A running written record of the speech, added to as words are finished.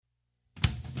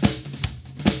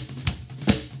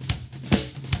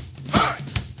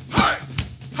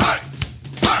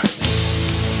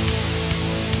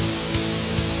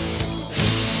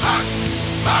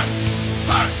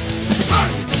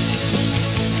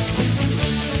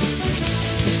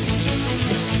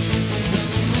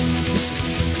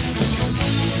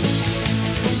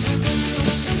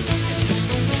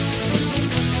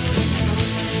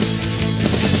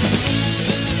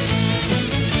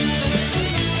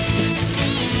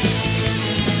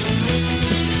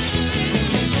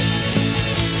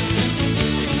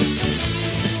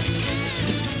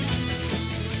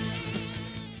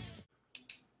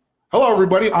Hello,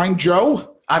 everybody. I'm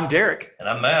Joe. I'm Derrick. And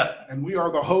I'm Matt. And we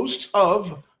are the hosts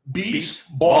of Beats,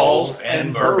 Balls,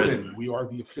 and Bourbon. We are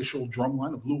the official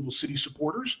drumline of Louisville City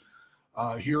supporters.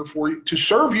 Here for you to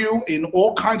serve you in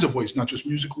all kinds of ways, not just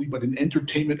musically, but in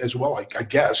entertainment as well. I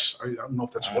guess I don't know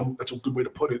if that's a good way to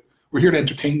put it. We're here to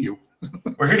entertain you.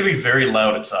 We're here to be very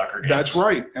loud at soccer games. That's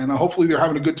right, and hopefully they're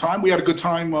having a good time. We had a good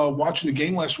time watching the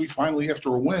game last week. Finally, after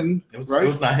a win, it was right? It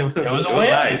was nice. It was a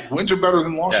win. Nice. Wins are better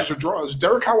than losses or draws.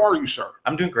 Derrick, how are you, sir?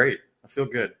 I'm doing great. I feel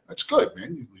good. That's good,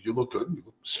 man. You look good. You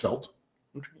look svelte.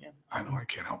 Yeah. I know I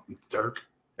can't help it, Derrick.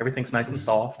 Everything's nice and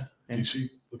soft. Do you see?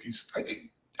 Look,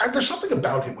 there's something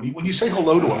about him when you say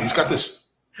hello to him. He's got this.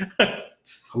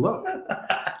 Hello,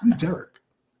 I'm Derrick.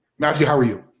 Matthew, how are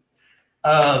you?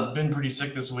 Been pretty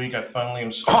sick this week. I finally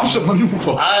am. Awesome. Let me move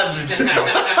on. I've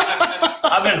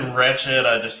been wretched.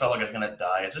 I just felt like I was gonna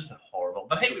die. It's just been horrible.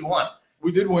 But hey, we won.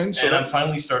 We did win, so and I'm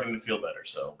finally starting to feel better.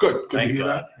 So good to thank hear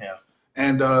God. that. Yeah.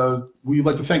 And we'd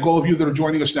like to thank all of you that are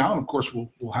joining us now. And of course,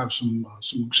 we'll have some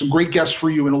great guests for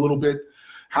you in a little bit.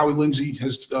 Howie Lindsay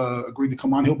has agreed to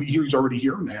come on. He'll be here. He's already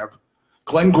here. And they have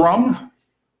Glenn Grumm.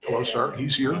 Hello, sir.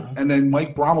 He's here. Mm-hmm. And then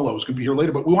Mike Bromilow is going to be here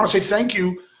later. But we want to say thank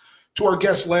you to our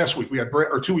guests last week. We had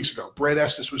 2 weeks ago. Brad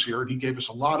Estes was here, and he gave us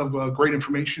a lot of great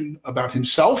information about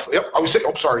himself. Yep. I was saying,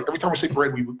 sorry. Every time I say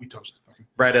Brad, we toast. Okay.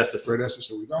 Brad Estes. Brad Estes.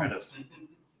 There we go. Brad Estes.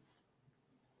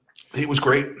 He was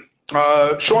great.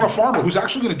 Shauna Farmer, who's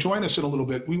actually going to join us in a little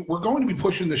bit. We're going to be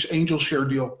pushing this Angel Share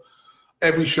deal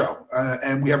every show.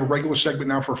 And we have a regular segment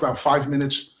now for about 5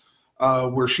 minutes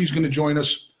where she's going to join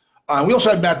us. We also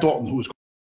have Matt Dalton, who is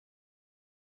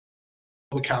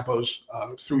the capos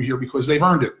through here because they've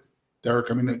earned it, Derrick.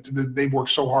 I mean, they've worked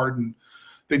so hard and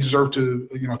they deserve to,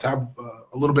 to have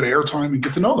a little bit of airtime and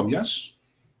get to know them. Yes,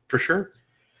 for sure.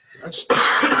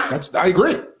 That's I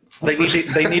agree. They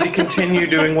need to continue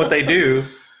doing what they do.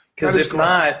 Because if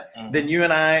not, then you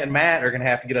and I and Matt are going to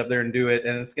have to get up there and do it,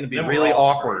 and it's going to be really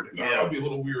awkward. Yeah, that would be a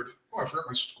little weird. Oh, I forgot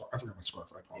my scarf.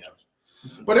 I apologize.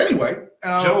 Yeah. But anyway.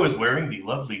 Joe is wearing the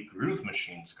lovely Groove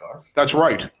Machine scarf. That's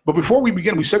right. But before we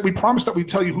begin, we promised that we'd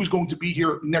tell you who's going to be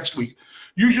here next week.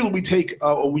 Usually we take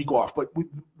a week off, but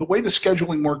the way the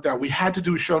scheduling worked out, we had to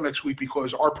do a show next week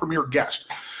because our premier guest.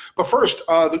 But first,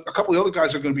 a couple of other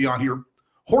guys are going to be on here.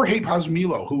 Jorge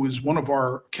Pazmilo, who is one of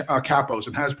our capos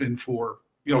and has been for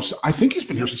I think he's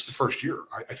been here since the first year.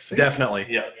 I think. Definitely.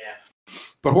 Yeah.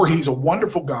 But Jorge, he's a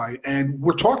wonderful guy, and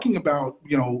we're talking about,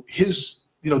 his,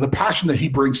 the passion that he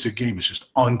brings to the game is just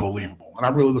unbelievable. And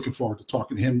I'm really looking forward to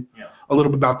talking to him a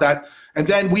little bit about that. And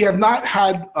then we have not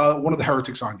had one of the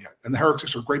Heretics on yet, and the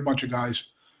Heretics are a great bunch of guys.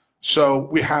 So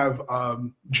we have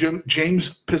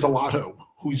James Pizzolatto,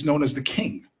 who's known as the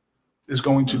King, is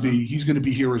going to be. He's going to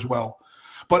be here as well.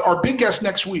 But our big guest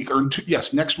next week,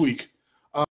 next week.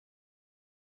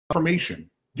 Information,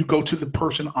 you go to the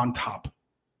person on top.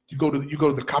 You go to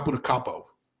the capo de capo.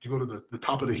 You go to the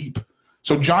top of the heap.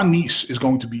 So John Neese is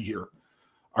going to be here.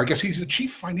 I guess he's the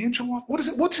chief financial officer. What is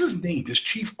it? What's his name? His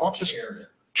chief office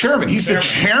chairman. He's the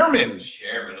chairman.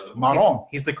 Chairman of the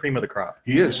He's the cream of the crop.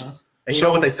 He is. And you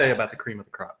know what they say about the cream of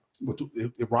the crop?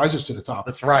 It rises to the top.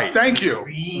 That's right. Thank you.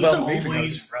 It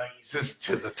always rises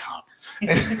to the top.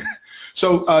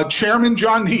 So Chairman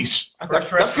John Neese. That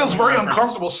feels very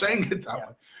uncomfortable saying it that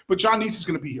way. But John Neese is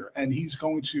going to be here, and he's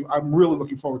going to. I'm really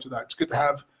looking forward to that. It's good to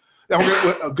have.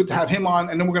 Good to have him on,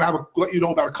 and then we're going to let you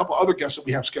know about a couple other guests that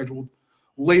we have scheduled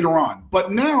later on.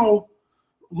 But now,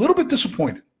 a little bit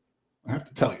disappointed, I have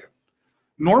to tell you.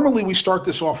 Normally we start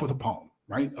this off with a poem,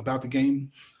 right, about the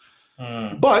game.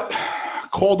 But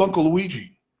called Uncle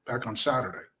Luigi back on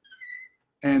Saturday,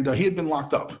 and he had been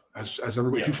locked up. As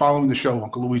everybody, if you're following the show,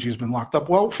 Uncle Luigi has been locked up.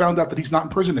 Well, found out that he's not in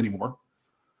prison anymore.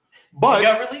 But he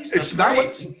got released. It's not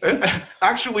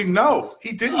actually no,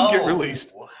 he didn't get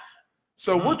released.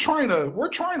 So we're trying to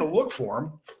look for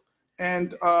him.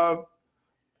 And what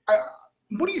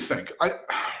do you think?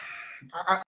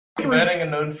 Betting a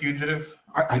known fugitive?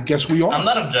 I guess we are. I'm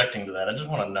not objecting to that. I just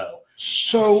want to know.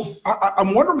 So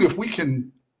I'm wondering if we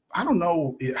can. I don't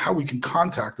know how we can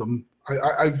contact him.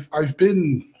 I've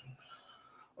been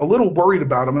a little worried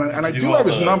about him, and I do have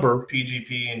his number.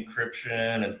 PGP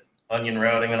encryption and onion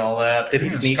routing and all that. Did he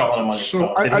sneak?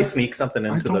 Did he sneak something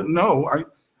into the? I don't know.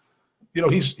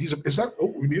 He's is that?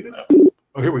 Oh, we muted.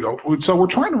 Oh, here we go. So we're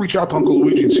trying to reach out to Uncle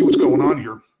Luigi and see what's going on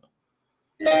here.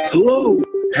 Hello.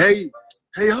 Hey,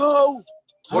 ho.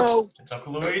 It's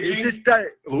Uncle Luigi. Is this that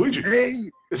Luigi? Hey,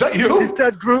 is that you? Is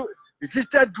this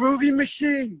that groovy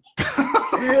machine?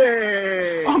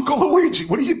 Hey, Uncle Luigi,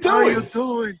 what are you doing? How you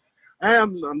doing?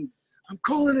 I'm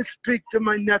calling to speak to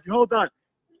my nephew. Hold on.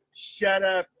 Shut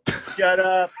up.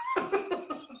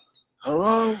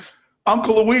 Hello?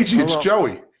 Uncle Luigi, it's Hello.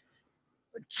 Joey.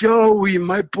 Joey,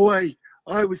 my boy,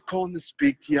 I was calling to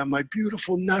speak to you. My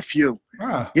beautiful nephew.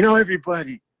 Ah, You know,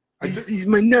 everybody. He's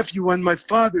my nephew on my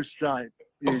father's side.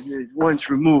 He's once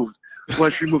removed.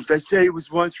 Once removed. I say he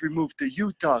was once removed to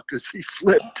Utah because he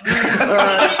flipped.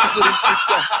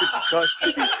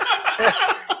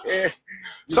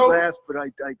 You laugh, but I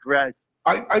digress.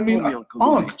 I mean, Uncle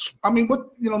Unc, Luigi. I mean, what,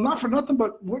 not for nothing,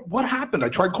 but what happened? I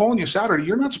tried calling you Saturday.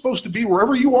 You're not supposed to be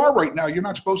wherever you are right now. You're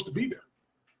not supposed to be there.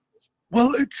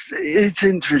 Well, it's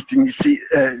interesting. You see,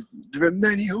 there are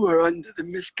many who are under the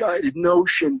misguided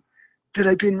notion that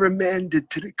I've been remanded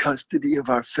to the custody of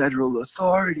our federal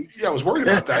authorities. Yeah, I was worried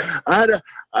about that.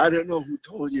 I don't know who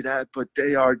told you that, but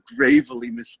they are gravely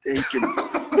mistaken.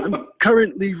 I'm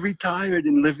currently retired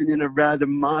and living in a rather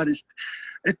modest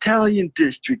Italian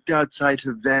district outside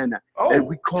Havana, and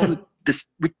we call it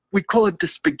we call it the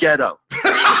Spaghetto.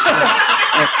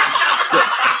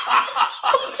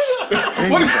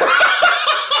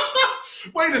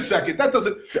 Wait a second. That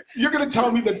doesn't. You're going to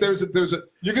tell me that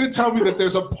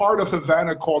there's a part of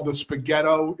Havana called the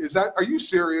Spaghetto. Is that? Are you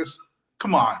serious?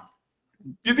 Come on.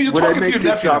 You're Would talking I to make your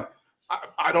this nephew. up?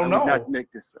 I don't know. I would not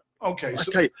make this up. Okay. I'll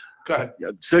So, tell you. go ahead.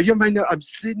 So you might know I'm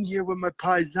sitting here with my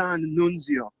paisan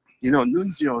Nunzio. You know,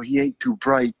 Nunzio, he ain't too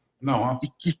bright. No, huh?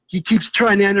 He keeps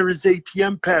trying to enter his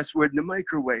ATM password in the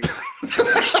microwave.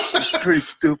 It's pretty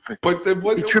stupid. But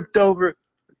He tripped over a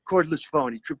cordless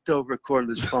phone.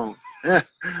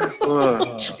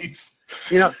 Oh, jeez.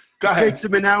 you know, Go it ahead. takes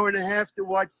him an hour and a half to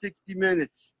watch 60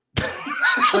 Minutes.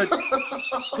 But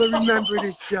remember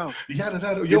this, Joe.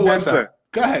 Remember.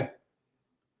 Go ahead.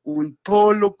 Un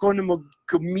pollo con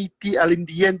gomiti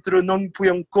all'indietro non puoi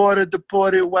ancora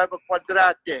deporre uova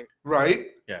quadrate.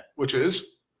 Right. Yeah. Which is?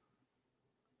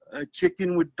 A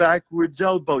chicken with backwards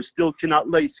elbows still cannot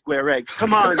lay square eggs.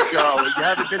 Come on, Joe. You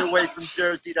haven't been away from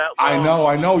Jersey that long. I know.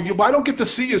 I don't get to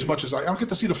see as much as I don't get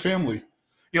to see the family.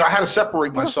 I had to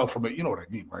separate myself from it. You know what I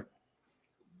mean, right?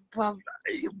 Well,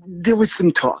 there was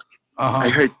some talk. I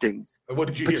heard things. What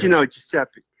did you hear? But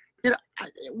Giuseppe,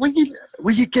 when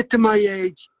you get to my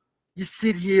age, you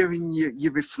sit here and you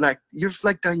reflect. You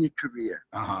reflect on your career.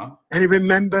 And I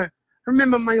remember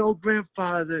my old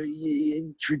grandfather. He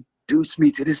introduced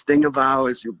me to this thing of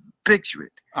ours. You picture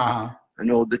it. An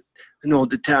old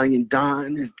Italian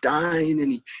Don is dying,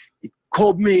 and he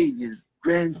called me, his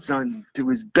grandson, to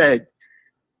his bed,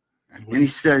 and he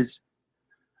says,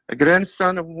 "A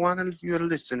grandson, I want you to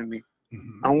listen to me.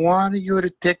 I want you to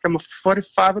take him a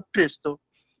 45 a pistol,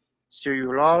 so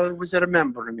you'll always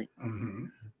remember me."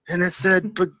 And I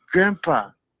said, "But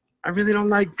Grandpa, I really don't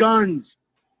like guns.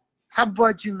 How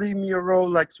about you leave me a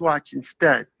Rolex watch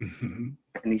instead?"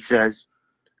 And he says,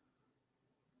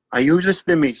 "Are you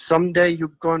listening to me? Someday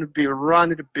you're going to be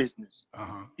running the business.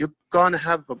 You're going to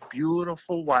have a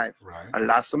beautiful wife, a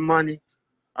lot of money,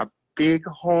 a big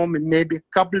home, and maybe a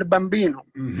couple of bambinos.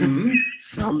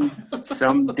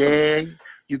 Someday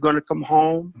you're going to come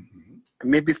home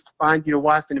and maybe find your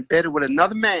wife in bed with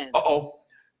another man.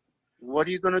 What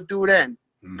are you going to do then?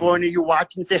 Point at your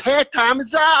watch and say, 'Hey, time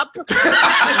is up.'"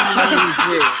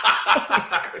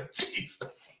 Jesus.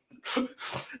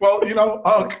 Well,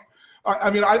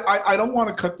 I don't want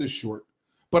to cut this short,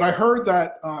 but I heard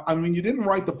that you didn't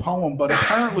write the poem, but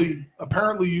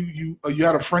apparently you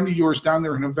had a friend of yours down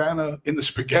there in Havana in the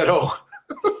Spaghetto.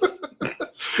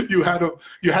 you had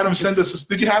him send us.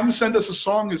 Did you have him send us a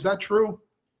song? Is that true?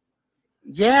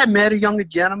 Yeah, I met a young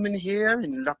gentleman here,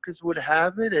 and luck as would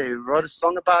have it, I wrote a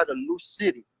song about a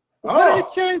LouCity. What are the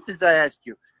chances, I ask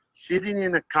you? Sitting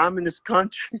in a communist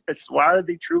country, a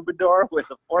swarthy troubadour with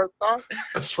a forethought,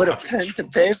 put a pen to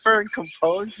paper and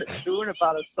compose a tune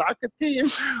about a soccer team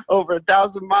over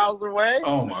 1,000 miles away.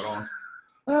 Oh my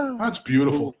God, that's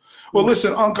beautiful. Well,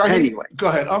 listen, Unc. Go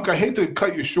ahead, Unc. I hate to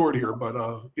cut you short here, but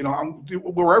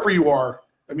wherever you are,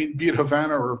 be it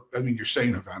Havana or you're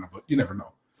saying Havana, but you never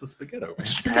know. It's a Spaghetto.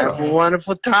 Have a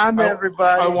wonderful time,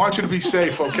 everybody. I want you to be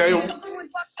safe, okay?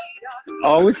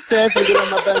 Always safe,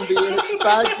 my bambino.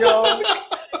 Bye, Joe.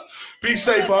 Be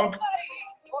safe, Unc.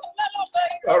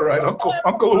 All right,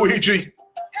 Uncle Luigi.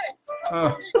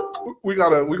 We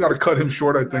gotta cut him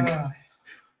short, I think.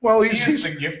 Well, he's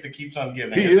the gift that keeps on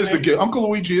giving. He is the gift. Uncle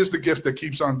Luigi is the gift that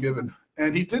keeps on giving.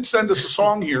 And he did send us a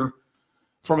song here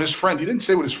from his friend. He didn't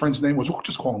say what his friend's name was. We'll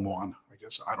just call him Juan, I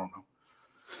guess. I don't know.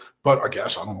 But I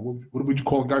don't know. What would you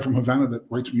call a guy from Havana that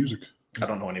writes music? I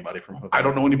don't know anybody from Havana. I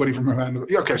don't know anybody from Havana.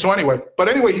 Yeah, okay, so anyway. But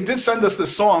anyway, he did send us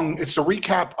this song. It's a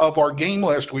recap of our game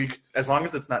last week. As long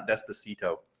as it's not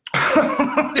Despacito.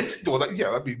 That's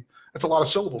a lot of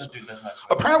syllables.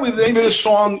 Apparently, the name of this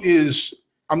song is,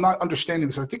 I'm not understanding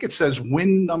this. I think it says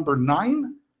Win Number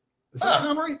 9. Does that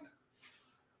sound right?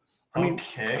 I mean,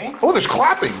 okay. Oh, there's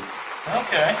clapping.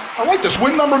 Okay. I like this.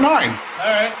 Win number 9. All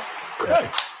right. Okay.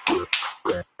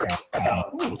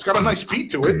 Ooh, it's got a nice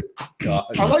beat to it.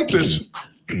 I like this.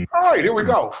 All right, here we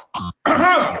go.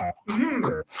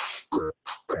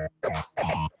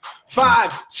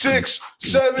 5, 6,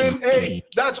 7, 8.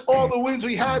 That's all the wins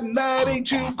we had, and that ain't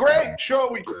too great. Sure,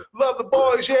 we love the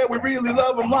boys, yeah, we really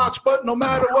love them lots. But no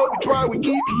matter what we try, we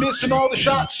keep missing all the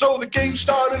shots. So the game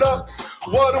started up.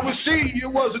 What do we see? It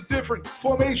was a different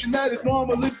formation that it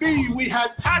normally be. We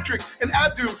had Patrick and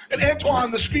Abdu and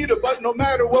Antoine the speeder, but no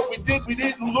matter what we did, we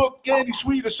didn't look any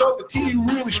sweeter. So the team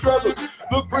really struggled,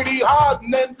 looked pretty hard,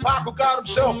 and then Paco got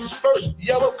himself his first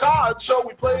yellow card. So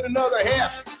we played another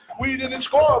half. We didn't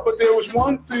score, but there was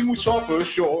one thing we saw for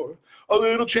sure. A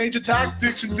little change of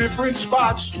tactics in different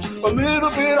spots. A little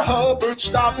bit of Hubbard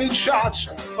stopping shots.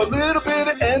 A little bit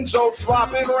of Enzo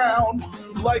flopping around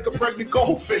like a pregnant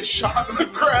goldfish on the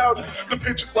ground. The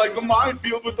pitch looked like a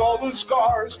minefield with all the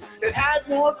scars. It had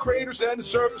more craters than the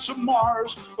surface of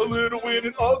Mars. A little win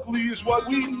and ugly is what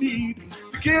we need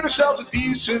to get ourselves a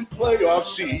decent playoff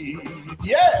seed.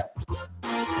 Yeah.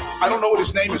 I don't know what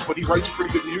his name is, but he writes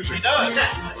pretty good music. He does.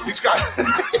 He's got.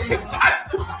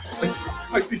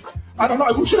 I don't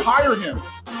know. We should hire him.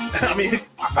 I mean,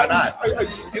 why not?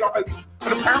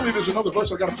 And apparently there's another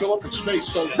verse I got to fill up with space.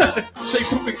 So say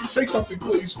something,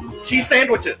 please. Cheese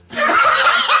sandwiches.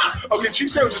 Okay,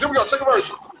 cheese sandwiches. Here we go. Second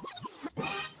verse.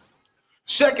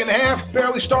 Second half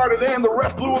barely started and the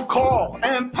ref blew a call.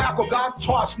 And Paco got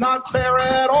tossed, not fair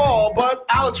at all. But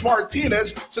Alex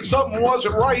Martinez said something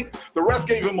wasn't right. The ref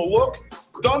gave him a look.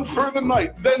 Done for the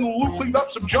night. Then Luke cleaned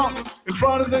up some junk in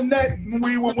front of the net, and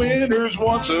we were winners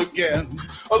once again.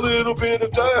 A little bit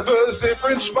of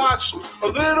different spots, a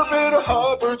little bit of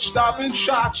Hubbard stopping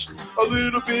shots, a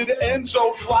little bit of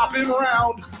Enzo flopping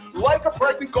around like a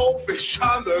pregnant goldfish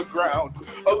on the ground.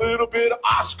 A little bit of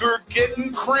Oscar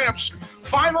getting cramps.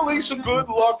 Finally, some good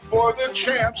luck for the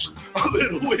champs. A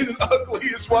little win and ugly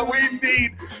is what we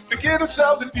need to get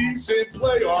ourselves a decent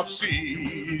playoff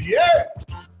seed. Yeah.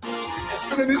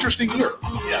 It's been an interesting year.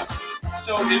 Yeah.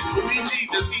 So is Luigi,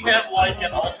 does he have like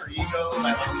an alter ego,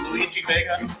 like Luigi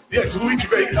Vega? Yeah, it's Luigi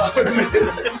Vega.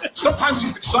 Sometimes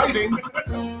he's exciting,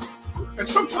 and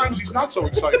sometimes he's not so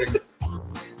exciting.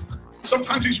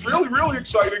 Sometimes he's really, really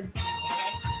exciting.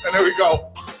 And there we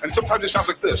go. And sometimes it sounds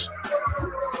like this.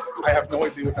 I have no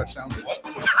idea what that sound is.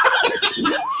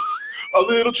 A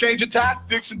little change of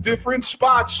tactics in different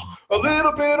spots. A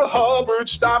little bit of Hubbard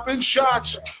stopping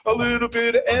shots. A little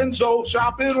bit of Enzo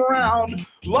shopping around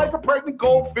like a pregnant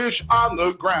goldfish on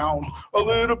the ground. A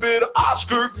little bit of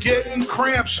Oscar getting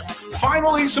cramps.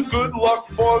 Finally, some good luck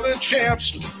for the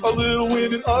champs. A little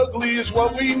win and ugly is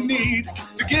what we need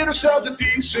to get ourselves a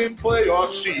decent playoff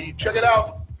seed. Check it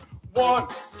out. 1,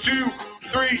 2,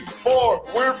 3, 4.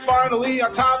 We're finally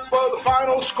on top of the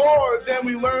final score. Then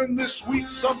we learned this week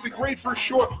something great for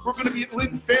sure. We're going to be at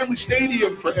Lincoln Family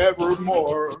Stadium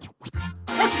forevermore.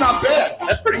 That's not bad.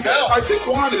 That's pretty good. I think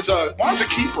Juan's a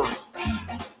keeper.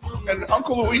 And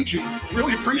Uncle Luigi,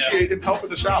 really appreciate him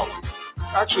helping us out.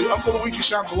 Actually, Uncle Luigi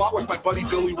sounds a lot like my buddy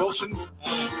Billy Wilson.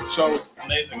 So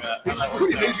Amazing. It's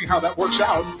pretty amazing how that works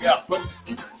out. Yeah. But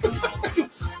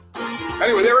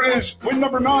anyway, there it is. Win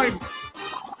number 9.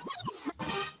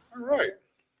 All right.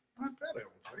 Not bad,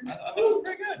 I don't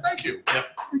think. Very good. Thank you. Yep.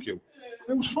 Thank you.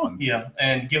 It was fun. Yeah,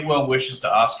 and get well wishes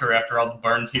to Oscar after all the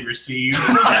burns he received.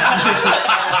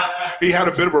 He had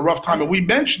a bit of a rough time, and we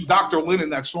mentioned Dr. Lynn in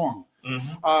that song.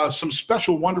 Mm-hmm. Some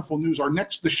special, wonderful news.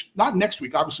 Not next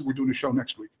week. Obviously, we're doing a show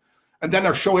next week. And then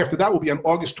our show after that will be on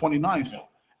August 29th.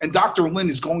 And Dr. Lynn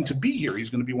is going to be here. He's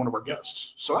going to be one of our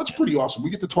guests. So that's pretty awesome. We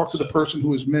get to talk to the person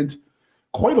who has meant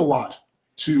quite a lot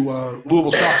to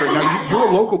Louisville soccer. Now, you're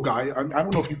a local guy. I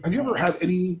don't know if have you ever had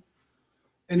anything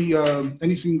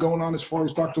going on as far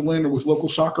as Dr. Lynn or with local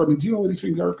soccer? I mean, do you know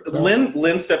anything, Derrick?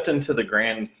 Lynn stepped into the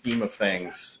grand scheme of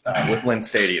things with Lynn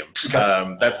Stadium.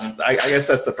 I guess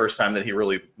that's the first time that he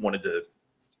really wanted to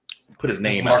put his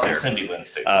name out there. Mark and Cindy Lynn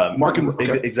Stadium.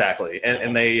 Okay. Exactly,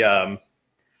 and they.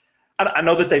 I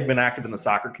know that they've been active in the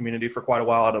soccer community for quite a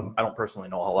while. I don't personally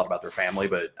know a whole lot about their family,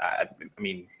 but I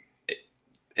mean,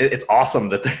 it's awesome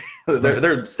that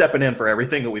they're stepping in for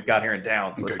everything that we've got here in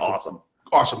town. So it's awesome.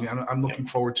 Awesome. Yeah, I'm looking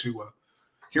forward to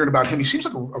hearing about him. He seems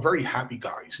like a very happy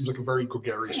guy. He seems like a very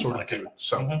gregarious sort of dude.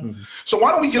 So, so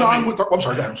why don't we get on with our, I'm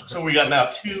sorry, go ahead. So we got now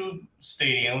 2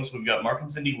 stadiums. We've got Mark and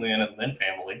Cindy Lynn and Lynn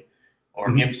Family, or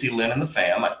MC Lynn and the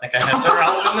Fam. I think I had their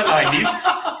album in the 90s.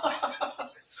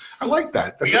 I like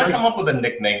that. We got to come up with a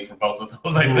nickname for both of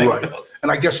those, I think. Right.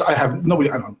 And I guess I have nobody.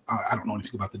 I don't know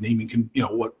anything about the naming.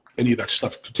 any of that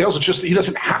stuff entails. It's just he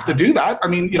doesn't have to do that. I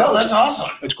mean, No, that's awesome.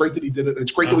 It's great that he did it.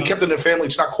 It's great that we kept it in the family.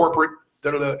 It's not corporate,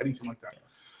 anything like that.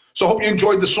 So I hope you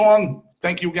enjoyed the song.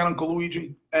 Thank you again, Uncle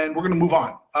Luigi. And we're going to move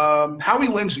on. Howie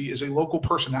Lindsay is a local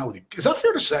personality. Is that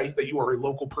fair to say that you are a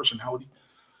local personality?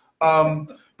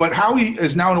 But Howie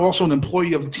is now also an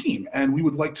employee of the team, and we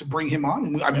would like to bring him on.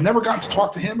 And I've never gotten to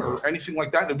talk to him or anything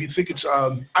like that. And we think it's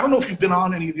I don't know if you've been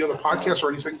on any of the other podcasts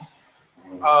or anything.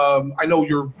 I know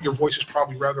your voice is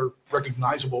probably rather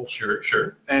recognizable.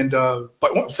 Sure. And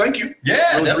but thank you.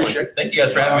 Yeah, really definitely. Appreciate it. Thank you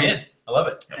guys for having me in. I love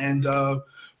it. And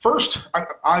first,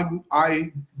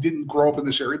 I didn't grow up in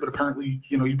this area, but apparently,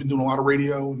 you've been doing a lot of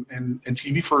radio and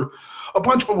TV for a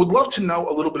bunch, but would love to know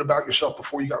a little bit about yourself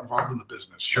before you got involved in the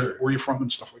business. Sure. Where you're from and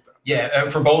stuff like that. Yeah,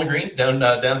 from Bowling Green, down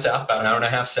south, about an hour and a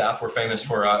half south. We're famous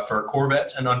for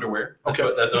Corvettes and underwear. Those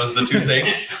are the two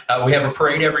things. We have a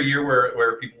parade every year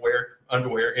where people wear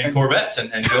underwear in Corvettes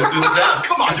and go through the town.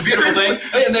 Come on, it's a beautiful seriously?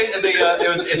 thing.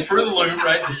 It's Fruit of the Loom,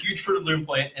 right? The huge Fruit of the Loom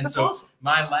plant. And That's so awesome.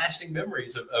 My lasting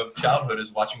memories of childhood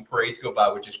is watching parades go by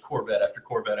with just Corvette after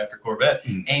Corvette after Corvette,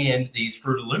 and these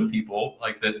Fruit of the Loom people,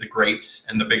 like the grapes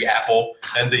and the big apple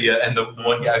and the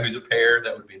one guy who's a pear,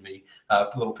 that would be me,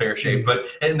 little pear shape,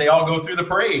 and they all go through the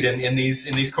parade in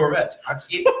these Corvettes.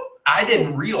 I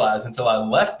didn't realize until I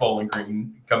left Bowling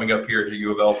Green, coming up here to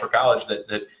U of L for college,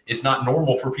 that it's not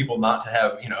normal for people not to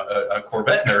have a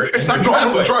Corvette in their It's not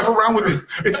normal to drive around with it.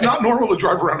 It's not normal to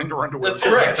drive around in your underwear. That's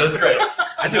correct.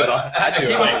 I do it all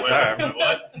the time.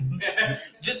 What?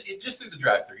 Just through the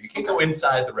drive-through. You can't go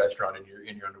inside the restaurant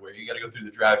in your underwear. You got to go through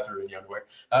the drive-through in your underwear.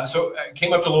 So I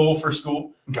came up to Louisville for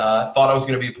school. Thought I was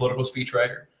going to be a political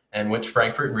speechwriter, and went to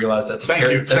Frankfurt and realized that's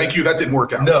Thank you. That didn't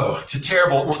work out. No, it's a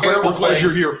terrible We're glad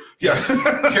you're here. Yeah.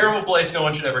 Terrible place. No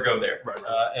one should ever go there. Right.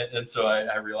 And so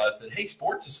I realized that, hey,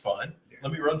 sports is fun. Yeah.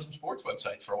 Let me run some sports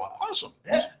websites for a while. Awesome.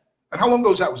 Yeah. And how long ago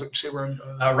was that? Was it, say, around?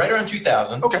 Right around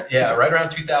 2000. Okay. Yeah, right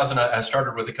around 2000, I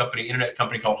started with internet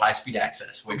company called High Speed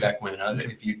Access way back when.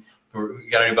 If you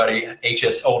got anybody,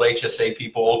 old HSA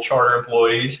people, old charter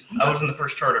employees. I was in the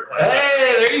first charter class.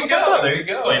 Hey, there you go. There you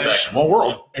go. Small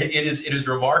world. It is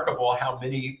remarkable how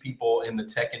many people in the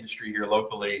tech industry here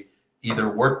locally either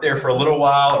work there for a little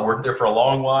while or work there for a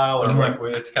long while, or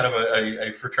it's kind of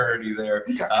a fraternity there,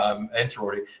 and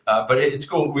sorority. But it's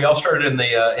cool. We all started in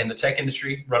the tech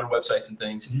industry, running websites and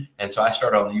things, and so I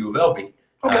started on the U of L beat.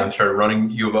 Started running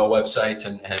U of L websites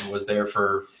and was there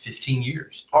for 15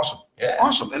 years. Awesome. Yeah.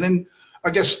 Awesome. And then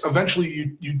I guess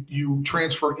eventually you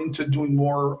transfer into doing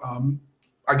more,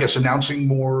 announcing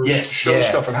more show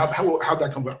stuff. And how'd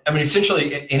that come about? I mean,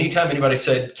 essentially, anytime anybody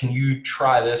said, "Can you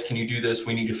try this? Can you do this?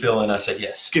 We need to fill in," I said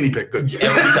yes. Guinea pig. Good.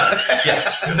 Every time.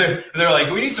 Yeah. They're like,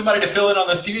 "We need somebody to fill in on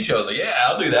this TV show." I was like, "Yeah,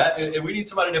 I'll do that." And we need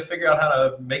somebody to figure out how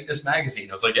to make this magazine.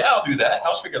 I was like, "Yeah, I'll do that.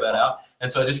 I'll figure that out."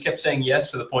 And so I just kept saying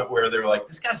yes to the point where they were like,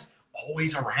 "This guy's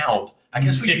always around. I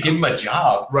guess we should give him a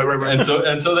job." Right. And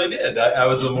so they did. I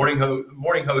was a morning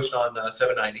host on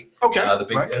 790, the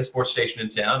big sports station in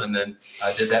town, and then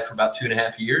I did that for about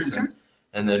 2.5 years.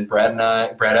 And then Brad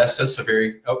Estes, I'm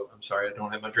sorry, I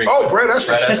don't have my drink. Oh, Brad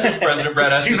Estes, President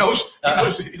Brad Estes.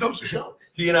 He knows the show.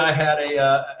 He and I had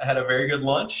a very good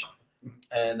lunch,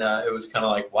 and it was kind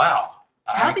of like, wow.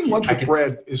 Having lunch with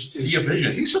Brad is see a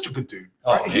vision. He's such a good dude.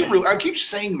 Oh, I keep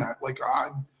saying that, like I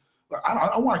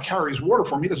want to carry his water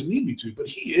for him. He doesn't need me to, but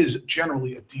he is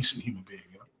generally a decent human being.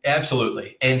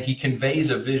 Absolutely. And he conveys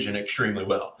a vision extremely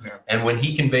well. Yeah. And when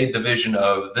he conveyed the vision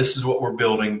of, this is what we're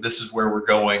building, this is where we're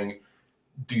going,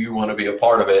 do you want to be a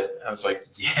part of it? I was like,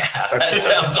 yeah, that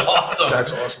sounds awesome.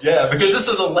 That's awesome. Yeah, because this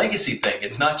is a legacy thing.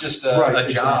 It's not just a job.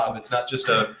 Exactly. It's not just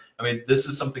this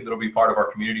is something that will be part of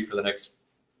our community for the next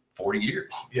 40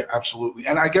 years. Yeah, absolutely.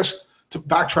 And I guess to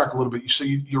backtrack a little bit,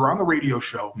 you're on the radio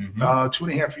show,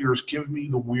 2.5 years. Give me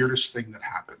the weirdest thing that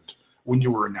happened when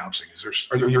you were announcing.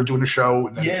 You're doing a show?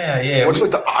 And yeah. What's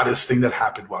like the oddest thing that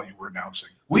happened while you were announcing?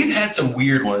 We've had some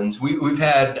weird ones. We've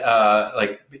had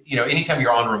anytime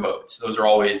you're on remotes, those are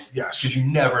always because you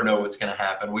never know what's going to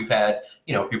happen. We've had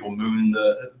people moon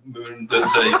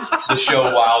the show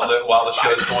while the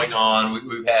show's going on.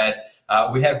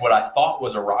 We had what I thought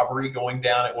was a robbery going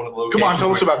down at one of the locations. Come on,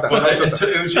 tell us about that.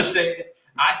 It was just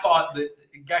I thought that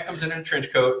the guy comes in a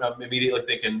trench coat, and I'm immediately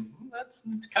thinking,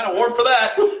 it's kind of warm for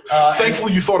that.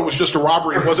 Thankfully, you thought it was just a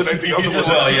robbery. It wasn't anything else.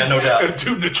 Well, yeah, no doubt. A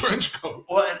dude in a trench coat.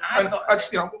 Well, and I thought, that's,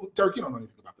 Derrick, you don't know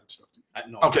anything about that stuff, do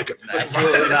you? No. Okay, good.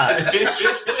 Absolutely not.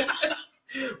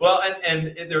 Well,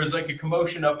 and there was like a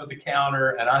commotion up at the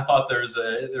counter, and I thought there was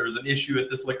an issue at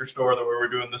this liquor store where we were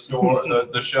doing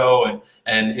the show,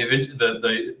 and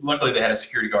luckily they had a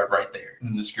security guard right there,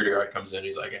 and the security guard comes in,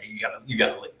 he's like, hey, you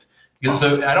gotta leave.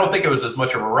 So I don't think it was as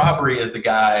much of a robbery as the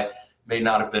guy may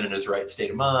not have been in his right state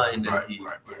of mind, and he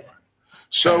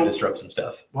So trying to disrupt some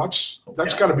stuff. Well,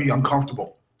 that's got to be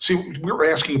uncomfortable. See, we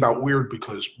were asking about weird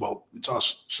because, well, it's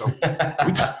us. So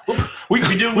we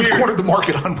cornered the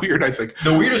market on weird, I think.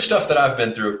 The weirdest stuff that I've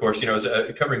been through, of course, is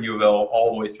covering U of L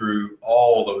all the way through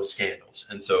all those scandals.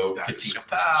 And so Katina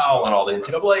Powell and all the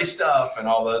NCAA stuff and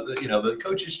all the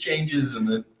coaches changes and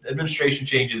the administration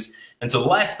changes. And so the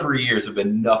last 3 years have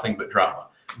been nothing but drama.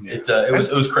 Yeah.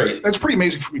 It was crazy. That's pretty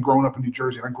amazing for me growing up in New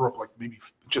Jersey. And I grew up like maybe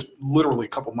just literally a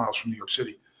couple miles from New York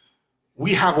City.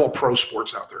 We have all pro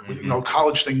sports out there. Mm-hmm.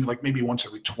 College thing, like maybe once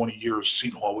every 20 years,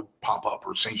 Seton Hall would pop up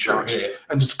or St. John's,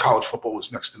 and just college football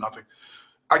was next to nothing.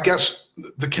 I guess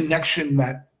the connection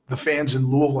that the fans in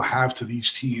Louisville have to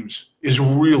these teams is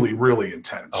really, really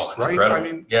intense. Oh, it's right? incredible.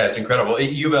 I mean, yeah, it's incredible.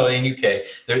 U of L and UK,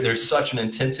 there's such an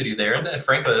intensity there, and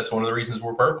frankly, that's one of the reasons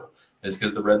we're purple. Is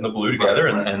because the red and the blue together,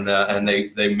 and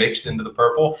they mixed into the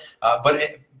purple.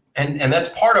 And that's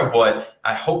part of what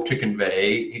I hope to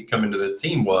convey coming to the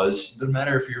team was, doesn't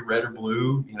matter if you're red or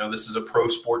blue, this is a pro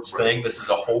sports thing. This is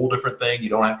a whole different thing. You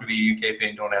don't have to be a UK fan.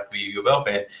 You don't have to be a U of L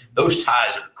fan. Those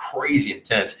ties are crazy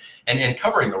intense. And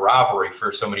covering the rivalry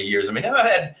for so many years, I mean, I've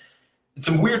had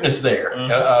some weirdness there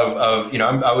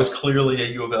I was clearly a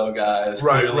U of L guy. I was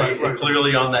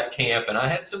clearly on that camp, and I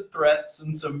had some threats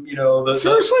and some,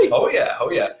 Seriously? Oh,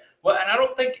 yeah. Well, and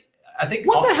I think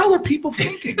what the hell are people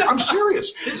thinking? I'm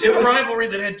serious. This is a rivalry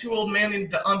that had two old men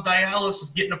on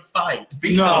dialysis getting a fight.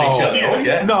 Beating on each other. Yeah. Oh,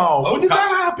 yeah. No. When did that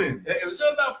happen? It was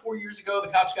about 4 years ago. The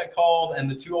cops got called, and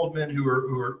the two old men who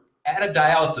were at a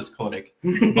dialysis clinic,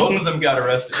 both of them got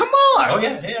arrested. Come on. Oh,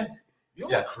 yeah.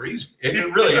 You're crazy.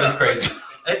 It really is crazy.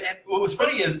 And what was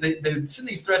funny is they would send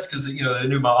these threats because they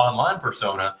knew my online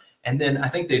persona. And then I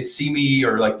think they'd see me,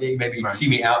 or like they maybe see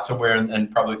me out somewhere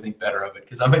and probably think better of it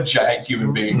because I'm a giant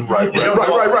human being. Right. They don't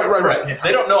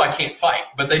know I can't fight,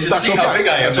 but they just see how big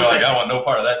I am. They're like, I want no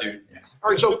part of that dude. Yeah. All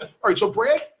right. So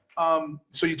Brad.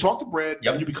 So you talk to Brad,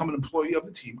 and you become an employee of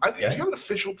the team. Do you have an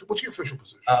official? What's your official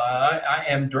position? I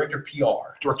am director of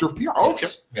PR. Director of PR. Oh, okay.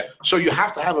 Yes. Yeah. So you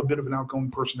have to have a bit of an outgoing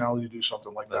personality to do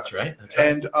something like that. That's right.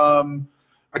 And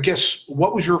I guess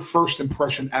what was your first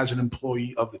impression as an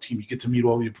employee of the team? You get to meet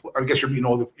I guess you're meeting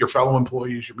all your fellow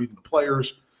employees. You're meeting the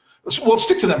players. Let's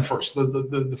stick to them first.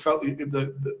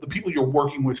 The people you're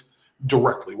working with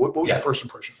directly. What was your first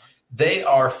impression? They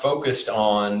are focused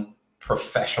on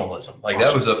professionalism.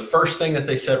 That was the first thing that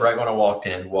they said right when I walked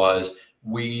in was,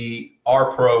 we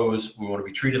are pros. We want to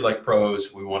be treated like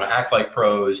pros. We want to act like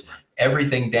pros.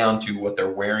 Everything down to what they're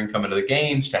wearing coming to the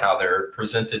games, to how they're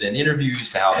presented in interviews,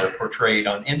 to how they're portrayed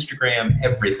on Instagram,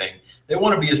 everything. They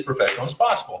want to be as professional as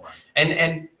possible.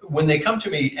 And when they come to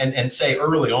me and say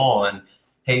early on,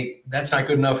 hey, that's not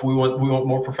good enough. We want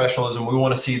more professionalism. We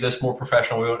want to see this more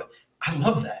professional. I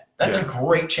love that. That's a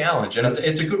great challenge, and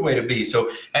it's a good way to be.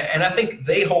 So, and I think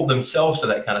they hold themselves to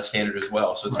that kind of standard as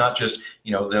well. So it's not just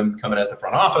them coming at the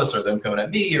front office or them coming at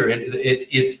me, or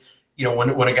it's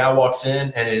when a guy walks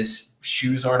in and his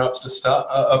shoes aren't up to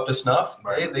snuff,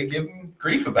 they give him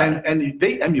grief about it. And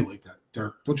they emulate that,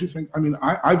 Derrick, don't you think? I mean,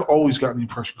 I've always gotten the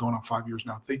impression, going on 5 years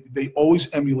now, they always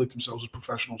emulate themselves as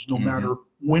professionals, no matter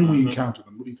when we encounter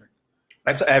them. What do you think?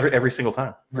 That's every single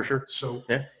time, for sure. So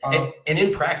yeah. And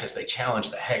in practice, they challenge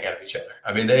the heck out of each other.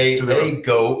 I mean, they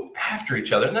go after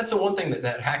each other, and that's the one thing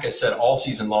that Hack has said all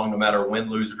season long, no matter win,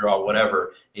 lose, or draw,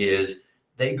 whatever, is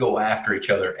they go after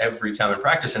each other every time in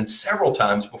practice. And several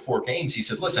times before games, he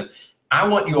said, "Listen, I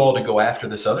want you all to go after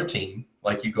this other team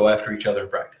like you go after each other in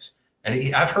practice."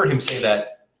 And I've heard him say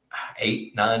that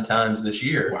 8-9 times this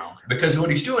year. Wow. Because what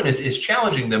he's doing is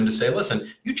challenging them to say, listen,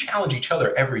 you challenge each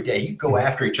other every day. You go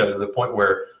after each other to the point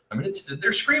where, I mean,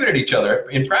 they're screaming at each other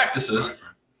in practices. Right.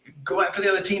 Go after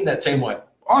the other team that same way.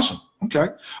 Awesome. Okay.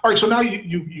 All right. So now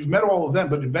you've met all of them,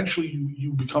 but eventually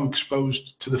you become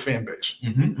exposed to the fan base.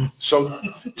 Mm-hmm. So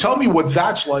tell me what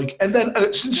that's like, and then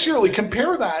sincerely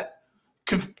compare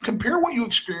what you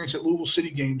experience at Louisville City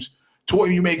games to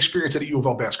what you may experience at a U of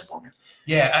L basketball game.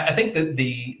 Yeah, I think that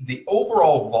the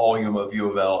overall volume of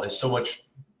U of L is so much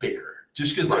bigger,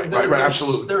 just because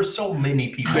absolutely. There's so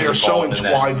many people. They are so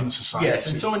entwined in the society. Yes,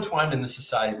 and so entwined in the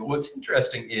society. But what's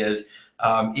interesting is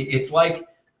it's like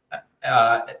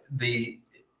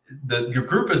your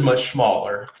group is much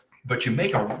smaller, but you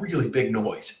make a really big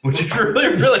noise, which is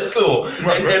really, really cool.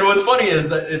 Right. And what's funny is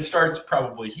that it starts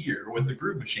probably here with the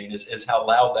groove machine is how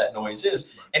loud that noise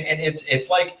is. And it's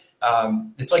like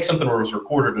something where it was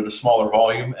recorded at a smaller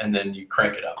volume and then you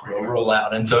crank it up real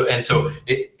loud. And so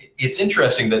it's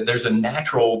interesting that there's a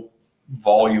natural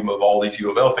volume of all these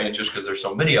U of L fans just because there's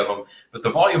so many of them, but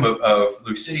the volume of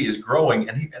LouCity is growing.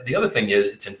 And the other thing is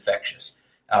it's infectious.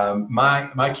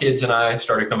 My kids and I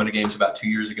started coming to games about 2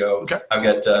 years ago. Okay. I've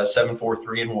got 7, 4,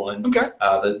 3, and 1. Okay.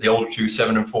 The older two,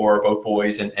 7 and 4, are both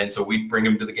boys, and so we bring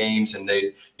them to the games, and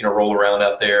they roll around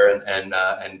out there and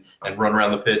run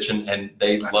around the pitch, and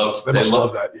they love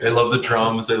that. Yeah. They love the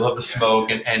drums, they love the smoke,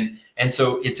 and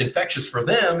so it's infectious for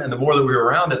them. And the more that we were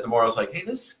around it, the more I was like, hey,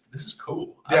 this is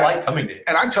cool. I like coming to it.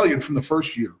 And I tell you, from the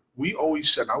first year, we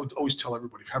always said, I would always tell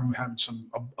everybody, if you haven't had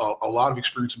a lot of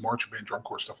experience in marching band, drum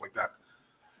corps, stuff like that,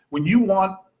 when you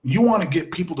want to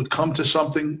get people to come to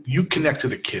something, you connect to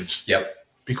the kids. Yep.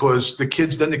 Because the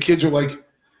kids are like,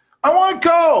 I want to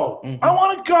go. Mm-hmm. I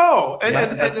want to go. And my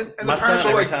the son parents are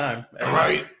every like, time.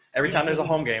 Right. Every time there's a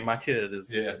home game, my kid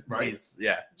is. Yeah. Right. He's.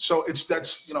 So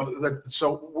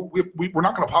so we're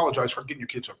not going to apologize for getting your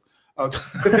kids hooked.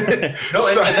 No,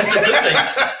 and that's a good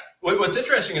thing. What's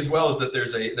interesting as well is that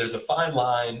there's a fine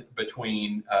line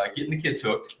between getting the kids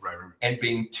hooked and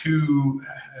being too,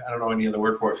 I don't know any other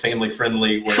word for it, family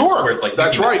friendly. Where it's like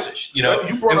that's right. You know,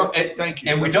 you brought up. Thank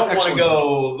you. And we don't want to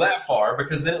go that far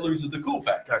because then it loses the cool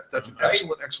factor. That's an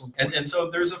excellent point. And so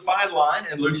there's a fine line,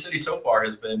 and LouCity so far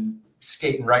has been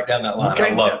skating right down that line. Okay.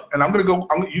 I love it. And I'm going to go.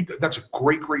 That's a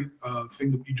great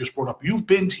thing that you just brought up. You've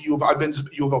been to I've been to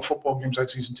U of L football games. I had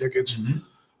season tickets.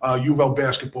 Mm-hmm. U of L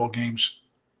basketball games.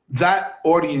 That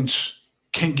audience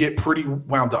can get pretty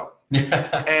wound up.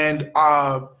 And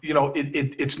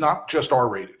it's not just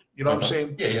R-rated. You know what I'm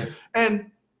saying? Yeah.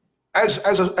 And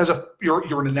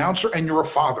you're an announcer and you're a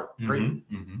father, right?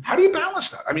 Mm-hmm. How do you balance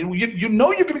that? I mean, you're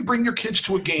going to bring your kids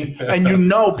to a game, and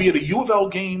be it a U of L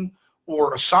game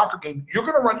or a soccer game, you're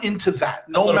going to run into that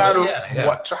no matter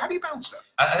what. So how do you balance that?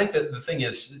 I think that the thing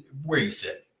is where you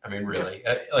sit. I mean, really,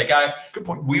 good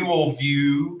point. We will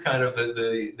view kind of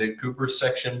the Cooper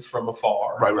section from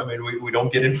afar. Right. I mean, we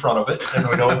don't get in front of it, and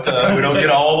we don't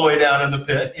get all the way down in the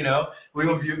pit. We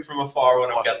will view it from afar when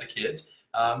I've got the kids.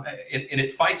 And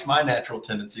it fights my natural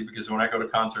tendency because when I go to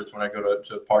concerts, when I go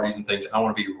to parties and things, I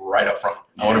want to be right up front.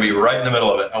 I want to be right in the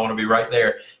middle of it. I want to be right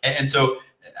there. And so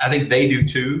I think they do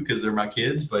too because they're my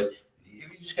kids, but you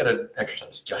just got to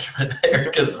exercise judgment there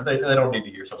because they don't need to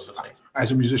hear some of those things.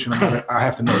 As a musician, I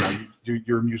have to know now.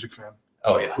 You're a music fan.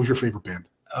 Oh yeah. Who's your favorite band?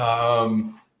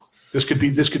 This could be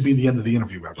the end of the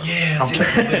interview, Barbara. Yeah.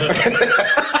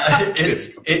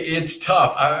 It's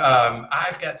tough.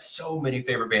 I've got so many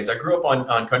favorite bands. I grew up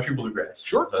on country bluegrass.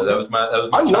 Sure. That was my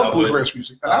I love bluegrass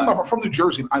music. And I'm from New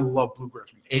Jersey, and I love bluegrass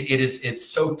music. It's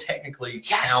so technically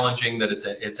challenging that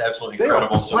it's absolutely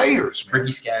incredible. They are players, man.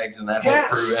 Ricky Skaggs and that whole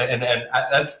crew, and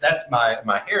that's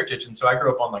my heritage. And so I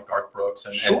grew up on like Garth Brooks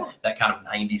and that kind of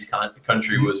 90s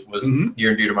country was near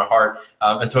and dear to my heart.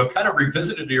 And so I've kind of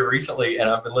revisited it recently, and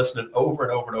I've been listening over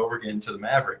and over and over again to the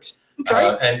Mavericks.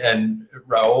 Okay. And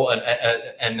Raul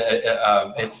and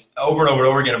it's over and over and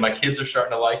over again, and my kids are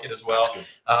starting to like it as well.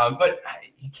 But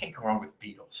you can't go wrong with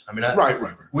Beatles. I mean, right.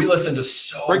 We listen to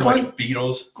so much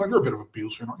Beatles. Glenn, you're a bit of a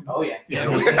Beatles fan, aren't you? Oh yeah.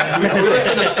 We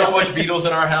listen to so much Beatles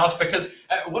in our house because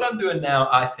what I'm doing now,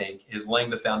 I think, is laying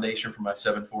the foundation for my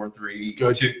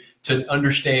 7-4-3 to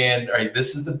understand. All right,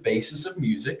 this is the basis of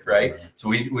music, right? So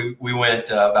we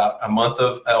went about a month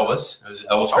of Elvis. It was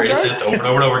Elvis greatest hits over and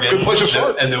over and over again. Good place to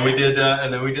start. And then we did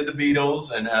the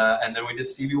Beatles, and then we did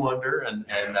Stevie Wonder, and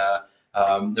then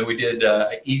we did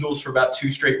Eagles for about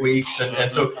 2 straight weeks,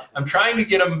 and so I'm trying to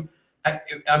get them.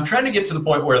 I'm trying to get to the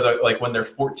point where when they're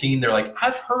 14, they're like,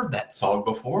 I've heard that song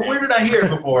before. Where did I hear it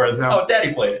before? Now,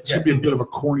 Daddy played it. This could be a bit of a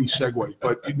corny segue,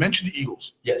 but you mentioned the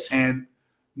Eagles. Yes. And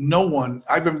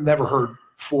I've never heard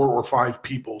 4 or 5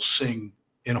 people sing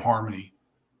in harmony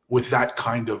with that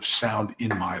kind of sound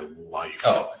in my life.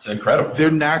 Oh, it's incredible.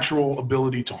 Their natural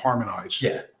ability to harmonize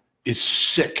is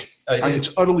sick. It's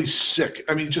utterly sick.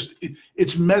 I mean,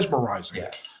 it's mesmerizing.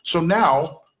 Yeah. So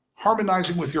now,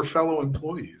 harmonizing with your fellow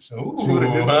employees. Ooh,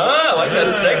 I like that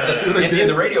segue. In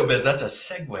the radio biz, that's a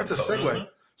segue. That's a segue.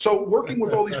 So working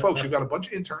with all these folks, you've got a bunch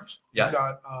of interns. Yeah.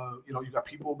 You got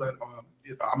people that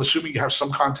I'm assuming you have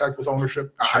some contact with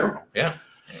ownership. Sure. I don't know. Yeah.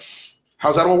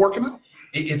 How's that all working out?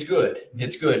 It's good.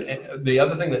 It's good. And the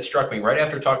other thing that struck me right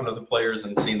after talking to the players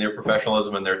and seeing their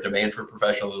professionalism and their demand for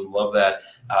professionalism, love that,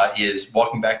 is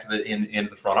walking back to into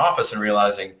the front office and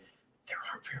realizing there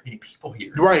aren't very many people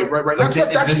here. Right. That's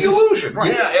the illusion,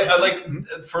 right?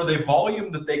 Yeah, for the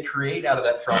volume that they create out of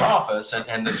that front office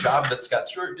and the job that Scott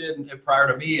Stewart did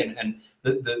prior to me and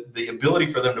the ability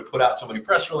for them to put out so many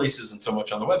press releases and so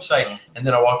much on the website. And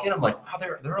then I walk in, I'm like, wow,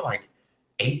 there are like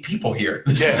 8 people here.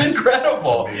 This is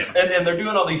incredible. And they're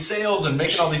doing all these sales and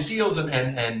making all these deals,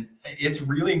 and it's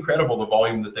really incredible the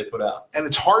volume that they put out. And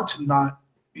it's hard to not.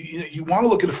 You want to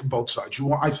look at it from both sides.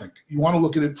 I think you want to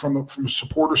look at it from a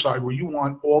supporter side where you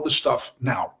want all the stuff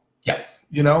now. Yeah.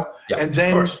 Yeah, and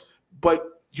then,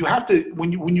 but you have to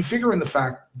when you figure in the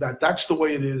fact that that's the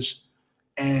way it is,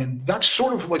 and that's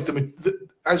sort of like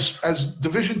as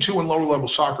Division II and lower level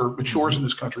soccer matures in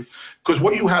this country, because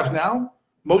what you have now,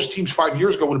 most teams 5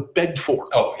 years ago would have begged for.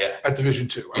 At Division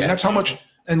II. I mean, that's how much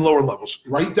in lower levels,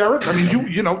 right, Derrick? I mean,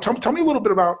 tell me a little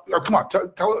bit about. Or come on,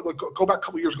 go back a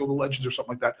couple years ago, the Legends or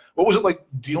something like that. What was it like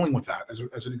dealing with that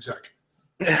as an exec?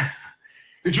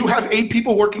 Did you have 8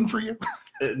 people working for you?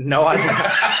 No,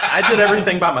 I did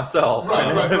everything by myself.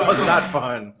 It was not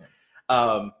fun.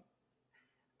 I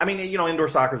mean, indoor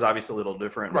soccer is obviously a little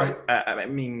different. Right. I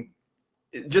mean,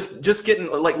 just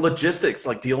getting like logistics,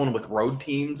 like dealing with road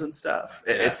teams and stuff.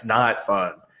 It's not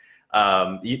fun.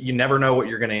 You never know what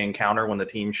you're going to encounter when the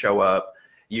teams show up.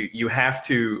 You have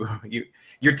to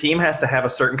your team has to have a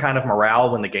certain kind of morale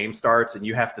when the game starts, and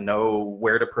you have to know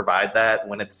where to provide that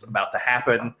when it's about to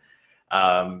happen.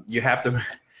 You have to.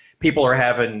 People are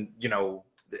having,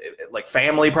 like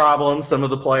family problems, some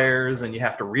of the players, and you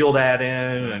have to reel that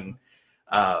in.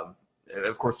 And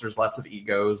of course, there's lots of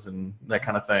egos and that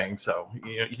kind of thing. So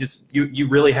you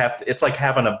really have to. It's like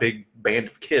having a big band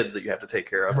of kids that you have to take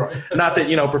care of. Right. Not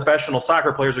that professional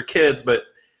soccer players are kids, but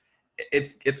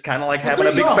it's kind of like having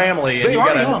a big family. They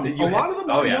are young. A lot of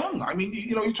them are young. I mean,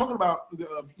 you're talking about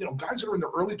guys that are in their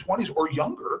early 20s or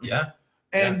younger. Yeah.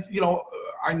 And,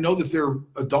 I know that they're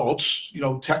adults,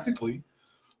 technically,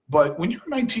 but when you're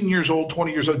 19 years old,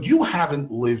 20 years old, you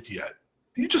haven't lived yet.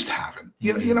 You just haven't,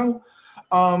 Don't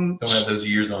have those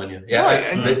years on you. Yeah. Right.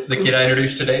 And the kid I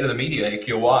introduced today to the media,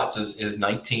 Akil Watts, is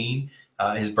 19.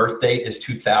 His birth date is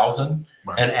 2000.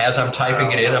 Right. And as I'm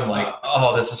typing it in, I'm like,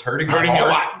 oh, this is hurting me a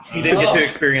lot. You didn't get to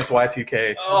experience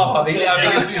Y2K. Oh,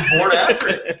 because he was born after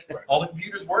it. Right. All the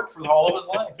computers worked for all of his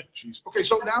life. Jeez. Okay,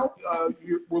 so now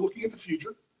we're looking at the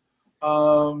future.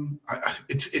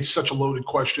 It's such a loaded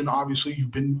question. Obviously, you've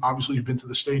been to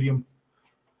the stadium.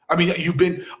 I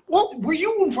mean, were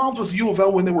you involved with U of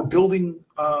L when they were building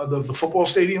the football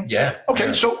stadium? Yeah. Okay,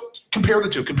 yeah. So compare the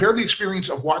two. Compare the experience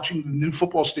of watching the new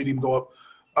football stadium go up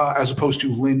as opposed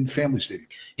to Lynn Family Stadium.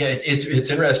 Yeah, it's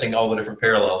interesting, all the different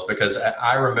parallels, because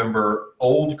I remember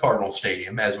old Cardinal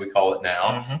Stadium, as we call it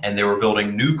now, and they were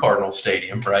building new Cardinal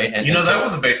Stadium, right? And that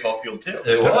was a baseball field too.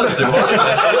 It was.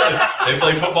 They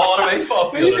played football on a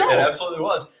baseball field. It absolutely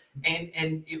was.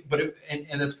 And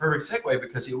that's a perfect segue,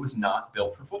 because it was not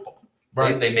built for football.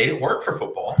 Right. They made it work for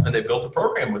football, and they built a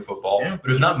program with football, but it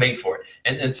was not made for it.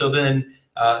 And so then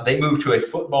they moved to a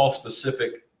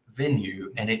football-specific venue,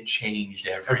 and it changed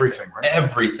everything. Right?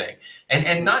 Everything.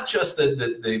 And not just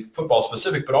the football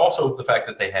specific, but also the fact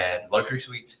that they had luxury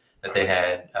suites, that they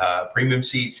had premium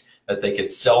seats, that they could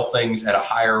sell things at a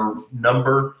higher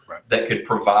number, that could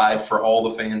provide for all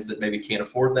the fans that maybe can't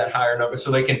afford that higher number.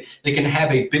 So they can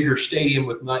have a bigger stadium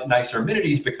with nicer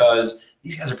amenities, because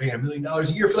these guys are paying $1 million a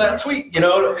year for that suite.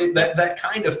 That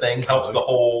kind of thing helps the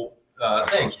whole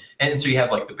thing. And so you have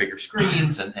like the bigger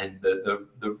screens and the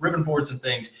ribbon boards and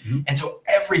things. And so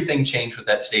everything changed with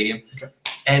that stadium. Okay.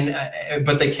 And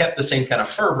but they kept the same kind of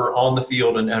fervor on the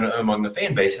field and among the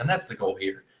fan base. And that's the goal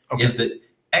here, is that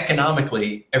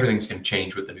economically everything's going to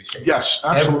change with the new stadium. Yes,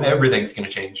 absolutely. Everything's going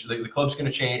to change. The club's going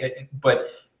to change. But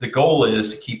the goal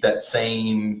is to keep that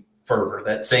same fervor,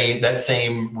 that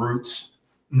same roots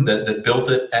that built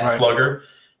it at Slugger,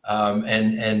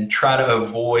 and try to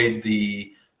avoid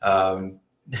the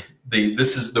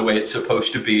this is the way it's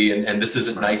supposed to be, and this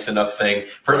isn't nice enough thing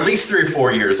for at least 3 or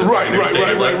 4 years. Right.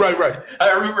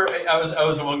 I remember I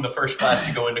was among the first class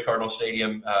to go into Cardinal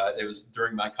Stadium. It was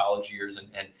during my college years, and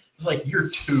it was like year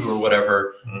 2 or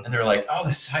whatever, and they're like, oh, the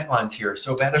sightlines here are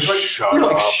so bad. Like, shut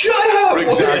up. Exactly.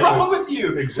 What's wrong with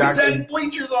you? Exactly. We set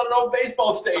bleachers on an old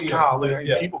baseball stadium.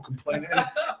 Golly, people complain.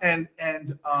 And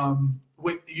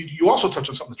you also touched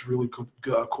on something that's really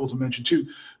cool to mention too.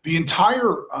 The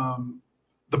entire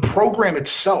the program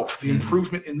itself, the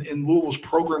improvement in Louisville's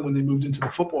program when they moved into the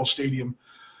football stadium.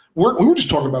 We were just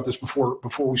talking about this before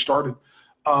we started.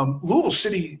 Louisville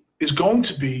City is going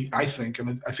to be, I think,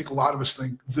 and I think a lot of us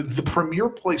think, the premier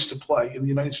place to play in the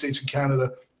United States and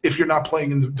Canada if you're not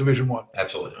playing in Division I.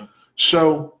 Absolutely.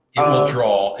 So it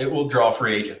will draw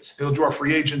free agents. It'll draw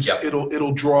free agents. Yep.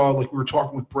 It'll draw, like we were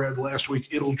talking with Brad last week,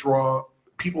 it'll draw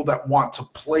people that want to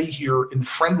play here in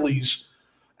friendlies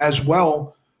as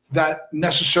well, that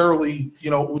necessarily, they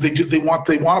want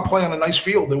to play on a nice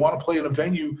field. They want to play in a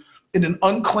venue in an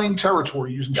unclaimed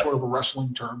territory, using sort of a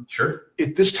wrestling term. Sure.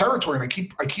 This territory,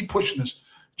 and I keep pushing this.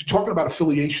 You're talking about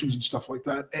affiliations and stuff like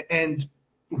that, and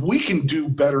we can do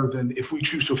better than if we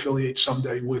choose to affiliate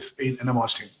someday with an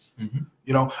MLS team.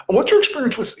 You know, what's your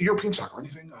experience with European soccer?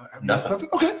 Anything? Nothing.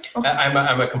 Okay.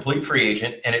 I'm a complete free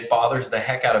agent, and it bothers the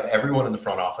heck out of everyone in the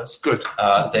front office. Good.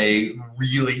 They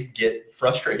really get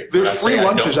frustrated. There's free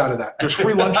lunches out of that. There's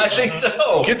free lunches. I think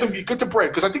so. Get to Brad,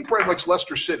 because I think Brad likes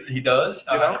Leicester City. He does.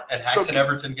 You know? And Hack's an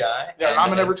Everton guy. Yeah,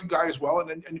 I'm an Everton guy as well.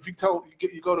 And if you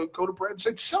go to Brad and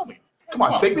say, sell me. Come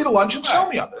on, take me to lunch and sell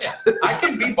me on this. Yeah. I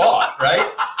can be bought,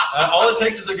 right? All it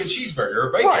takes is a good cheeseburger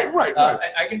or bacon. Right.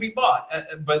 I can be bought.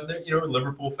 But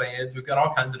Liverpool fans, we've got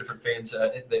all kinds of different fans.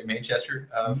 The Manchester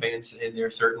fans in there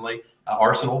certainly.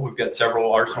 Arsenal, we've got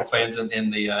several Arsenal fans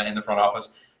in the front office,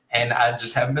 and I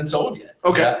just haven't been sold yet.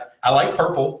 Okay. I like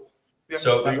purple, yeah,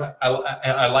 so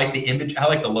I like the image. I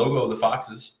like the logo of the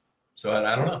Foxes. So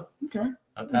I don't know. Okay.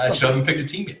 I still haven't picked a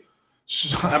team yet.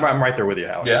 I'm right there with you,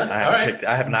 Howie. Yeah.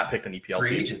 I have not picked an EPL Free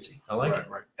team. agency. I like it.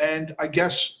 Right. And I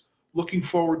guess looking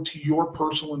forward to your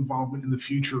personal involvement in the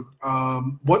future.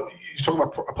 What you talk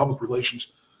about public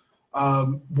relations?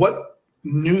 What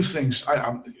new things?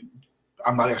 I'm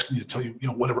not asking you to tell you,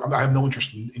 whatever. I have no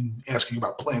interest in asking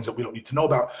about plans that we don't need to know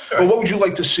about. Sorry. But what would you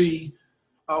like to see?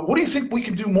 What do you think we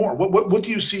can do more? What do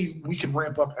you see we can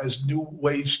ramp up as new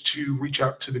ways to reach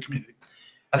out to the community?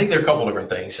 I think there are a couple different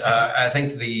things. I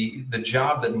think the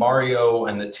job that Mario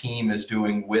and the team is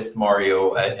doing with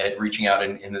Mario at reaching out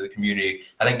into the community,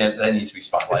 I think that needs to be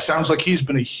spotlighted. It sounds like he's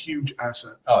been a huge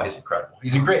asset. Oh, he's incredible.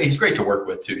 He's great to work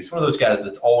with too. He's one of those guys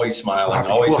that's always smiling,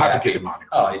 We'll happy. have to get him on here.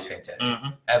 Oh, he's fantastic.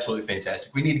 Absolutely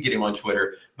fantastic. We need to get him on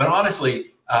Twitter. But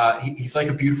honestly, he's like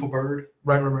a beautiful bird.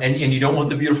 Right. And you don't want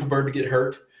the beautiful bird to get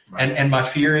hurt. Right. And my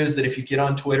fear is that if you get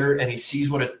on Twitter and he sees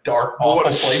what a dark, awful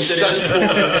place it is,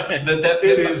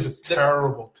 it is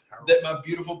terrible. That my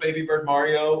beautiful baby bird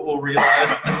Mario will realize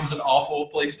that this is an awful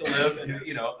place to live, and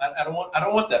I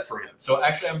don't want that for him. So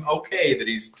actually, I'm okay that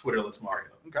he's Twitterless Mario.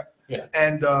 Okay. Yeah.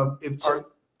 And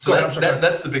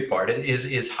that's the big part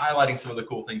is highlighting some of the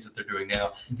cool things that they're doing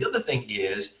now. The other thing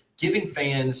is giving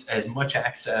fans as much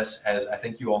access as I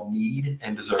think you all need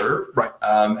and deserve. Right.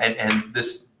 And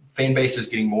this fan base is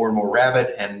getting more and more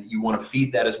rabid, and you want to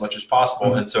feed that as much as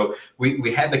possible. And so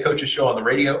we had the coaches show on the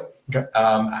radio. Okay.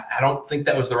 I don't think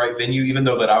that was the right venue, even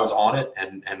though that I was on it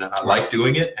and I liked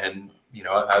doing it, and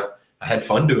I had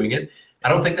fun doing it. I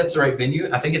don't think that's the right venue.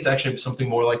 I think it's actually something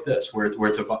more like this, where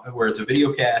it's a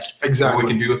video cast. Exactly. Where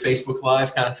we can do a Facebook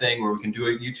Live kind of thing, where we can do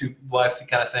a YouTube Live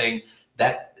kind of thing.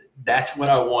 That's what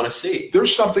I want to see.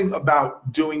 There's something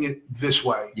about doing it this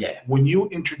way. Yeah. When you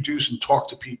introduce and talk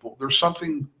to people, there's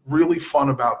something really fun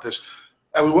about this.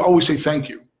 And we will always say thank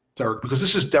you, Derrick, because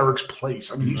this is Derrick's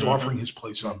place. I mean, he's offering his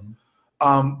place up.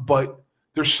 But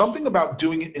there's something about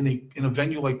doing it in a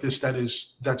venue like this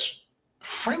that's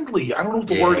friendly. I don't know what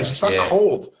the word is. It's not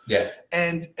cold. Yeah.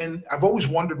 And I've always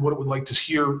wondered what it would like to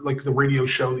hear, like the radio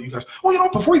show that you guys. Well,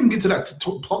 before we even get to that,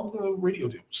 plug the radio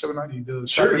deal, 790.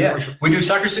 Sure, yeah. We do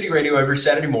Soccer City Radio every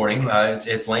Saturday morning.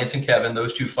 It's Lance and Kevin;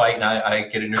 those two fight, and I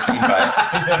get an interview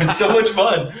fight. It's so much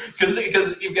fun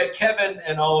because you've got Kevin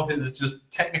and all of his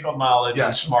just technical knowledge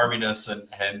and smarminess, and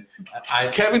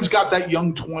Kevin's got that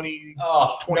young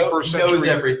 21st century. Knows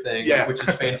everything, which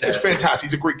is fantastic. It's fantastic.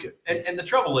 He's a great kid. And the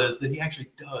trouble is that he actually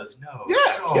does know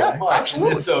so much.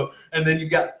 Absolutely. And then you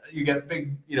got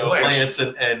big, Lance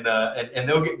and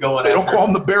they'll get going. They don't call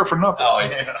him the Bear for nothing. Oh,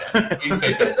 he's fantastic. He's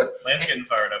fantastic. Lance getting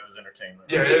fired up is entertainment.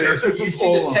 Yeah, you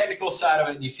see the technical side of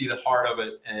it and you see the heart of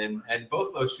it, and both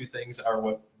of those two things are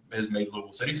what has made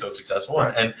LouCity so successful,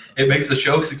 and it makes the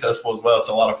show successful as well. It's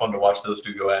a lot of fun to watch those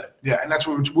two go at it. Yeah, and that's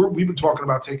what we've been talking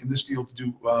about, taking this deal to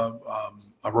do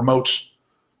remotes,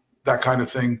 that kind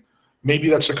of thing. Maybe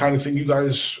that's the kind of thing you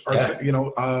guys are,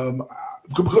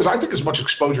 because I think as much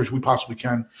exposure as we possibly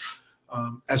can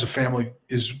as a family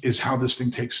is how this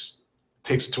thing takes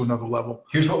it to another level.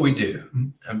 Here's what we do.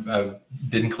 I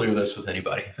didn't clear this with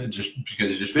anybody, just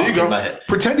because it just there popped you go. in my head.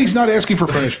 Pretend he's not asking for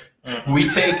permission. We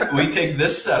take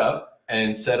this setup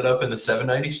and set it up in the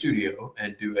 790 studio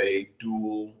and do a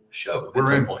dual show at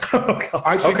some point.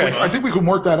 I think we can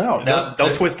work that out. Now,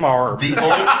 don't twist my arm.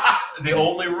 The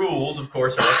only rules, of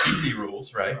course, are FCC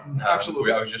rules, right?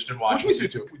 Absolutely. I was just in Washington. Which we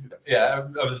do too. We do that. Yeah,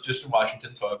 I was just in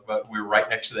Washington, so we were right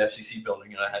next to the FCC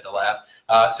building, and I had to laugh.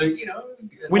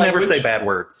 We never say bad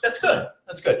words. That's good.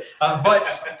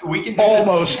 But we can do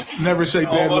almost this. never say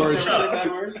bad words.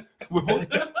 Never say bad words.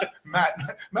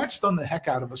 Matt stunned the heck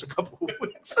out of us a couple of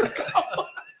weeks ago.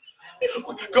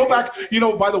 Go back.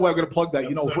 By the way, I'm going to plug that.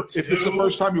 If this is the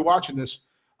first time you're watching this,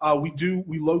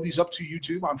 We load these up to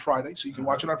YouTube on Friday, so you can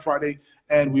watch it on Friday.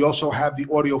 And we also have the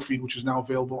audio feed, which is now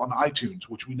available on iTunes,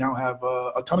 which we now have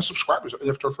a ton of subscribers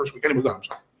after our first week. Anyway, I'm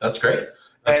sorry. That's great.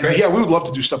 Yeah, we would love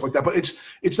to do stuff like that, but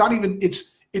it's not even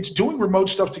it's doing remote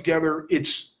stuff together.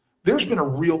 There's been a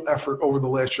real effort over the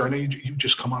last year. I know you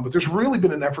just come on, but there's really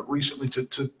been an effort recently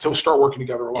to start working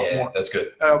together a lot more. Yeah, that's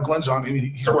good. Glenn's on. I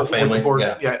mean, he's working family, with the board.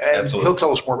 Yeah, and absolutely. He'll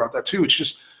tell us more about that too. It's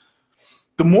just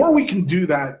the more we can do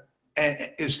that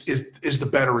is the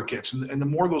better it gets, and the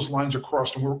more those lines are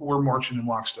crossed, and we're marching in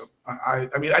lockstep. I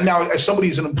mean, now as somebody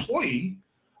who's an employee,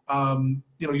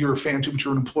 you're a fan too, but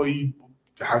you're an employee.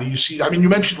 How do you see that? I mean, you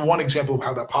mentioned one example of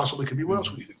how that possibly could be. What else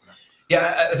would you think?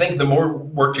 Yeah, I think the more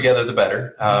work together, the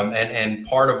better. And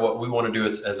part of what we want to do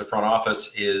as a front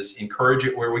office is encourage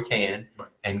it where we can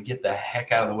and get the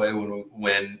heck out of the way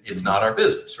when it's not our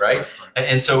business, right?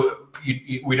 And so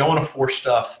we don't want to force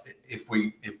stuff if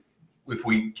we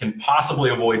can possibly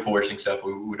avoid forcing stuff.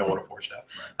 We don't want to force stuff.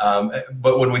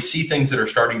 But when we see things that are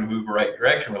starting to move the right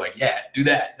direction, we're like, yeah, do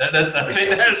that. That's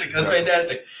fantastic. That's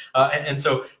fantastic. And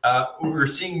so we're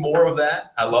seeing more of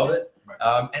that. I love it.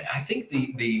 And I think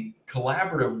the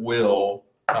collaborative will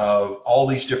of all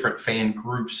these different fan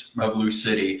groups of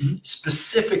LouCity,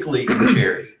 specifically in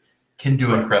charity, can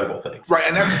do incredible things. Right,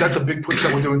 and that's a big push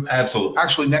that we're doing. Absolutely.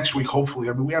 Actually, next week, hopefully.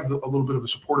 I mean, we have a little bit of a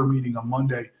supporter meeting on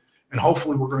Monday, and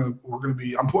hopefully we're gonna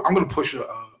be. I'm gonna push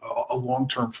a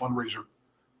long-term fundraiser.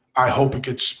 I hope it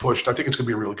gets pushed. I think it's gonna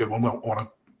be a really good one. We don't want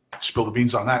to spill the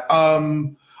beans on that.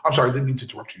 I'm sorry, I didn't mean to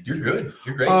interrupt you. You're good.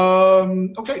 You're great.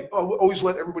 Okay. Always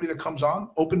let everybody that comes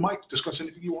on open mic, discuss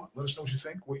anything you want. Let us know what you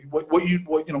think. What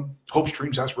hopes,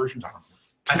 dreams, aspirations. I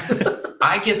don't know.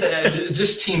 I get that.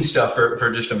 Just team stuff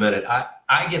for just a minute.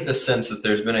 I get the sense that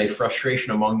there's been a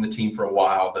frustration among the team for a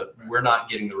while that we're not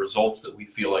getting the results that we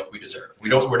feel like we deserve.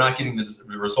 We're not getting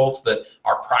the results that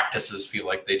our practices feel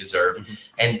like they deserve.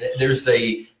 And there's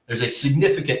a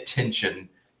significant tension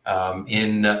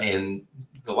in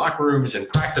the locker rooms and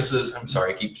practices. I'm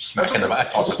sorry, I keep smacking them. I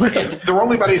talk with my hands. They're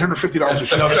only about $850 a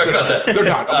show. Sorry about that. They're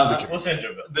not. We'll send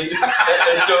you a bill.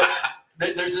 And so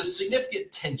there's a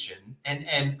significant tension,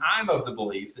 and I'm of the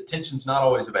belief that tension's not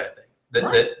always a bad thing.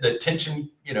 That tension,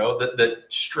 that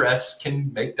stress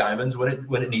can make diamonds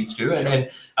when it needs to,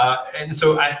 and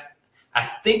so I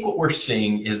think what we're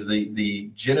seeing is the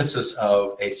genesis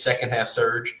of a second half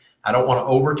surge. I don't want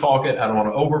to overtalk it. I don't want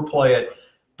to overplay it,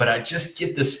 but I just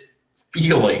get this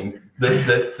feeling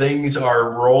that things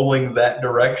are rolling that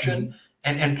direction.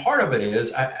 And part of it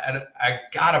is I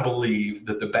gotta believe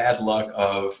that the bad luck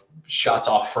of shots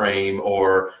off frame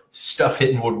or stuff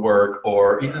hitting woodwork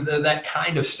or that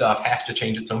kind of stuff has to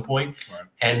change at some point. Right.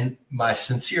 And my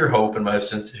sincere hope and my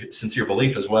sincere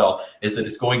belief as well is that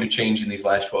it's going to change in these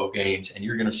last 12 games, and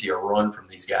you're going to see a run from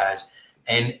these guys.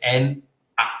 And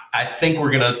I think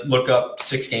we're going to look up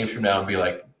 6 games from now and be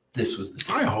like, this was the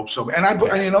team. I hope so, and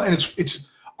and it's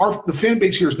the fan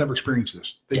base here has never experienced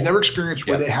this. They've never experienced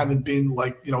where they haven't been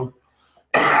like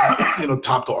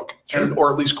top dog,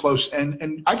 or at least close.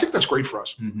 And I think that's great for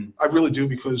us. I really do,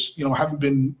 because having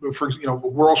been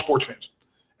we're all sports fans,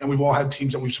 and we've all had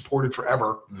teams that we've supported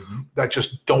forever that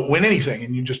just don't win anything,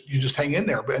 and you just hang in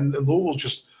there. And Louisville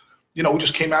just we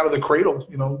just came out of the cradle,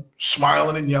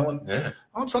 smiling and yelling. Yeah.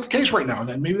 Well, it's not the case right now,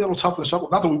 and maybe that'll toughen us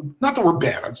up. Not that we're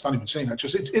bad. It's not even saying that.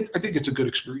 Just I think it's a good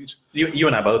experience. You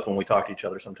and I both, when we talk to each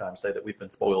other, sometimes say that we've been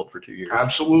spoiled for 2 years.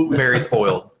 Absolutely. Very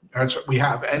spoiled. We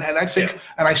have, and I think,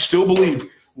 and I still believe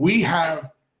we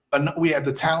have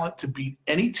the talent to beat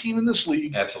any team in this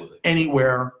league. Absolutely.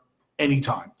 Anywhere,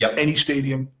 anytime. Yep. Any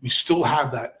stadium. We still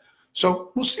have that.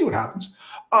 So we'll see what happens.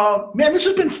 Man, this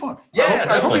has been fun. Yeah,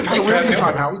 I hope you've had a really good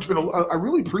time, Howie. I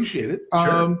really appreciate it.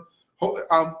 Sure.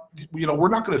 We're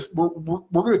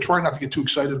gonna try not to get too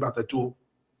excited about that dual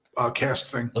cast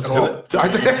thing. Let's do it.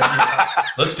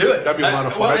 Let's do it. That'd be a lot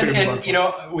of fun. And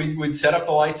we'd set up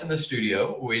the lights in the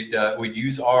studio. We'd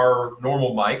use our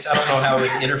normal mics. I don't know how we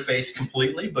interface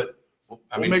completely, but we'll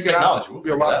make technology. It'll be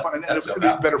a lot of fun, and it'll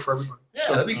be better for everybody. Yeah,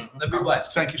 that'd be a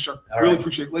blast. Thank you, sir. Really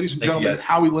appreciate it, ladies and gentlemen.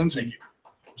 Howie Lindsay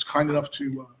was kind enough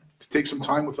to take some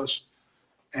time with us,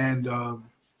 and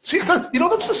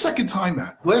that's the second time,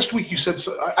 Matt. Last week you said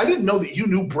I didn't know that you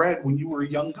knew Brad when you were a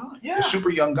young guy, a super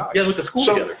young guy. Yeah, we went to school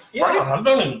together. Yeah, right? I've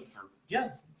known him for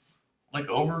like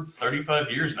over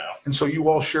 35 years now. And so you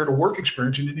all shared a work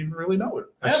experience and didn't even really know it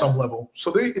at some level.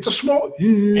 So it's a small.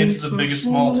 It's the biggest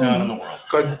small town in the world.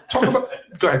 Go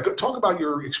ahead. Talk about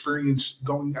your experience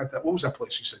going at that. What was that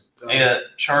place you said?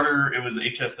 Charter. It was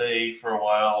HSA for a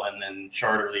while, and then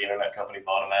Charter, the internet company,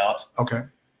 bought them out. Okay.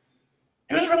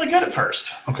 He was really good at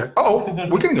first. Okay. Oh,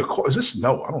 we're getting a call. Is this?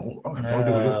 No, I don't know. I have no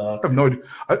idea what it is. I have no idea.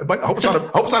 I hope it's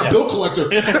not a bill collector.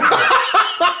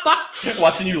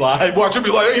 Watching you live. Watching me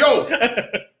like, hey, yo,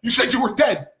 you said you were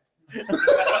dead.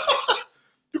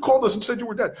 You called us and said you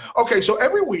were dead. Okay, so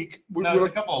every week There's a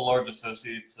couple of large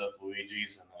associates of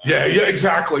Luigi's. And, yeah,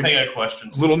 exactly. They got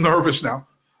questions. A little nervous now.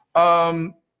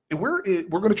 We're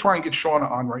going to try and get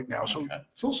Shauna on right now. So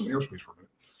fill some airspace for a minute.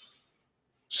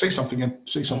 Say something. I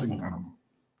don't know.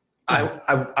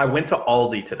 I went to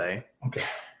Aldi today. Okay.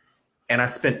 And I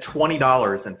spent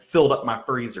 $20 and filled up my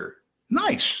freezer.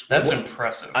 Nice. That's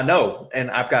impressive. I know.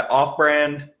 And I've got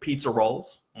off-brand pizza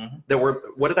rolls that were,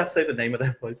 what did I say the name of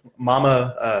that place?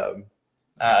 Mama.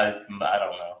 I don't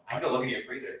know. I can go look at your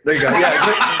freezer. There you go.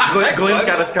 Yeah, Glenn's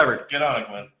got us covered. Get on it,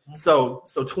 Glenn. So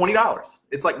 $20.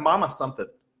 It's like Mama something.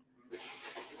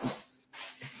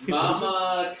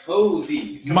 Mama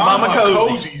Cozies. Mama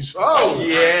Cozies. Oh,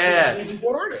 yeah.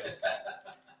 What are they?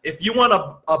 If you want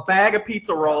a bag of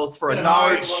pizza rolls for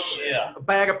Nice. a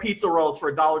bag of pizza rolls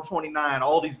for $1.29,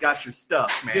 Aldi's got your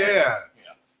stuff, man. Yeah.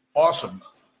 Awesome.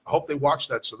 I hope they watch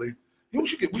that so they. We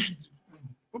should. It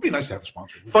would be nice to have a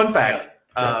sponsor. Fun fact.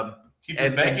 Keep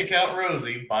your bank account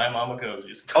rosy. Buy Mama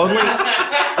Cozies.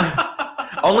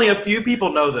 Only a few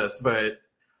people know this, but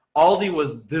Aldi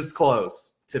was this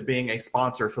close to being a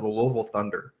sponsor for the Louisville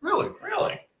Thunder. Really?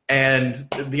 And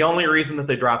the only reason that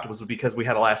they dropped it was because we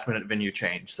had a last-minute venue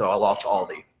change, so I lost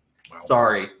Aldi. Wow.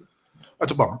 Sorry.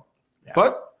 That's a bummer. Yeah.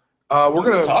 But we're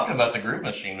gonna talking about the Groove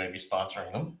Machine maybe sponsoring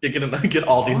them. Get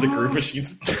Aldi's the Groove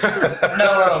Machines.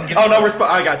 No.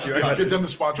 I got you. Get them to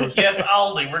sponsor us. Yes,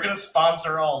 Aldi. We're gonna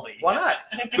sponsor Aldi. Why not?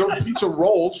 They're pizza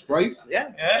rolls, right?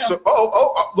 Yeah. So,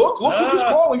 look who's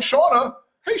calling, Shauna.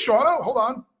 Hey, Shauna, hold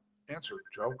on. Answer,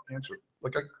 Joe. Answer.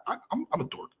 Like I'm a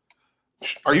dork.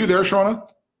 Are you there, Shauna?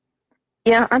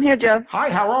 Yeah, I'm here, Joe.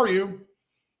 Hi, how are you?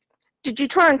 Did you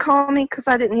try and call me? Because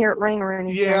I didn't hear it ring or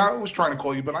anything. Yeah, I was trying to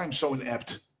call you, but I'm so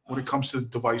inept when it comes to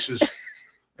devices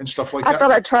and stuff like that. I thought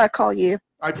I'd try to call you.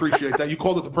 I appreciate that. You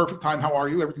called at the perfect time. How are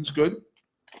you? Everything's good?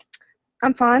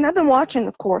 I'm fine. I've been watching,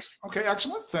 of course. Okay,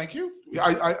 excellent. Thank you.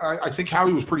 I think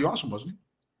Howie was pretty awesome, wasn't he?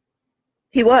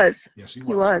 He was. Yes, he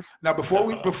was. Now, before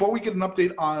we get an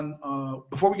update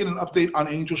on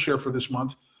Angel Share for this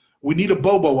month, we need a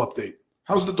Bobo update.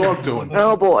 How's the dog doing?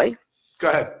 Oh boy. Go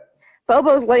ahead.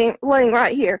 Bobo's laying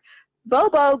right here.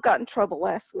 Bobo got in trouble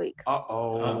last week.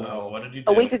 Uh-oh. What did you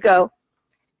do? A week ago.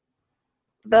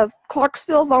 The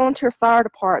Clarksville Volunteer Fire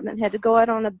Department had to go out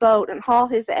on a boat and haul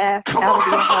his ass out of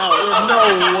the Ohio River.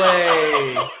 No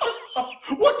way.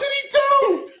 What did he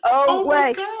do? Oh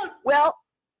my God. Well,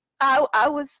 I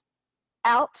was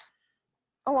out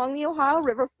along the Ohio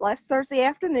River last Thursday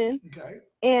afternoon. Okay.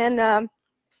 And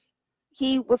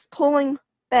he was pulling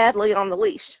badly on the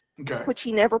leash, which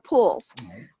he never pulls.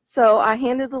 Mm-hmm. So I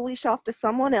handed the leash off to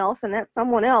someone else, and that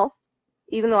someone else,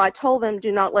 even though I told them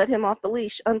do not let him off the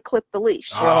leash, unclipped the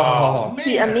leash. Oh, man.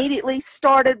 He immediately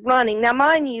started running. Now,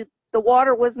 mind you, the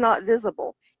water was not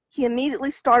visible. He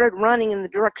immediately started running in the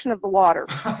direction of the water,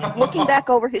 looking back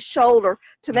over his shoulder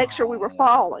to make sure we were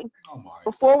following. Oh, my.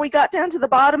 Before we got down to the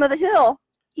bottom of the hill,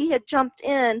 he had jumped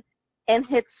in and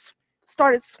had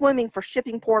started swimming for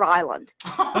Shippingport Island. He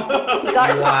got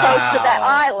to the coast of that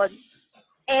island,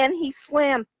 and he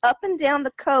swam up and down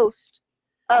the coast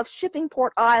of Shippingport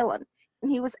Island, and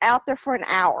he was out there for an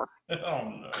hour. Oh,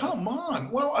 no. Come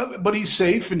on. Well, but he's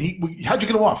safe, and how'd you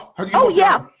get him off?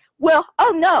 Yeah. Well,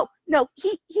 no,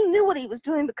 he knew what he was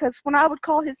doing, because when I would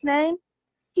call his name,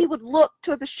 he would look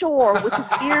to the shore with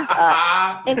his ears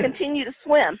up and continue to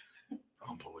swim.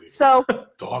 So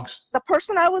dogs. The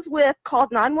person I was with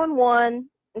called 911,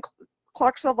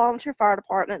 Clarksville Volunteer Fire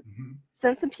Department,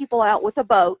 sent some people out with a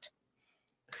boat,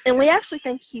 and we actually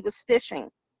think he was fishing.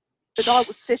 The dog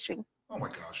was fishing. Oh my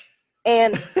gosh.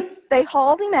 And they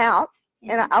hauled him out,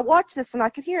 and I watched this, and I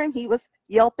could hear him. He was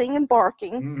yelping and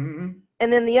barking. Mm-hmm.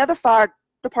 And then the other fire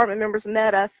department members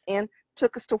met us and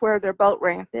took us to where their boat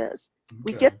ramp is. Okay.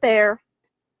 We get there.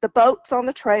 The boat's on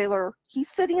the trailer. He's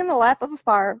sitting in the lap of a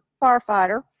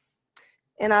firefighter.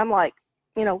 And I'm like,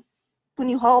 when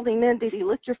you hauled him in, did he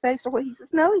lick your face or what? He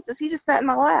says, no. He says, he just sat in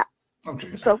my lap. Oh,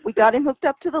 geez. So we got him hooked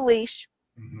up to the leash.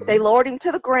 Mm-hmm. They lowered him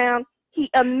to the ground.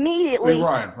 He immediately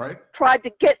tried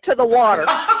to get to the water.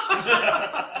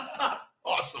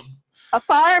 Awesome. A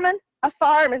fireman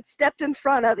stepped in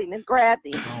front of him and grabbed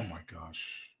him. Oh my gosh.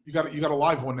 You got a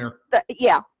live one there.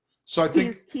 Yeah. So I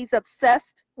think he's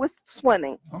obsessed with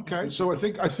swimming. Okay. So I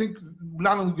think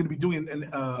not only going to be doing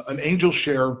an Angel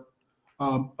Share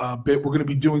bit, we're going to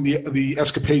be doing the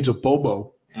escapades of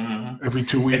Bobo every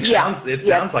 2 weeks. It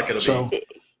sounds like it'll be.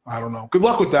 I don't know. Good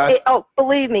luck with that.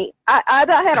 Believe me, I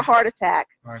about had a heart attack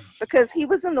because he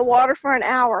was in the water for an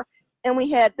hour, and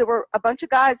there were a bunch of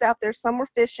guys out there. Some were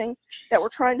fishing that were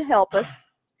trying to help us.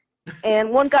 And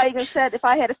one guy even said if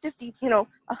I had a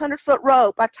 100-foot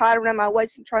rope, I tied it around my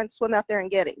waist and tried to swim out there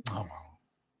and get him. Oh, wow.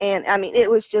 And, I mean, it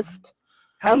was just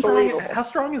unbelievable. How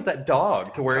strong is that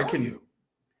dog to where it can...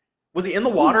 Was he in the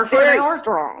water for an hour? Very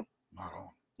strong.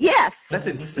 Yes. That's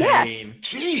insane. Yes.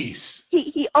 Jeez.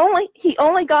 He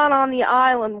only got on the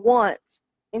island once,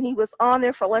 and he was on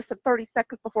there for less than 30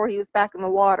 seconds before he was back in the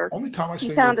water. He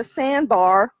found a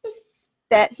sandbar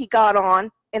that he got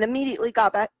on and immediately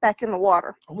got back in the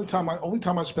water. Only time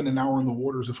I spend an hour in the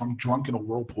water is if I'm drunk in a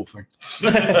whirlpool thing.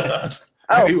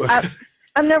 Anyway.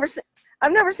 I've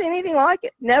never seen anything like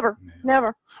it. Never.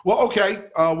 Well, okay.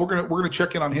 We're gonna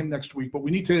check in on him next week, but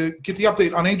we need to get the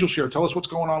update on Angel Share. Tell us what's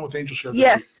going on with Angel Share.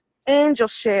 Yes, Angel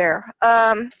Share.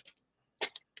 The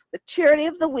charity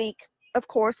of the week, of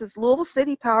course, is Louisville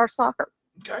City Power Soccer.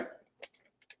 Okay.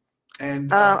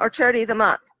 And or charity of the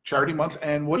month. Charity month,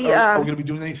 and what are we going to be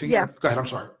doing anything? Yeah. Go ahead. I'm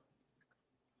sorry.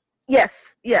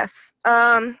 Yes.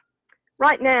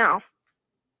 Right now,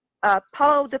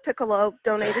 Paulo de Piccolo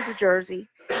donated a jersey,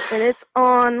 and it's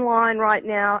online right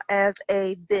now as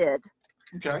a bid.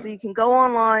 Okay. So you can go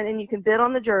online and you can bid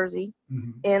on the jersey,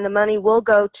 and the money will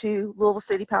go to Louisville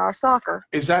City Power Soccer.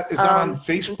 Is that on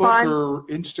Facebook or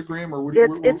Instagram or what?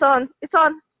 It's on.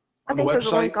 I think the there's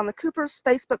a link on the Coopers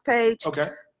Facebook page. Okay.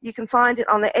 You can find it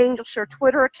on the Angel Share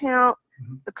Twitter account.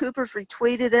 The Coopers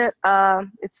retweeted it.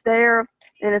 It's there,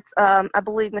 and it's I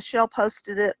believe Michelle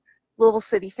posted it. Louisville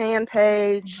City fan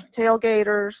page,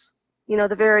 tailgaters,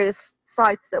 the various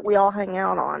sites that we all hang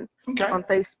out on on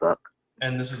Facebook.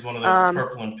 And this is one of those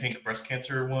purple and pink breast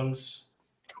cancer ones?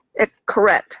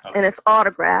 Correct, and it's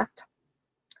autographed.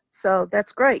 So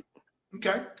that's great.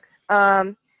 Okay.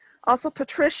 Also,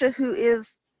 Patricia, who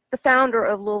is the founder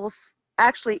of Louisville,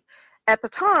 actually, at the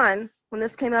time when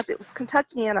this came up, it was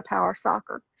Kentuckiana Power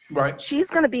Soccer. Right. She's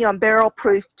going to be on Barrel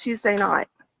Proof Tuesday night.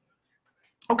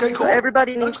 Okay, cool. So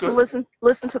everybody needs to listen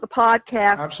to the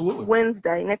podcast. Absolutely.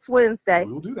 Next Wednesday.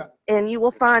 We will do that. And you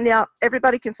will find out,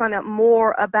 everybody can find out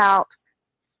more about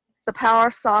the Power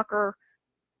Soccer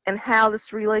and how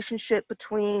this relationship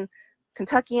between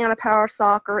Kentuckiana Power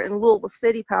Soccer and Louisville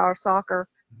City Power Soccer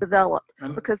developed,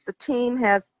 because the team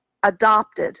has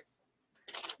adopted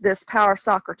this Power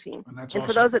Soccer team. And awesome.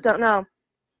 For those that don't know,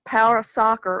 Power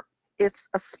Soccer, it's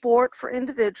a sport for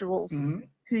individuals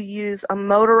who use a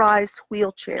motorized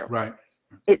wheelchair. Right.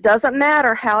 It doesn't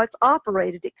matter how it's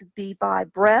operated. It could be by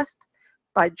breath,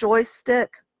 by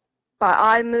joystick, by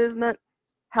eye movement.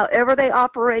 However they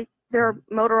operate their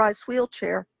motorized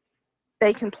wheelchair,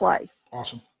 they can play.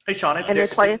 Awesome. Hey, Sean, and they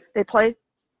play.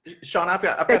 Sean,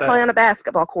 they play on a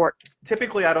basketball court.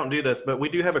 Typically, I don't do this, but we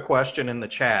do have a question in the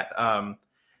chat.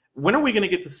 When are we going to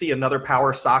get to see another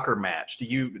Power Soccer match? Do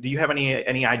you have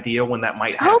any idea when that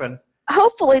might happen?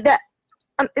 Hopefully that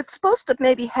it's supposed to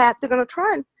maybe happen. They're going to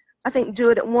try and I think do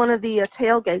it at one of the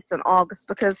tailgates in August,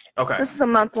 because this is a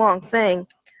month-long thing.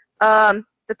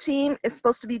 The team is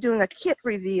supposed to be doing a kit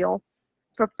reveal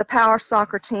for the Power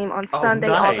Soccer team on Sunday,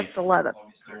 August 11th.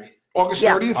 August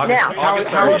 30th?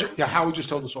 Now, Howie just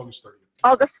told us August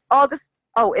 30th. August.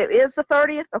 Oh, it is the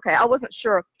 30th? Okay, I wasn't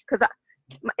sure, because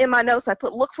in my notes I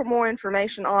put look for more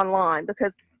information online,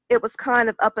 because it was kind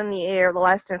of up in the air, the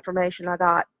last information I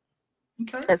got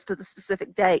as to the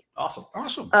specific date. Awesome.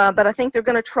 But I think they're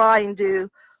going to try and do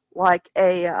like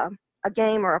a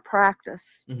game or a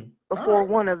practice before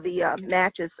one of the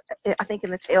matches. I think in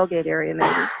the tailgate area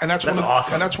maybe. And that's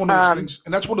awesome. And that's one of the things.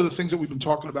 And that's one of the things that we've been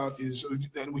talking about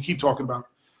and we keep talking about,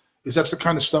 is that's the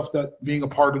kind of stuff that being a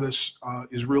part of this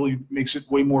is really makes it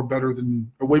way more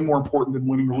important than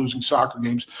winning or losing soccer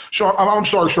games. Sean, I'm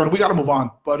sorry, Sean, we got to move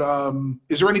on. But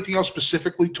is there anything else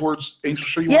specifically towards Angel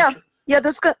Share you want to share? Yeah.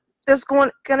 There's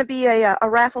going to be a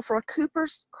raffle for a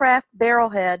Cooper's Craft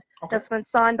Barrelhead that's been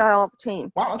signed by all the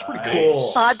team. Wow, that's pretty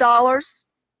cool. $5.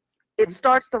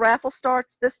 The raffle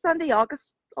starts this Sunday,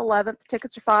 August 11th.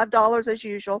 Tickets are $5 as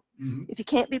usual. If you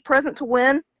can't be present to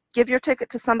win, give your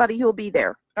ticket to somebody who will be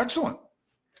there. Excellent.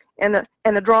 And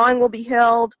the drawing will be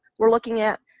held. We're looking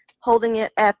at holding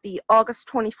it at the August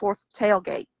 24th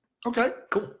tailgate. Okay,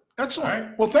 cool. Excellent.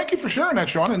 Right. Well, thank you for sharing that,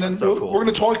 Sean. And then we're going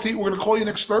to talk to you. We're going to call you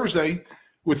next Thursday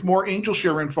with more Angel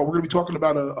Share info. We're going to be talking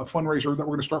about a fundraiser that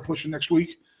we're going to start pushing next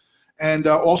week, and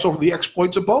also the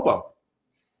exploits of Bobo.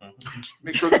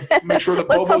 Make sure that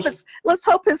Bobo's. Let's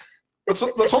hope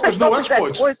there's no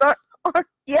exploits. Not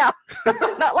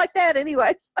like that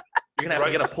anyway. You're gonna have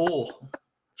to get a pool.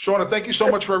 Shauna, thank you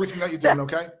so much for everything that you're doing.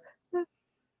 Okay.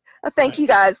 Thank you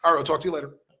guys. All right, I'll talk to you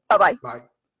later. Bye-bye. Bye.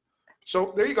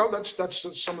 So there you go. That's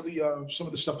some of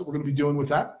the stuff that we're going to be doing with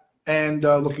that, and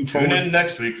looking forward. Tune in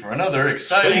next week for another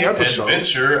exciting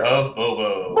adventure of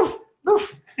Bobo.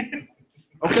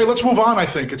 Okay, let's move on. I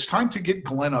think it's time to get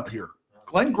Glenn up here.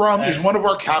 Glenn Grumm is one of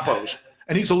our capos,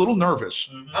 and he's a little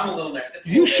nervous. I'm a little nervous.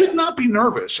 You should not be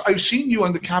nervous. I've seen you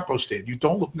on the capo stand. You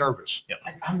don't look nervous. Yep.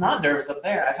 I'm not nervous up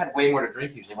there. I've had way more to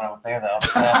drink usually when I'm up there, though.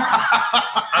 So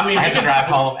I mean, I had to drive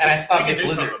home, and I stopped we at can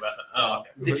do something Blizzard's. about it. Oh, okay.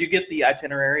 Did you get the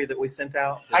itinerary that we sent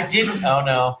out? I didn't. Oh,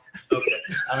 no. Okay.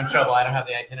 I'm in trouble. I don't have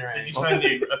the itinerary. Did you sign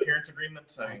the appearance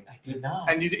agreement? I did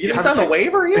not. And you didn't sign the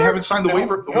waiver yet? They haven't signed the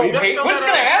waiver. The waiver. Hey, what's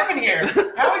going to happen here?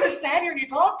 How I just sat here and you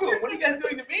talked to him. What are you guys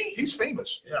doing to me? He's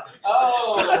famous. Yeah.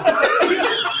 Oh.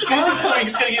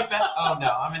 He's going to get that. Oh, no.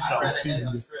 I'm in trouble.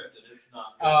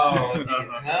 Oh,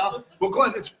 jeez. No. Well,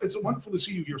 Glenn, it's wonderful to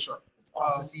see you here, sir. It's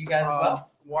awesome to see you guys as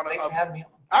well. Thanks for having me on.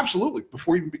 Absolutely.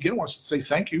 Before we even begin, I want to say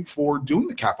thank you for doing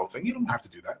the capo thing. You don't have to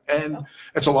do that. And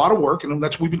it's a lot of work, and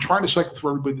we've been trying to cycle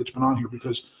through everybody that's been on here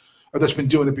that's been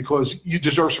doing it because you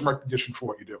deserve some recognition for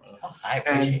what you do. I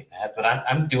appreciate that, but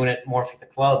I'm doing it more for the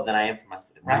club than I am for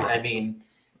myself. Right? I mean,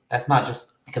 that's not just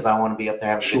because I want to be up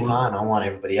there having a good time. I want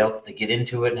everybody else to get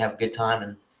into it and have a good time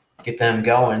and get them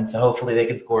going. So hopefully they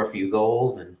can score a few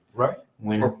goals and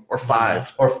win. Or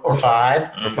five. Or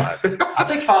five. Or five. I'll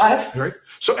take five. Right.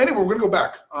 So anyway, we're going to go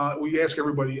back. We ask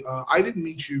everybody. I didn't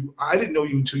meet you. I didn't know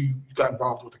you until you got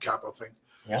involved with the capo thing.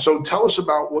 Yeah. So tell us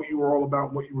about what you were all about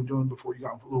and what you were doing before you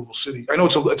got into Louisville City. I know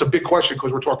it's a big question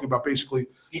because we're talking about basically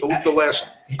the last,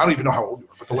 I don't even know how old you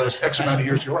are, but the last X amount of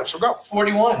years of your life. So go.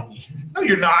 41. No,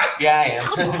 you're not. Yeah, I am.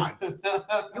 Come on.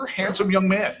 You're a handsome young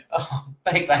man. Oh,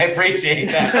 thanks. I appreciate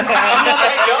that. I'm not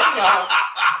that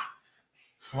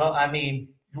young, though. Well, I mean.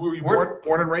 Were you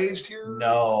born and raised here?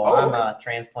 No, I'm a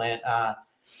transplant. I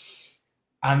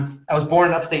was born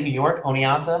in upstate New York,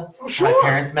 Oneonta. Oh, sure. My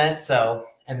parents met,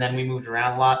 and then we moved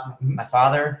around a lot. My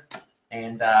father,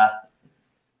 and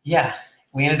we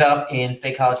ended up in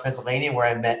State College, Pennsylvania, where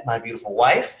I met my beautiful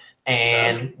wife,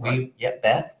 and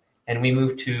Beth, and we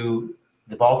moved to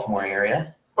the Baltimore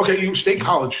area. Okay, you State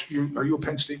College. Are you a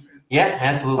Penn State fan? Yeah,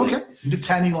 absolutely. Okay, the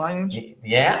Tanny Lions.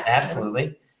 Yeah,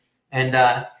 absolutely.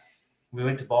 And we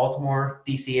went to Baltimore,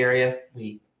 D.C. area.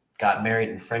 We got married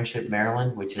in Friendship,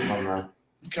 Maryland, which is on the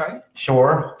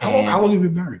shore. How long have you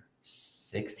been married?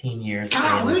 16 years.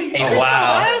 Golly. Oh,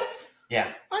 wow.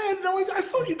 Yeah. I had no idea. I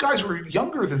thought you guys were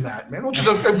younger than that, man, which is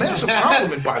a massive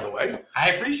compliment, by the way.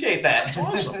 I appreciate that. That's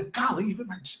awesome. Golly, you've been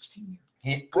married 16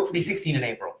 years. We'll be 16 in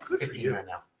April. Good 15 for you. right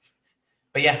now.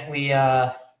 But yeah,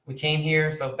 we came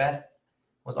here. So Beth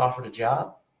was offered a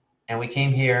job, and we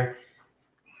came here,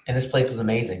 and this place was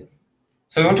amazing.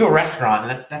 So we went to a restaurant,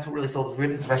 and that's what really sold us. We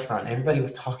went to this restaurant, and everybody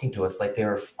was talking to us like they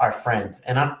were our friends.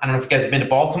 And I don't know if you guys have been to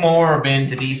Baltimore or been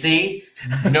to D.C.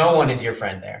 No one is your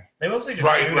friend there. They mostly just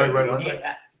Right.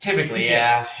 Yeah, typically,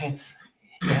 yeah. It's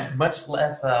much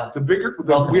less. The bigger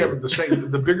we have the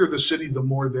saying, the bigger the city, the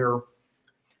more there.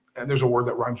 And there's a word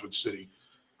that rhymes with city.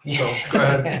 So go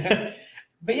ahead.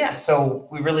 But yeah, so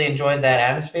we really enjoyed that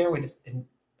atmosphere.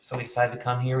 So we decided to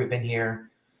come here. We've been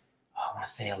here, I want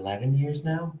to say 11 years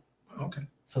now. Okay.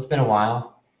 So it's been a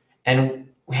while. And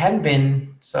we hadn't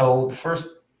been, so the first,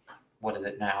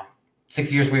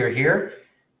 6 years we were here,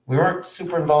 we weren't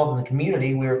super involved in the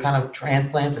community. We were kind of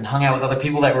transplants and hung out with other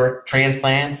people that were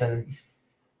transplants. And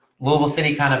Louisville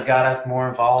City kind of got us more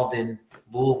involved in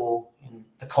Louisville and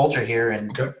the culture here.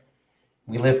 And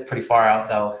we lived pretty far out,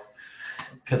 though,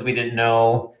 because we didn't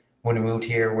know when we moved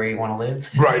here where you want to live.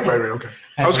 Right. Okay.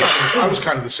 I was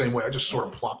kind of the same way. I just sort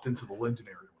of plopped into the Linden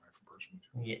area.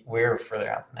 Yeah, we're further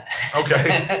out than that.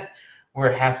 Okay.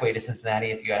 We're halfway to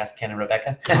Cincinnati, if you ask Ken and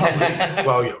Rebecca.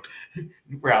 Well, yeah. Okay.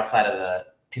 We're outside of the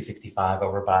 265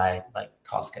 over by like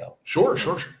Costco. Sure.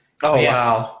 Oh, yeah.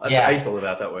 Wow. I used to live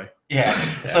out that way. Yeah.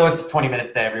 So it's 20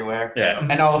 minutes to everywhere. Yeah.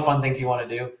 And all the fun things you want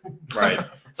to do. Right.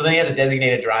 So then you have the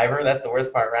designated driver. That's the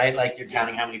worst part, right? Like you're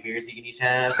counting how many beers you can each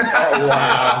have. Oh,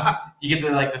 wow. You get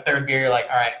to like the third beer, you're like,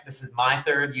 all right, this is my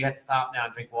third. You have to stop now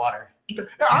and drink water.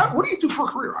 What do you do for a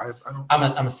carear? I don't.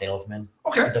 I'm a salesman.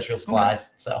 Okay. Industrial supplies.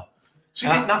 So. See,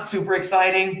 Not super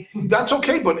exciting. That's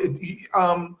okay, but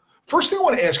first thing I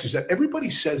want to ask you is that everybody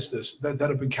says this that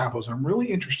have been capos, and I'm really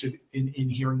interested in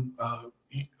hearing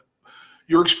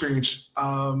your experience.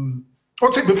 I'll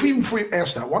say before we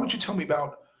ask that, why don't you tell me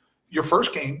about your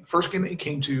first game that you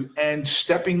came to, and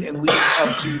stepping and leading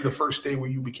up to the first day where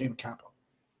you became a capo?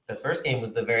 The first game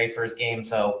was the very first game.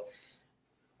 So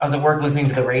I was at work listening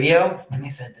to the radio, and they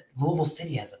said that Louisville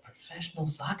City has a professional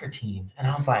soccer team, and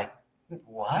I was like,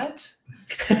 what?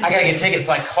 I gotta get tickets.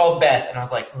 So I called Beth, and I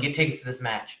was like, get tickets to this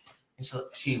match. And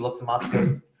she looks them up. She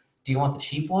goes, do you want the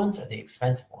cheap ones or the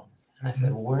expensive ones? And I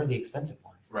said, well, where are the expensive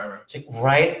ones? Right. She's like,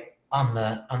 right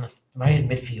right in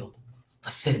midfield.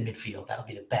 Let's sit in midfield. That'll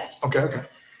be the best. Okay.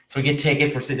 So we get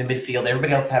tickets. We're sitting in midfield.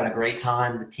 Everybody else is having a great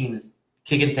time. The team is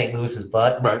kicking St. Louis's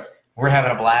butt. Right. We're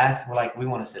having a blast. We're like, we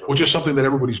want to sit. Which is something that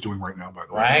everybody's doing right now, by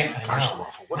the way. Right. Gosh, so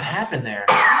awful. What happened there?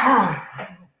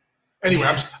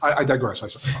 Anyway, I digress.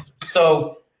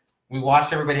 So we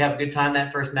watched everybody have a good time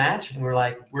that first match, and we're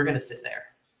like, we're gonna sit there.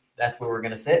 That's where we're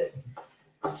gonna sit.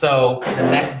 So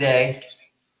the next day,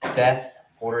 Beth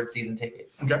ordered season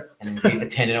tickets. Okay. And we've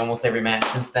attended almost every match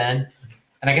since then.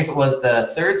 And I guess it was the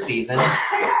third season.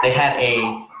 They had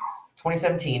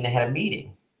 2017. They had a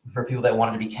meeting for people that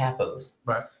wanted to be capos.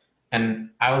 Right. And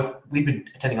we've been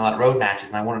attending a lot of road matches,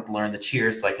 and I wanted to learn the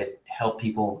cheers so I could help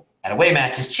people at away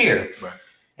matches cheer. Right.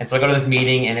 And so I go to this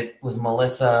meeting, and it was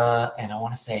Melissa, and I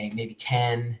want to say maybe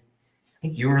Ken. I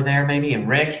think you were there maybe, and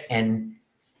Rick. And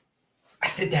I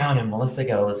sit down, and Melissa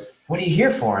goes, what are you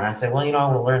here for? And I said, well, I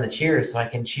want to learn the cheers so I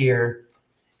can cheer,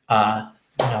 for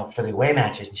the away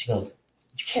matches. And she goes,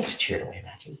 you can't just cheer at away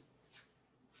matches.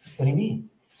 I said, what do you mean?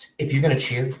 If you're going to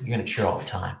cheer, you're going to cheer all the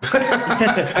time.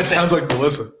 That sounds like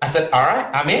Melissa. I said, all right,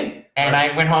 I'm in. And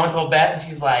I went home and told Beth, and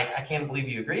she's like, I can't believe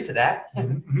you agreed to that.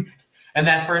 Mm-hmm. And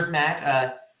that first match,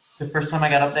 the first time I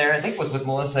got up there, I think was with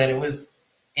Melissa, and it was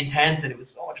intense, and it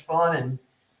was so much fun, and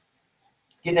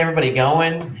getting everybody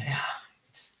going. Yeah,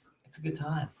 it's a good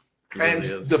time. And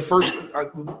the first,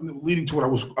 leading to what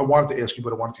I wanted to ask you,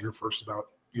 but I wanted to hear first about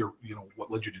your, what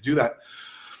led you to do that.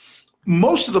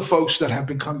 Most of the folks that have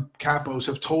become capos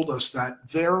have told us that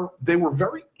they were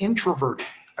very introverted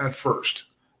at first.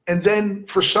 And then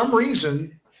for some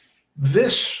reason,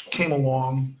 this came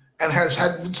along and has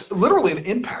had literally an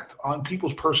impact on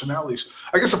people's personalities.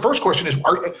 I guess the first question is,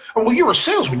 well, you're a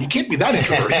salesman. You can't be that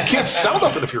introverted. You can't sell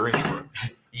nothing if you're introverted.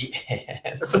 Yeah.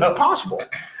 That's impossible.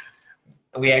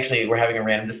 We actually were having a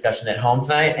random discussion at home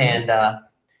tonight, and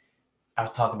I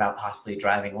was talking about possibly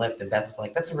driving Lyft, and Beth was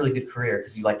like, that's a really good career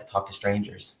because you like to talk to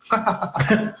strangers. Okay.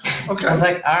 I was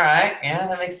like, all right, yeah,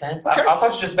 that makes sense. Okay. I'll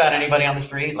talk to just about anybody on the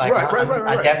street. Like, right.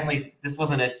 I definitely, this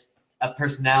wasn't a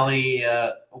personality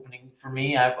opening for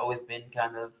me. I've always been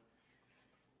kind of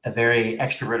a very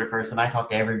extroverted person. I talk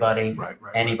to everybody,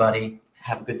 anybody,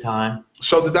 have a good time.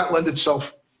 So did that lend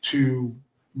itself to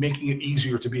making it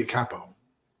easier to be a capo?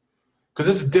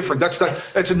 Because it's different. It's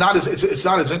not as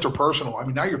interpersonal. I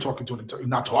mean, now you're talking to you're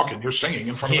not talking. You're singing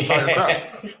in front of an entire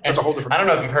crowd. That's a whole different. I don't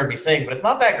know if you've heard me sing, but it's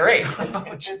not that great.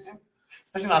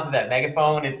 Especially not through that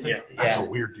megaphone. It's that's a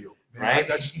weird deal, man. Right?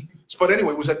 But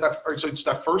anyway, was that? So it's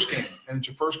that first game, and it's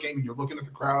your first game, and you're looking at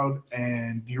the crowd,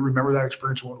 and do you remember that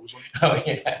experience and what it was like? Oh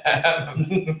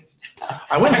yeah.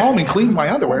 I went home and cleaned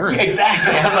my underwear.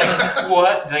 Exactly. I was like,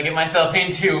 what did I get myself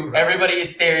into? Everybody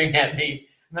is staring at me.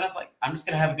 And then I was like, I'm just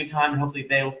going to have a good time, and hopefully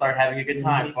they'll start having a good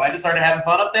time. So I just started having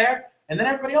fun up there, and then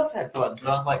everybody else had fun. So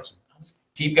I was like, I'll just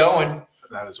keep going.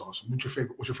 That is awesome. What's your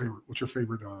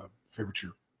favorite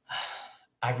cheer?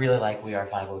 I really like We Are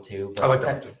 502. But I like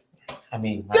that too. I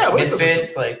mean,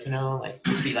 Misfits,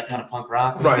 be like kind of punk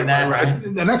rock. Right.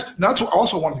 And that's what I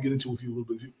also wanted to get into with you a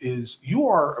little bit is you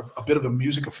are a bit of a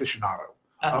music aficionado.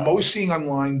 I'm always seeing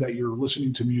online that you're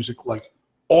listening to music like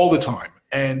all the time,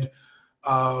 and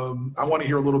I want to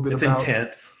hear a little bit about. It's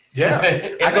intense. Yeah.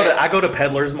 I go to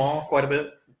Peddler's Mall quite a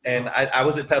bit, and I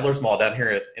was at Peddler's Mall down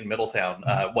here in Middletown,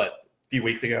 a few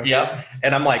weeks ago. Yeah.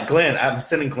 And I'm like, Glenn, I'm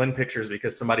sending Glenn pictures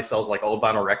because somebody sells like old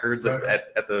vinyl records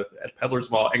at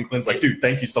Peddler's Mall, and Glenn's like, dude,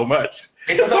 thank you so much.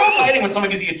 It's so exciting when someone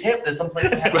gives you a tip that some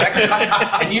places have records.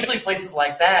 And usually places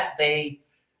like that, they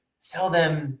sell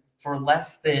them for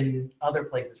less than other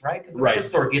places, right? Because the record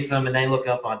store gets them, and they look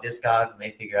up on Discogs, and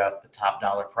they figure out the top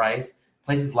dollar price.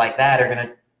 Places like that are going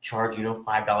to charge,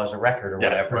 $5 a record or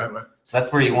whatever. Right. So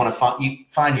that's where you want to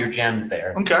find your gems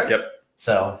there. Okay. Yep.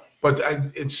 So. But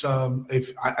it's going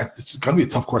to be a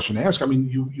tough question to ask. I mean,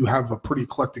 you have a pretty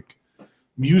eclectic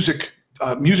music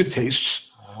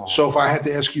tastes. Oh. So if I had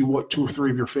to ask you what 2 or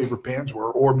 3 of your favorite bands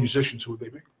were or musicians, who would they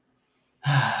be?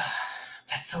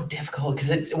 That's so difficult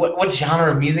because what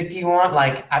genre of music do you want?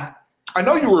 Like I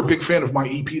know you were a big fan of my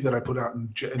EP that I put out in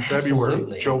February,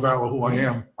 Absolutely. Joe Vala, Who I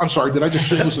Am. I'm sorry, did I just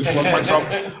shamelessly plug myself?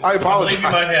 I apologize. I believe you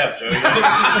might have, Joe.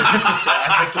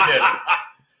 I think you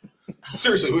did.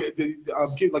 Seriously,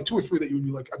 like 2 or 3 that you would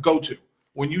be like a go-to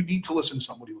when you need to listen to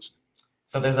something. What do you listen to?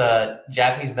 So there's a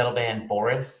Japanese metal band,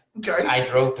 Boris. Okay. I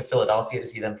drove to Philadelphia to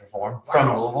see them perform from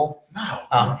Louisville. No.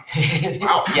 Wow.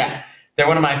 Yeah. They're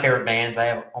one of my favorite bands. I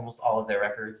have almost all of their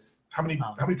records. How many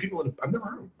people I've never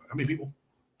heard of them. How many people?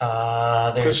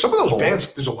 There's some of those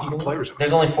bands, there's a lot of players in them.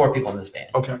 There's only 4 people in this band.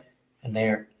 Okay. And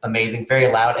they're amazing,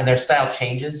 very loud, and their style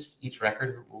changes. Each record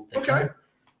is a little different.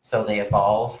 So they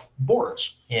evolve.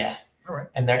 Boris. Yeah. All right.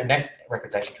 And their next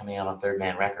record's actually coming out on Third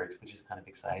Man Records, which is kind of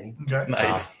exciting. Okay.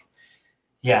 Nice.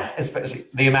 Yeah, especially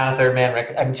the amount of Third Man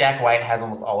Records. I mean, Jack White has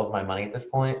almost all of my money at this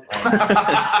point.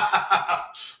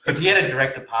 If he had a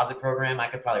direct deposit program, I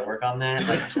could probably work on that.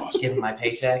 Like, give him my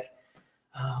paycheck.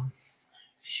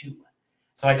 Shoot.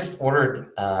 So I just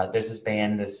ordered. There's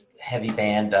this heavy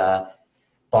band,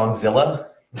 Bongzilla.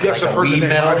 Yes, I've heard the name.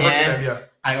 Metal, I've heard the name, yeah.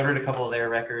 I ordered a couple of their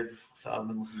records, so I've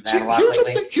been listening to See, that a lot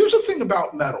lately. Here's the thing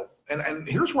about metal, and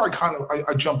here's where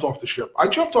I jumped off the ship. I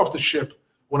jumped off the ship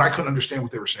when I couldn't understand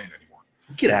what they were saying anymore.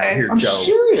 Get out of here, I'm Joe.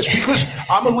 serious, because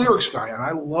I'm a lyrics guy, and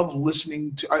I love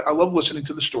listening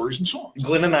to the stories and songs.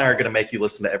 Glenn and I are going to make you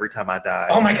listen to Every Time I Die.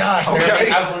 Oh my gosh, Okay.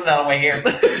 I was listening on the way here.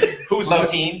 Who's Low that?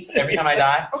 Teens, Every Time I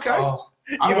Die. Okay. Oh,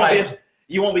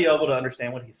 You won't be able to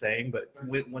understand what he's saying, but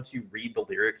once you read the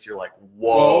lyrics, you're like,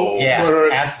 whoa. yeah,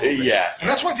 Right. absolutely. Yeah. And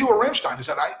that's my deal with Rammstein, is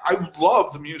that I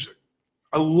love the music.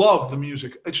 I love the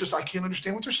music. It's just I can't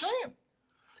understand what they're saying.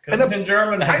 Because it's in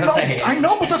German. I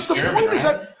know, but that's the German, point, right? is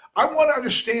that I want to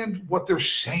understand what they're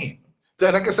saying.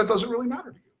 Then I guess that doesn't really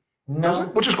matter to you. No.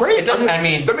 Which is great. It doesn't, I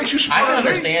mean, that makes you smarter I can than me.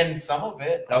 understand some of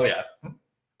it. Oh, yeah.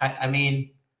 I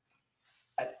mean,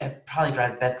 it probably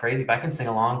drives Beth crazy, but I can sing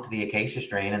along to the Acacia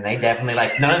Strain, and they definitely,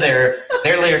 like, none of their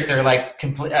lyrics are, like,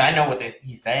 complete. I know what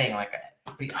he's saying. Like,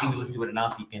 if you listen to it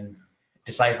enough, you can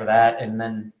decipher that, and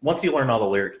then. Once you learn all the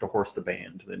lyrics to Horse the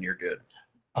Band, then you're good.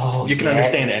 Oh, you can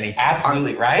understand anything.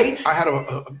 Absolutely, right? I had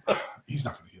he's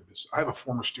not going to hear this. I have a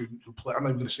former student who I'm not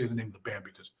even going to say the name of the band,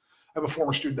 because I have a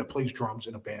former student that plays drums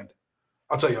in a band.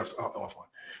 I'll tell you offline.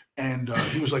 And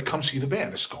he was like, come see the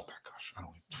band. This is going back, gosh, I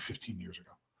don't know, 15 years ago.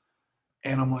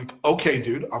 And I'm like, okay,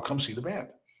 dude, I'll come see the band.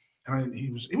 And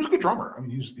he was a good drummer. I mean,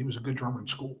 he was a good drummer in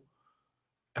school.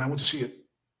 And I went to see it,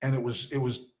 and it was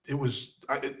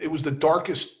the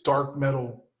darkest dark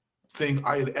metal thing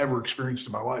I had ever experienced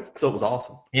in my life. So it was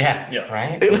awesome. Yeah.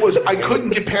 Right? It was. I couldn't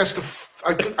get past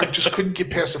I just couldn't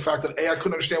get past the fact that A, I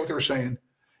couldn't understand what they were saying,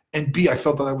 and B, I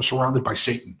felt that I was surrounded by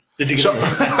Satan. Did you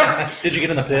get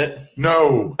in the pit?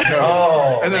 No.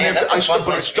 Oh, and then man, I stuck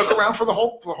around for the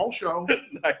whole show.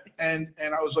 Nice. And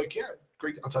I was like, yeah,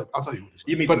 great. I'll tell you.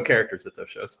 You meet some characters at those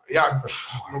shows. Yeah,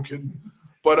 no kidding.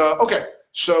 But okay,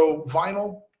 so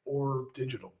vinyl or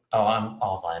digital? Oh, I'm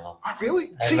all vinyl. Really?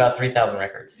 I have about 3,000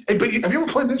 records. Hey, but have you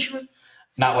ever played an instrument?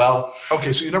 Not well.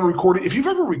 Okay, so you never recorded. If you've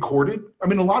ever recorded, I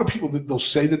mean, a lot of people they'll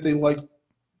say that they like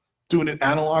doing it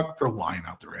analog, they're lying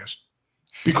out their ass.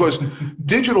 Because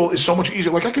digital is so much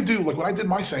easier. Like I could do, like when I did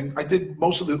my thing, I did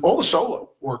most of all the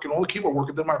solo work and all the keyboard work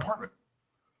I did in my apartment.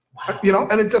 Wow. You know,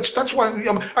 and that's why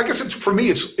I guess for me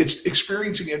it's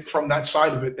experiencing it from that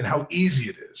side of it and how easy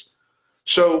it is.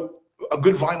 So a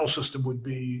good vinyl system would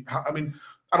be. I mean,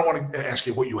 I don't want to ask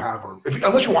you what you have, or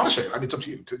unless you want to say it. I mean, it's up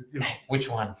to you. Which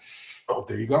one? Oh,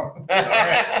 there you go. All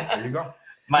right, there you go.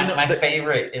 My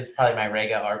favorite is probably my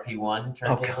Rega RP1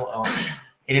 turntable.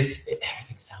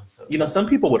 Everything sounds so. Some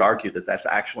people would argue that that's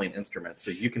actually an instrument,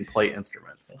 so you can play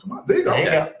instruments. Come on, there you go. There you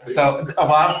go. So,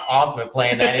 I'm awesome at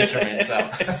playing that instrument. So.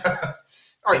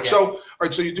 All right, so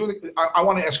you're doing. I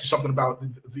want to ask you something about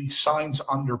the signs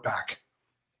on your back.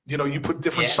 You put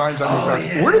different signs on your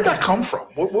back. Yeah. Where did that come from?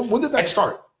 When did that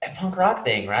start? A punk rock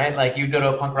thing, right? Like you'd go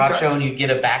to a punk rock show and you'd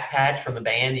get a back patch from the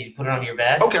band, and you'd put it on your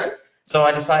vest. Okay. So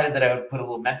I decided that I would put a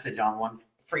little message on one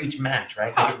for each match,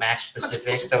 right? Make it match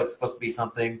specific. So it's supposed to be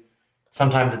something.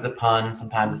 Sometimes it's a pun.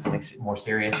 Sometimes it makes it more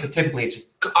serious. But typically it's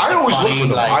just. I always look for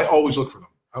them. Like, I always look for them.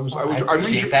 I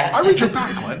read your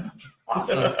back, Glenn.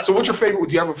 Awesome. So what's your favorite?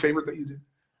 Do you have a favorite that you did?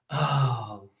 Oh.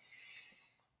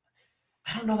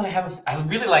 I don't know that I have. I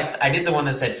really I did the one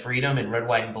that said freedom in red,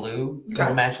 white, and blue a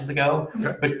couple matches ago,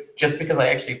 but just because I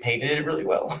actually painted it really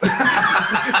well.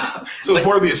 So it's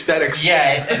more of the aesthetics.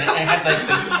 Yeah, and it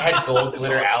had gold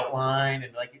glitter outline,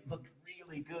 and it looked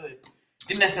really good.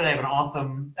 Didn't necessarily have an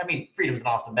awesome. I mean, freedom's an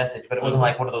awesome message, but it wasn't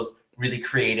like one of those really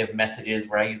creative messages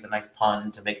where I used a nice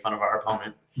pun to make fun of our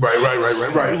opponent.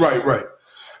 Right.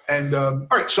 And all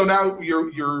right, so now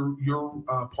you're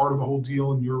part of the whole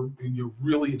deal, and you're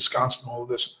really ensconced in all of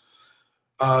this.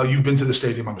 You've been to the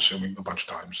stadium, I'm assuming, a bunch of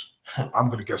times. I'm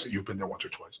going to guess that you've been there once or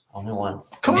twice. Only once.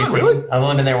 Come on, really? I've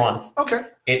only been there once. Okay.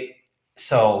 I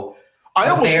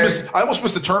almost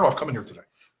missed the turnoff coming here today.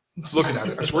 Looking at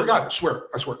it, I swear to God, I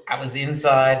swear. I was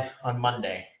inside on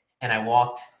Monday, and I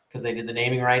walked because they did the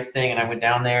naming rights thing, and I went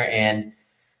down there and.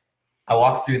 I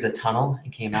walked through the tunnel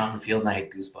and came out in the field, and I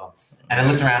had goosebumps. And I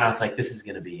looked around, and I was like, this is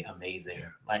going to be amazing.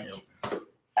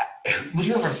 Would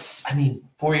you ever, 5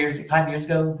 years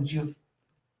ago, would you have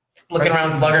looking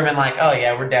around Slugger and been like, oh,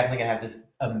 yeah, we're definitely going to have this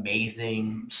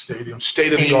amazing stadium,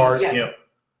 state of the art. Yeah.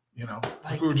 You know,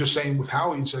 like we were just saying with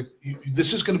Howie, it's like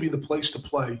this is going to be the place to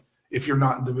play if you're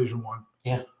not in Division One.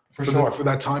 Yeah, for sure. For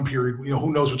that time period, you know,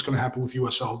 who knows what's going to happen with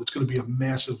USL? It's going to be a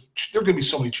massive. There are going to be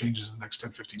so many changes in the next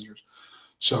 10, 15 years.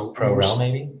 So Pro Rel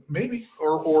maybe,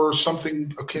 or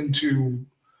something akin to.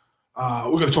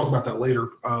 We're going to talk about that later.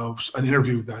 An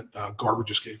interview that Garber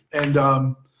just gave, and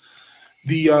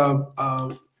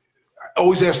I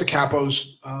always ask the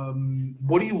capos,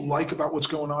 what do you like about what's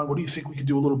going on? What do you think we could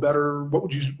do a little better? What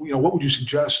would you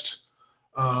suggest?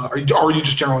 Are you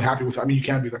just generally happy with it? I mean, you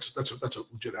can be. That's a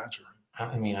legit answer.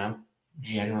 I mean, I'm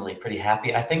generally pretty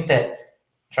happy. I think that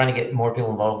trying to get more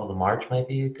people involved with the march might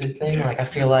be a good thing. Yeah. Like, I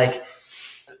feel like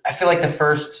the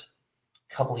first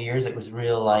couple of years it was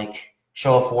real like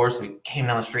show of force. We came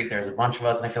down the street. There's a bunch of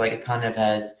us, and I feel like it kind of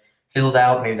has fizzled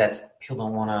out. Maybe that's people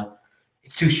don't want to.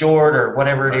 It's too short or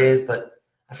whatever it is, but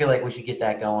I feel like we should get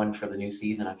that going for the new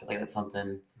season. I feel like that's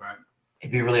something. Right.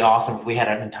 It'd be really awesome if we had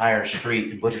an entire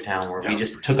street in Butchertown where we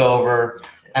just took over.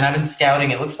 And I've been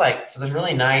scouting. It looks like so. There's a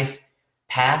really nice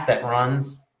path that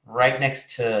runs right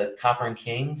next to Copper and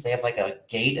Kings. They have like a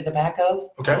gate at the back of,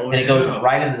 and it goes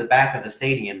right into the back of the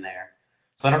stadium there.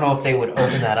 So I don't know if they would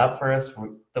open that up for us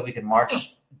that we could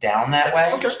march down that way.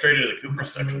 Okay. Straight into the Cooper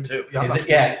section too. Yeah, Is it?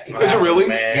 Yeah. Exactly. Is it really?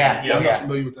 Yeah. I'm not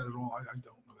familiar with that at all. I don't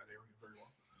know that area very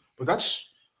well. But that's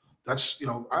you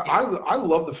know, I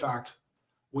love the fact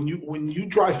when you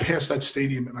drive past that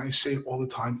stadium, and I say it all the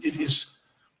time, it is,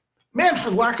 man, for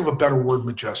lack of a better word,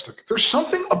 majestic. There's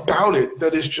something about it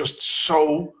that is just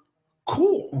so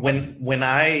cool. When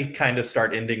I kind of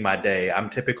start ending my day, I'm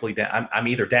typically I'm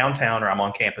either downtown or I'm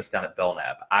on campus down at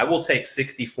Belknap. I will take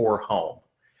 64 home.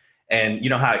 And you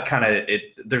know how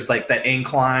there's like that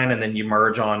incline and then you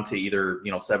merge on to either,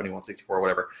 71, 64 or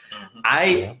whatever.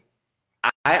 Mm-hmm.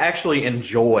 I actually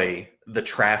enjoy the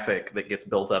traffic that gets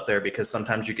built up there because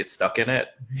sometimes you get stuck in it.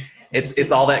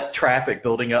 It's all that traffic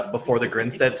building up before the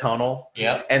Grinstead Tunnel.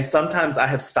 Yeah. And sometimes I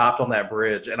have stopped on that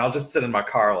bridge and I'll just sit in my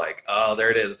car like, oh,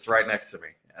 there it is. It's right next to me.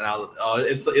 And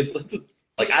it's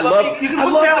like I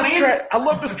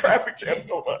love this traffic jam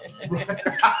so much.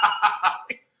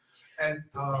 And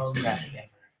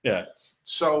yeah.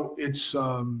 So it's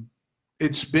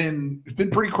been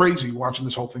pretty crazy watching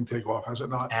this whole thing take off, has it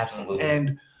not? Absolutely.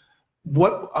 And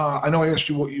what I know I asked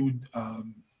you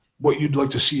what you'd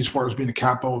like to see as far as being a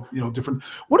capo, different.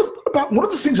 What about one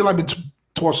of the things that I've been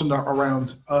tossing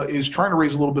around is trying to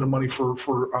raise a little bit of money for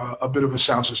a bit of a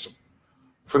sound system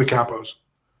for the capos,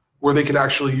 where they could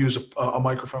actually use a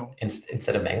microphone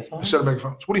instead of megaphones. Instead of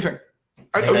megaphones. What do you think?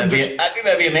 I think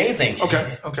that'd be amazing.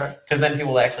 Okay. Because then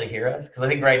people will actually hear us. Because I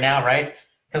think right now,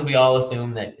 because we all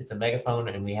assume that it's a megaphone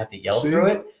and we have to yell through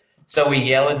it. So we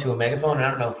yell into a megaphone, and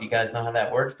I don't know if you guys know how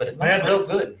that works, but it's not real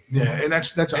good. Yeah, and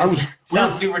that's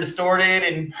sounds super distorted,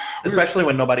 and especially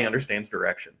when nobody understands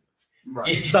direction.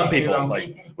 Right. Some people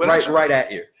right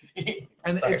at you.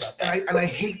 And I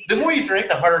hate. The more you drink,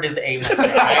 the harder it is to aim that thing,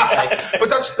 right?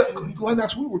 But Glenn,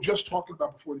 that's what we were just talking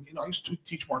about before. I used to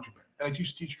teach marching band, and I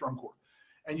used to teach drum corps.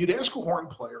 And you'd ask a horn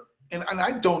player, and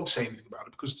I don't say anything about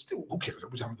it because who cares?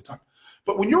 Everybody's having a good time.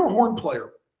 But when you're a horn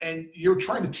player and you're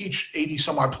trying to teach 80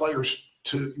 some odd players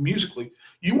to musically,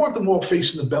 you want them all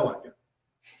facing the bell at you.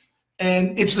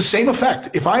 And it's the same effect.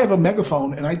 If I have a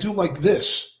megaphone and I do like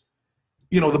this,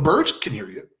 the birds can hear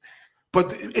you.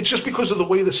 But it's just because of the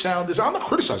way the sound is. I'm not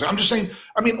criticizing. I'm just saying,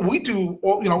 we do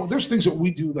all, there's things that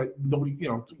we do that nobody,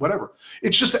 whatever.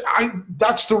 It's just that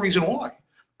that's the reason why.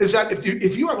 Is that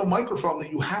if you have a microphone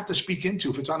that you have to speak into,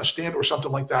 if it's on a stand or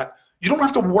something like that, you don't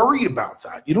have to worry about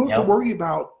that. You don't have to worry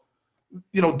about,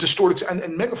 distorted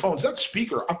and megaphones. That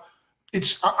speaker,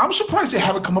 I'm surprised they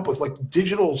haven't come up with like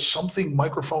digital something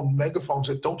microphone megaphones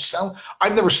that don't sound.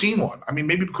 I've never seen one.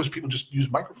 Maybe because people just use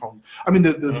microphone.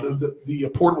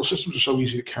 The portable systems are so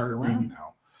easy to carry around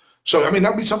now. So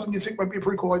that'd be something you think might be a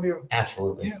pretty cool idea.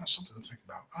 Absolutely. Yeah, something to think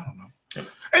about. I don't know.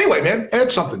 Anyway, man,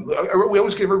 add something. We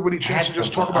always give everybody a chance to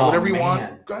just talk about whatever you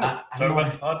want. Go ahead. Talk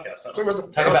about the podcast.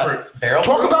 Talk about barrel.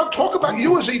 Talk about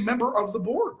you as a member of the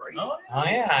board, right? Oh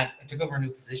yeah, I took over a new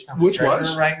position. I'm Which treasurer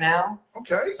was right now.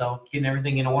 Okay. So getting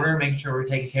everything in order, making sure we're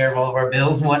taking care of all of our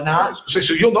bills and whatnot.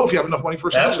 So you'll know if you have enough money for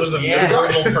a That was a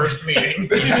memorable first meeting.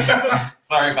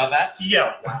 Sorry about that.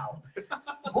 Yeah. Wow.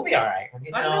 We'll be all right. We're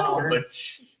getting it all in order.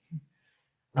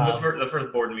 But the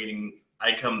first board meeting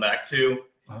I come back to.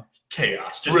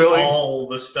 Chaos, just really? All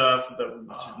the stuff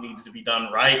that needs to be done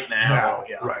right now.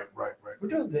 Yeah. Right. We're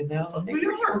doing good now. We're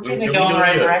getting it going in the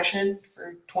right direction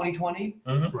for 2020.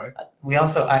 Mm-hmm. Right. We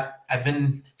also, I've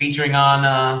been featuring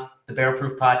on the Barrel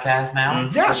Proof podcast now.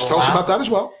 Mm-hmm. Yes, tell us about that as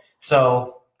well.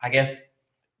 So I guess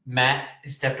Matt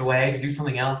stepped away to do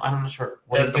something else. I'm not sure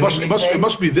what he's doing. It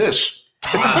must be this.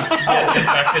 Yeah, in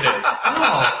fact, it is.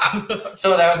 Oh.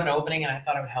 So that was an opening, and I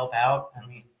thought I would help out. I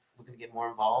mean, we're going to get more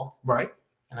involved. Right.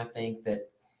 And I think that.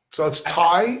 So it's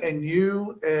Ty and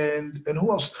you and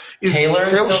who else? Is Taylor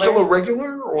still a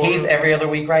regular? Or? He's every other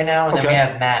week right now, and then we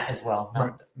have Matt as well.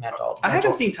 Right. Matt Dalton. I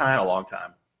haven't seen Ty in a long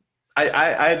time. I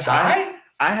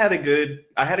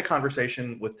had a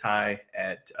conversation with Ty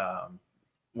at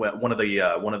one of the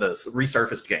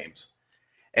resurfaced games,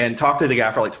 and talked to the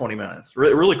guy for like 20 minutes.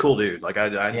 Really cool dude. Like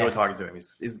I enjoy talking to him.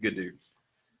 He's a good dude.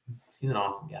 He's an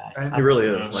awesome guy. And he really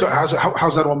is. So how's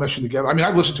that all meshing together? I mean, I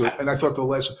listened to it, and I thought I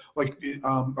was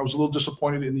a little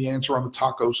disappointed in the answer on the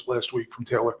tacos last week from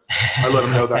Taylor. I let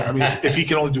him know that. I mean, if he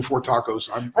can only do 4 tacos,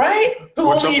 right?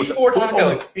 Who only eats 4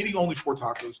 tacos? Eating only 4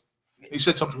 tacos. He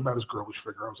said something about his girlish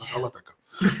figure. I was like, I'll let that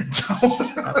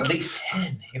go. At least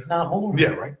 10, if not more. Yeah,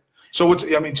 right. So it's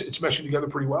meshing together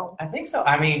pretty well. I think so.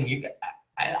 I mean,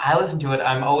 I listen to it.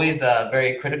 I'm always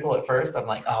very critical at first. I'm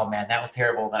like, oh man, that was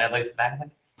terrible. Then I listen back. I'm like,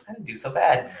 I didn't do so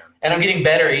bad. And I'm getting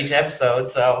better each episode.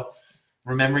 So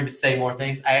remembering to say more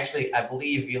things. I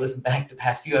believe if you listen back to the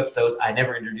past few episodes, I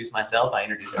never introduced myself. I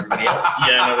introduced everybody else.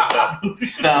 Yeah, I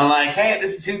noticed that. So I'm like, hey,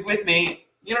 this is who's with me.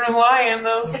 You don't know who I am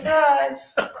though.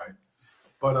 Surprise. Right.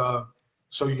 But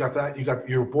so you got that. You got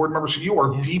your board member. So you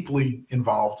are deeply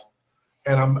involved,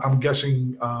 and I'm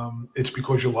guessing it's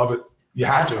because you love it. You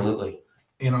have to. Absolutely.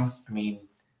 You know.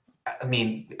 I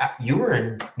mean, you were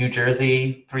in New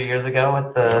Jersey 3 years ago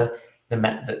at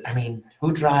I mean,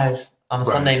 who drives on a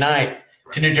Sunday night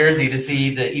to New Jersey to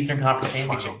see the Eastern Conference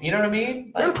Championship? You know what I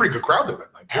mean? We had a pretty good crowd there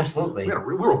that night, too. Absolutely.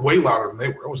 We were way louder than they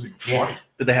were. It wasn't even funny.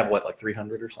 Did they have like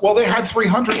 300 or something? Well, they had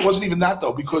 300. It wasn't even that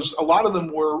though, because a lot of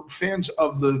them were fans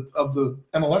of the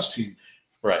MLS team.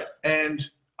 Right. And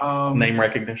name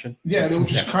recognition. Yeah, they were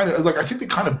just kind of like, I think they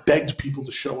kind of begged people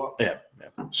to show up. Yeah.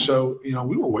 So we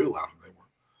were way louder than they were.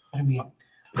 I mean,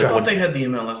 I thought they had the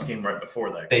MLS game right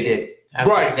before that. They did.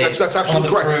 Right. That's absolutely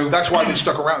correct. That's why they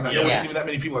stuck around. There wasn't Yeah. even that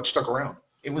many people that stuck around.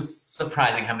 It was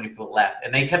surprising how many people left,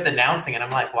 and they kept announcing it. I'm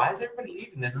like, why is everybody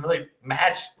leaving? There's another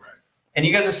match. Right. And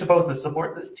you guys are supposed to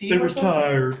support this team. They were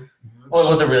tired. Well, it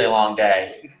was a really long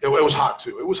day. It was hot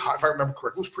too. It was hot, if I remember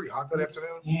correctly. It was pretty hot that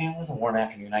afternoon. Yeah, it was a warm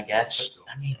afternoon, I guess. But,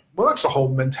 I mean, well, that's the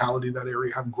whole mentality of that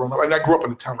area. Having grown up, I mean, I grew up in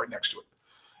the town right next to it,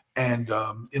 and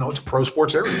it's a pro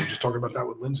sports area. We were just talking about that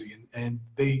with Lindsay, and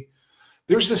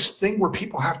there's this thing where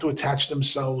people have to attach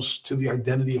themselves to the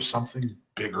identity of something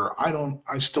bigger.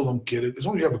 I still don't get it. As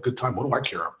long as you have a good time, what do I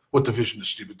care what division the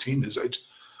stupid team is? It's,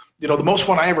 the most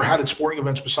fun I ever had at sporting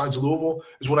events besides Louisville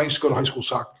is when I used to go to high school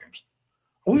soccer games.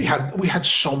 We had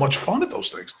so much fun at those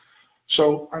things.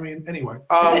 So, I mean, anyway.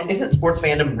 Isn't sports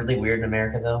fandom really weird in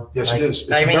America, though? Yes, it is. It's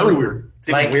very weird. It's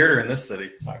even weirder in this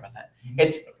city. Sorry about that.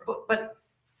 But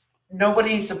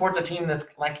nobody supports a team that's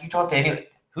like, you talk to anyone.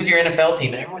 Who's your NFL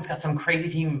team? And everyone's got some crazy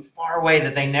team far away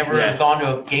that they never have gone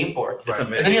to a game for. It's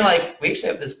amazing. And then you're like, we actually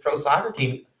have this pro soccer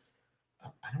team. I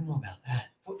don't know about that.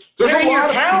 There's They're a in your lot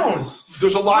of town. people.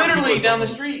 There's a lot of Literally people down the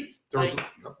street. I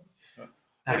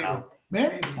don't know.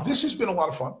 Man, this has been a lot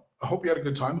of fun. I hope you had a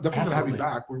good time. Definitely gonna have you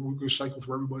Absolutely. back. We're going to cycle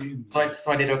through everybody. And,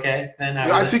 So I did okay. Then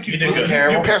I think you did good.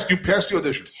 You passed the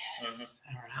audition. Yes.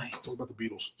 All right. Talk about the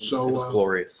Beatles. It was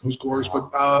glorious. It was glorious, but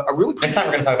I really Next time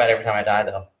we're gonna talk about Every Time I Die,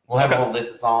 though. We'll have a whole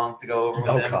list of songs to go over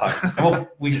with them. God. And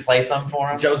we should play some for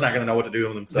them. Joe's not going to know what to do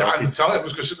with himself. I'm telling you, I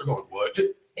was going to sit there going, what?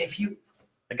 If you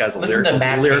That guy's a listen to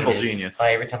Map lyrical Changes genius.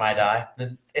 by Every Time I Die,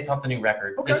 then it's off the new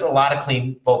record. Okay. There's a lot of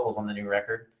clean vocals on the new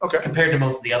record Okay. compared to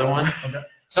most of the other ones. Okay.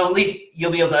 So at least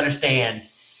you'll be able to understand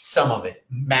some of it.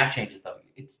 Map Changes, though.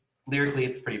 It's lyrically,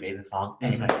 it's a pretty basic song.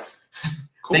 Anyway.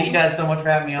 Cool. Thank you guys so much for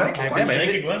having me on. Thank you. I Thank appreciate Thank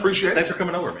it. you, Glenn. Appreciate Thanks it. for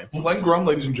coming over, man. Glenn Grumm,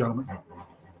 ladies and gentlemen,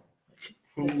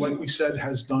 who, like we said,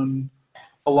 has done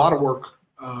a lot of work.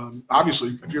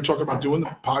 Obviously, if you're talking about doing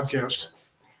the podcast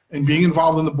and being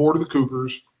involved in the board of the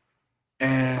Cougars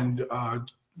and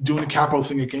doing a capo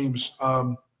thing at games,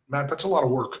 Matt, that's a lot of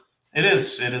work. It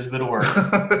is a bit of work.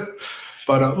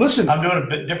 But listen, I'm doing a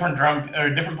bit different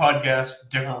different podcast,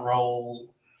 different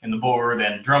role in the board,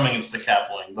 and drumming is the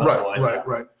capoing. But otherwise,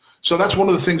 right. So that's one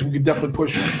of the things we could definitely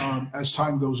push as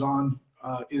time goes on,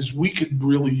 is we could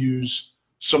really use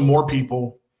some more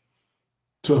people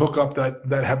to hook up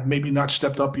that have maybe not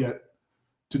stepped up yet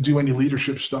to do any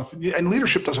leadership stuff. And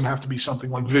leadership doesn't have to be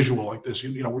something like visual like this.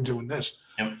 We're doing this.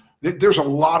 Yep. There's a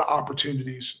lot of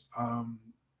opportunities,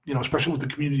 especially with the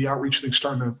community outreach thing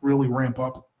starting to really ramp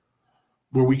up,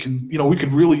 where we can, we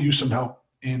could really use some help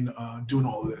in doing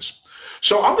all of this.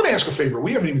 So I'm going to ask a favor.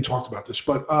 We haven't even talked about this,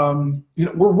 but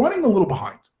we're running a little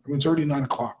behind. I mean, it's already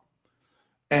 9:00,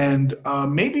 and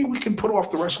maybe we can put off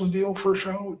the wrestling deal for a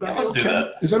show. Yeah, let's do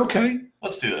that. Is that okay?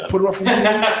 Let's do that. Put it off for one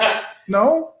week?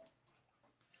 No?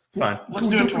 It's fine. Let's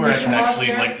do it to where I can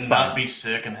actually not be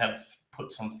sick and have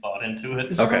put some thought into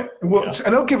it. Okay. Well,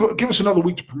 and they'll give us another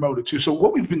week to promote it too. So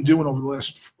what we've been doing over the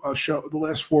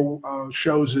last four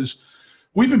shows is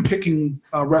we've been picking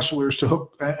wrestlers to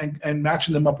hook and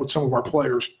matching them up with some of our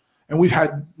players. And we've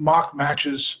had mock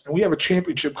matches, and we have a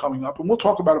championship coming up, and we'll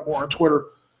talk about it more on Twitter.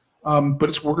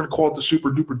 But we're going to call it the Super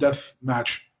Duper Death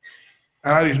Match.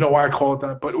 And I don't even know why I call it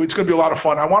that, but it's going to be a lot of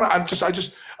fun. I want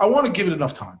to give it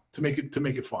enough time to make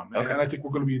it fun. Okay. And I think we're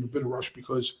going to be in a bit of rush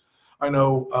because I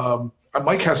know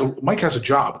Mike has a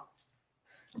job.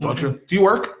 Don't you? Do you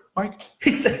work, Mike?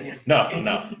 He said no.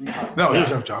 No, he doesn't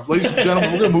have a job. Ladies and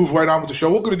gentlemen, we're going to move right on with the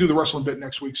show. We're going to do the wrestling bit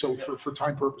next week, so for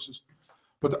time purposes.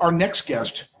 But our next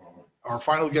guest, our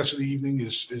final guest of the evening,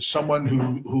 is someone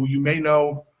who you may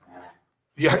know.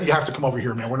 You have to come over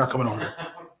here, man. We're not coming over here.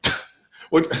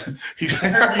 He's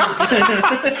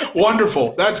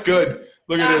wonderful. That's good.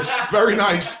 Look at this. Very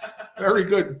nice. Very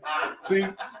good. See,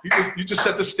 you just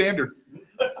set the standard.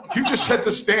 You just set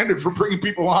the standard for bringing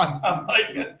people on. I like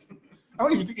it. I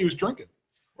don't even think he was drinking.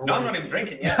 No, I'm not even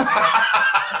drinking yet.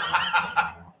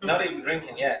 Not even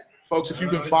drinking yet. Folks, if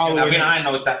you've been following... I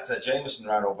know that Jameson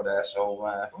right over there,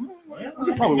 so... we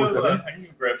can probably work that in. I can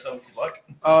grab some if you like.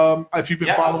 If you've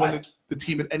been following the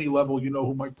team at any level, you know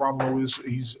who Mike Bromilow is.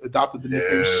 He's adopted the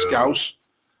nickname Scouse,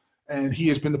 and he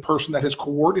has been the person that has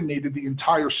coordinated the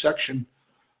entire section,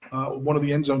 one of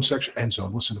the end zone section. End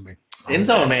zone, listen to me. End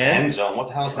zone, man. End zone, what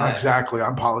the hell is that? Exactly, I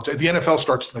apologize. The NFL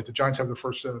starts tonight. The Giants have their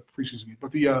first preseason game.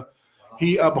 But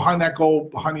he behind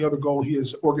the other goal, he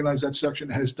has organized that section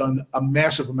and has done a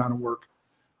massive amount of work.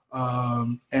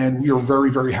 And we are very,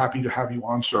 very happy to have you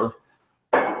on, sir.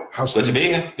 How's Good to be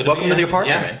here. Welcome to the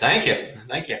apartment. Yeah, thank you.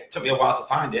 It took me a while to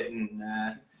find it, and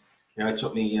it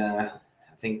took me, I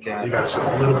think, you got to sit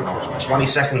a little bit closer. 20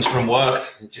 seconds from work,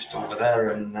 just over there,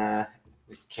 and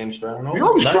we came straight on over. You're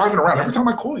always driving around. Every time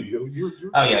I call you, you're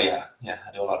Oh yeah.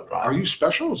 I do a lot of driving. Are you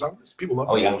special? Is that what people love?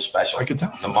 Oh yeah, I'm special. I can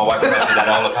tell. So my wife tells me that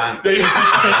all the time.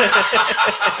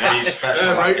 He's special.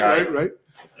 Yeah, right.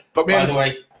 But man, by the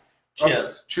way,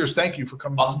 cheers. Cheers. Thank you for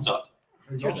coming. Awesome talk.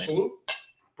 Cheers. Salute.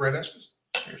 Brad Estes.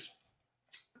 Cheers.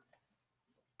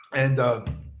 And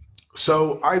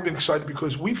so I've been excited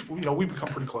because we've become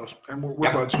pretty close and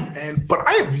we're buds. But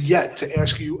I have yet to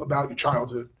ask you about your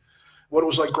childhood, what it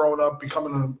was like growing up,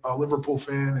 becoming a Liverpool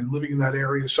fan and living in that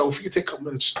area. So if you could take a couple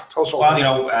minutes, tell us all about it.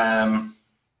 Well,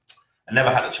 I never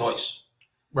had a choice.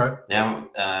 Right. Yeah.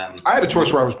 I had a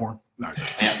choice where I was born. No.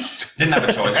 Yeah. Didn't have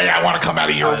a choice. Hey, I want to come out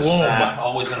of your womb.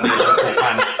 Always going to be a Liverpool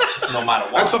fan, no matter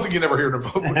what. That's something you never hear in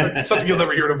a something you'll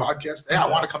never hear in a podcast. Hey, I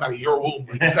want to come out of your womb.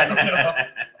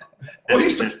 Well,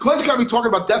 Glenn's got me talking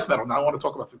about death metal. Now I want to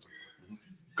talk about things.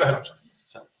 Go ahead. I'm sorry.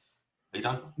 So, are you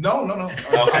done? No.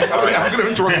 Okay. I'm going to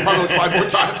interrupt you probably like 5 more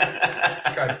times.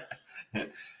 Okay.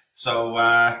 So,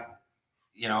 I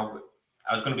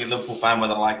was going to be a Liverpool fan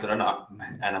whether I liked it or not,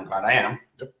 and I'm glad I am.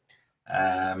 Yep.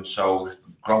 So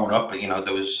growing up,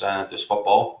 there was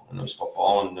football, and there was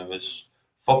football, and there was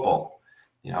football.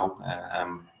 I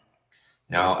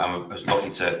was lucky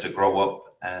to grow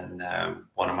up, and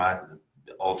one of my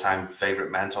all-time favorite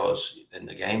mentors in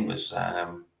the game was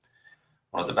one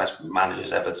of the best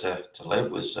managers ever to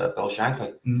live was Bill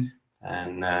Shankly.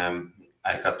 And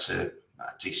I got to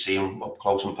actually see him up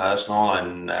close and personal,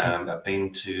 and I've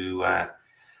been to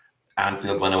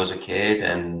Anfield when I was a kid,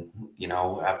 and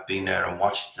I've been there and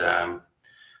watched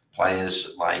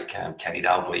players like Kenny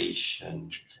Dalglish,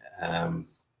 and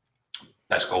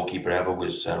best goalkeeper ever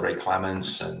was Ray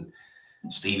Clements, and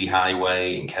Stevie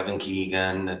Highway, and Kevin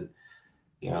Keegan, and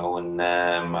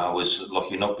I was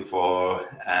lucky enough before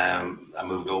I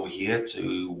moved over here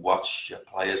to watch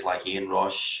players like Ian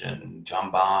Rush and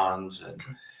John Barnes and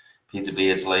Peter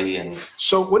Beardsley. And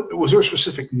so, was there a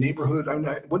specific neighborhood?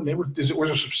 What neighborhood was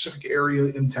there a specific area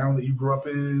in town that you grew up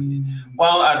in?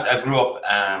 Well, I grew up.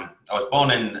 I was born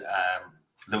in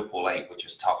Liverpool 8, which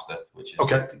is Toxteth, which is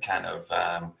the kind of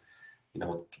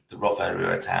the rough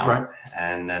area of town. Right.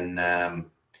 And then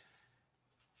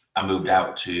I moved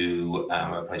out to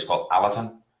a place called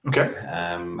Allerton. Okay.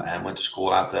 And went to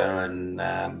school out there, and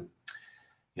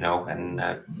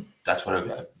that's where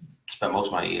I spent most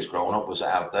of my years growing up, was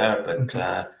out there. But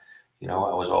I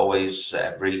was always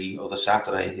every other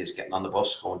Saturday is getting on the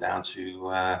bus, going down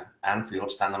to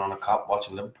Anfield, standing on a cop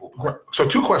watching Liverpool play. Right. So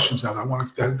 2 questions now.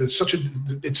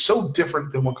 It's so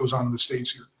different than what goes on in the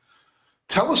States here.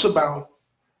 Tell us about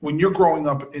when you're growing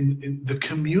up in the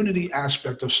community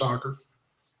aspect of soccer.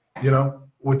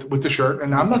 With the shirt.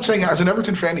 And I'm not saying as an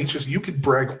Everton fan, you could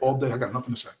brag all day. I got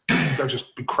nothing to say. I've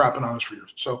just been crapping on us for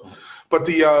years. So, but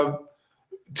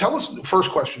tell us, the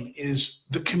first question is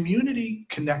the community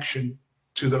connection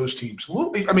to those teams.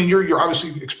 I mean, you're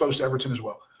obviously exposed to Everton as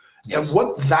well. Yes. And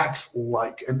what that's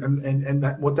like, and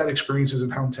what that experience is,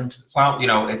 and how intense it is. Well,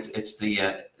 it's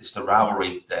the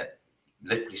rivalry that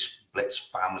literally splits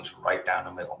families right down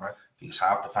the middle. Right. Because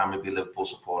half the family will be Liverpool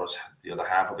supporters, the other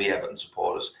half will be Everton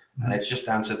supporters, and it's just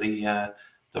down to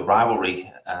the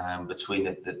rivalry between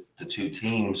the two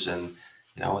teams, and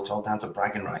it's all down to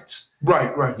bragging rights.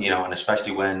 Right. And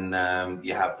especially when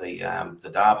you have the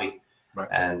derby, right.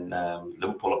 And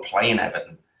Liverpool are playing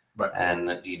Everton. Right.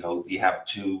 And you have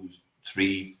 2,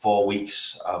 3, 4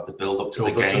 weeks of the build up to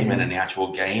the game and then the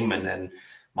actual game, and then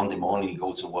Monday morning you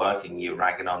go to work and you're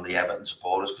ragging on the Everton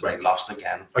supporters because they lost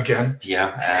again.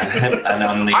 Yeah. And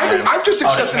on the I've just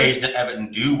on occasion that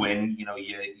Everton do win, you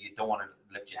don't want to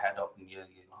lift your head up and you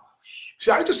See,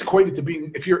 I just equate it to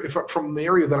being if from the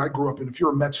area that I grew up in, if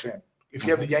you're a Mets fan, if you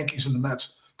have the Yankees and the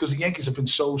Mets, because the Yankees have been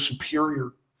so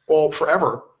superior all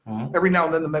forever. Mm-hmm. Every now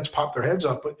and then the Mets pop their heads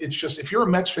up, but it's just if you're a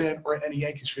Mets fan or any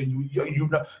Yankees fan, you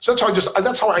know. So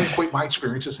that's how I equate my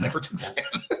experience as an Everton fan.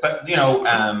 But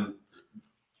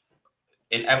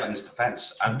in Everton's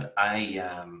defense,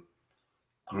 I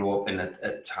grew up in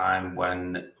a time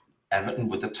when Everton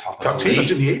were the top of the league. That's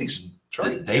in the 80s.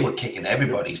 Right. They were kicking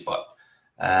everybody's butt.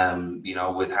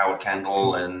 With Howard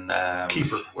Kendall and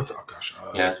keeper. With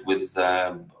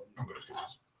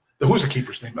who's the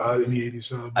keeper's name in the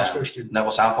 80s?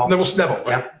 Neville Southall. Neville. Right.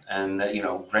 Yeah, and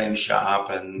Graham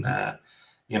Sharp and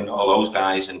all those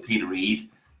guys and Peter Reid.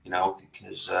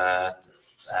 Because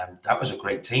that was a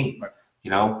great team. Right.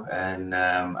 And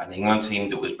an England team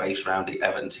that was based around the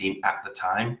Everton team at the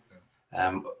time.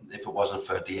 If it wasn't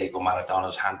for Diego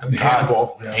Maradona's hand of God,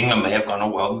 England may have gone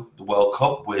to the World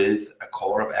Cup with a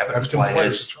core of Everton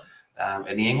players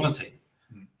in the England team.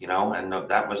 And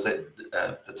that was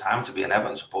the time to be an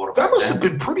Everton supporter. That must have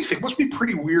been pretty thick. It must be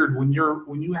pretty weird when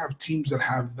you have teams that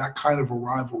have that kind of a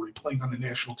rivalry playing on the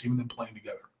national team and then playing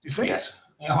together. You think? Yes.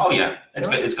 Oh yeah.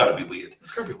 It's got to be weird.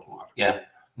 It's got to be a little odd. Yeah.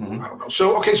 Mm-hmm. I don't know.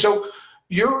 So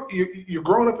you're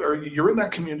growing up, or you're in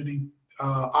that community.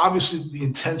 Obviously, the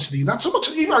intensity, not so much.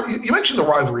 You mentioned the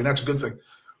rivalry, and that's a good thing.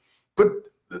 But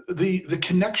the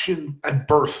connection at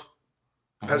birth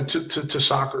to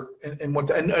soccer, and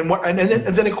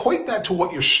then equate that to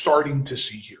what you're starting to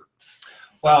see here.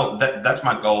 Well, that's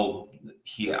my goal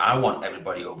here. I want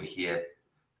everybody over here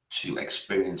to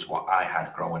experience what I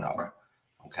had growing up. Right.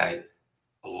 Okay,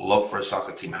 a love for a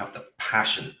soccer team, have the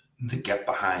passion to get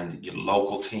behind your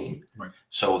local team, right.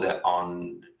 So that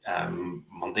on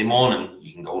Monday morning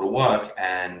you can go to work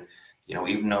and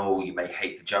even though you may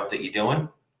hate the job that you're doing,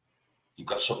 you've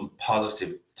got something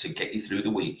positive to get you through the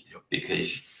week. Yep.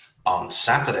 Because on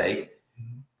Saturday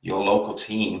your local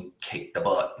team kicked the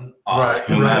butt on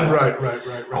whomever.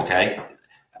 Right. Okay,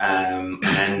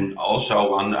 and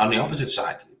also on the opposite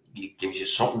side, it gives you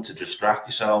something to distract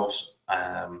yourselves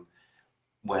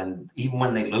when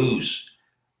they lose.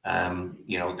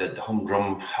 The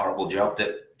humdrum horrible job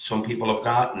that some people have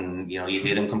got, and you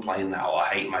hear them complain now, I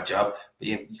hate my job, but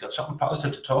you got something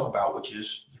positive to talk about, which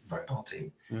is your football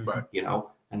team. Right.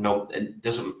 And no, it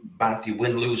doesn't matter if you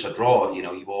win, lose, or draw.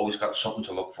 You've always got something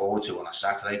to look forward to on a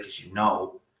Saturday, because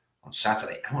on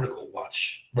Saturday I want to go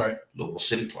watch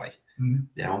LouCity play.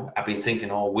 Mm-hmm. I've been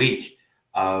thinking all week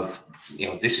of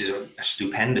this is a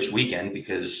stupendous weekend,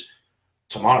 because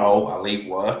tomorrow I leave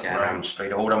work and I'm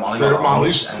straight over to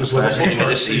Molly's. And the first game of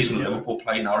the season, Liverpool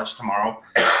play Norwich tomorrow.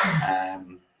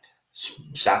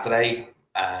 Saturday,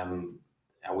 I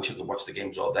wish I could watch the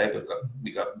games all day, but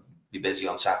we got to be busy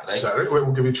on Saturday.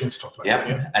 We'll give you a chance to talk about that.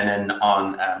 Yeah, and then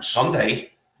on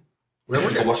Sunday,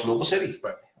 we'll go watch LouCity.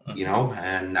 Right.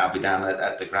 And I'll be down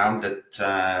at the ground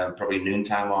at probably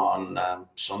noontime on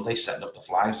Sunday, setting up the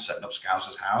flags, setting up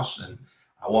Scouse's house, and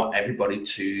I want everybody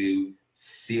to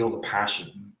feel the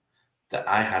passion that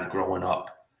I had growing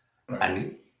up,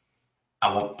 and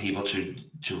I want people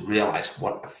to realize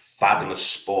what a fabulous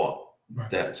sport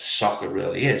that soccer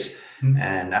really is. Mm-hmm.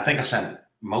 And I think I sent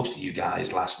most of you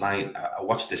guys last night. I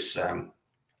watched this.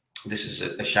 This is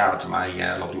a shout out to my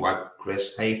lovely wife,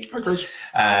 Chris. Hey. Hi, Chris.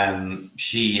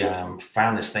 She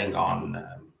found this thing on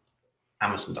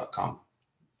Amazon.com.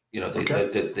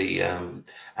 The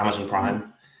Amazon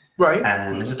Prime. Right.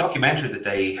 And there's a documentary that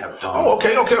they have done. Oh,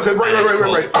 okay.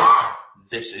 Right.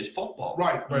 This is football.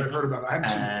 Right. I've heard about it. I haven't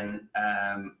seen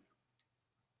it.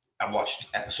 I watched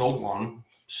episode 1,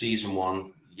 season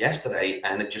 1 yesterday,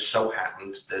 and it just so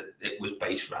happened that it was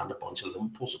based around a bunch of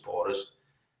Liverpool supporters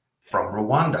from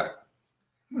Rwanda.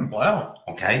 Wow.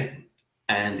 Okay.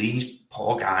 And these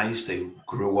poor guys, they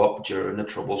grew up during the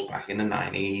troubles back in the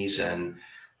 90s,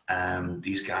 and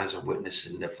these guys are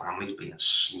witnessing their families being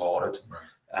slaughtered. Right.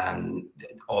 and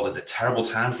all of the terrible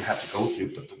times they had to go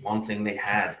through, but the one thing they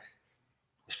had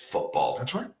was football.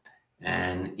 That's right.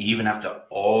 And even after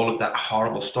all of that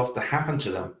horrible stuff that happened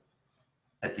to them,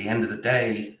 at the end of the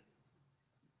day,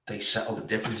 they settled the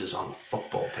differences on the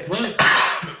football pitch. Right.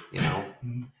 You know,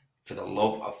 for the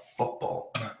love of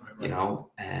football. Right. You know,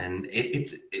 and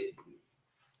it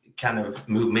kind of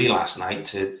moved me last night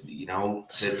to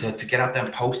get out there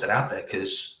and post it out there,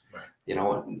 because you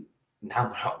know,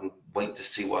 now I'm waiting to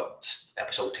see what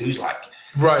episode 2's like.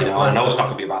 Right. You know, I know it's not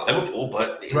going to be about Liverpool,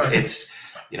 but it's,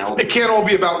 you know, it can't all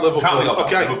be about Liverpool. Can't be about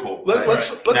okay. Liverpool.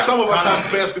 Let's now, some of us have a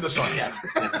bask in the sun. Yeah.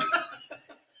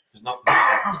 There's not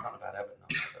about Everton.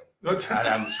 I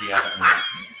haven't seen Everton.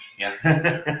 Yeah.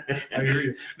 I hear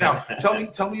you. Now,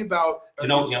 tell me about. Do you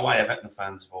know why Everton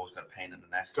fans have always got a pain in the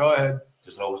neck? Go ahead.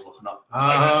 Because they're always looking up.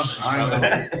 I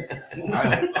know.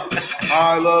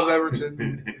 I love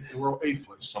Everton. We're 8th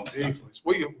place. 8th place.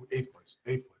 What are you? 8th place.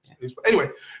 8th place. Yeah.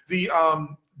 Anyway,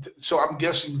 so I'm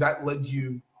guessing that led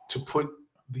you to put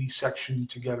the section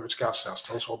together at Scouse House.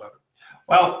 Tell us all about it.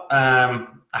 Well, I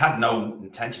had no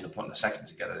intention of putting a section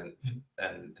together in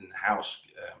the house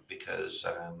because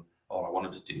all I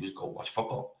wanted to do was go watch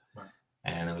football. Right.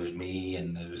 And it was me,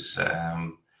 and there was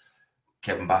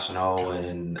Kevin Bassano,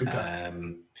 and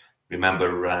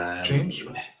remember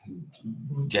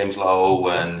James Lowe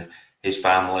and his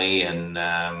family, and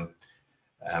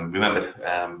remember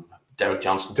Derrick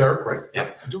Johnson. Derrick, right?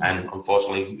 Yeah. And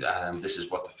unfortunately, this is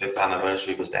what the 5th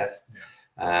anniversary of his death.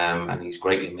 Yeah. And he's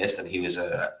greatly missed, and he was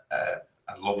a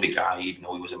lovely guy, even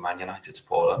though he was a Man United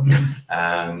supporter.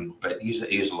 But he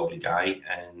was a lovely guy,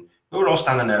 and we were all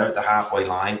standing there at the halfway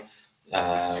line.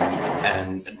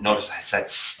 And notice I said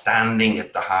standing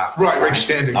at the halfway line, right,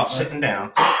 standing, not sitting down,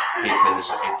 because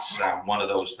it's one of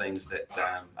those things that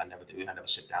I never do. I never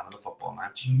sit down in a football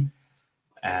match.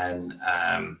 And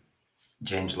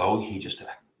James Lowe, he just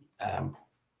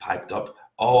piped up,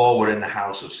 "Oh, we're in the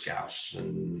house of Scouse,"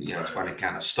 and it's when it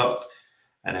kind of stuck.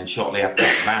 And then shortly after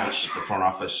that match, the front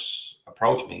office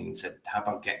approached me and said, "How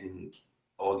about getting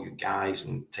all you guys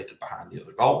and take it behind the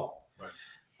other goal?" Right.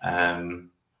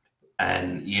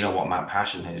 And you know what my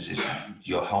passion is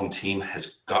your home team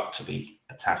has got to be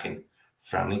attacking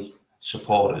friendly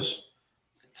supporters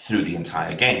through the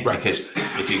entire game. Right. Because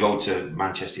if you go to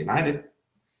Manchester United,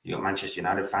 you got Manchester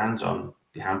United fans on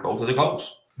behind both of the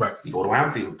goals. Right. You go to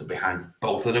Anfield, they're behind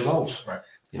both of the goals. Right.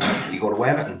 You go to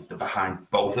Everton, they're behind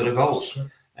both of the goals.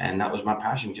 Right. And that was my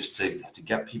passion, just to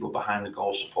get people behind the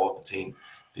goal, support the team.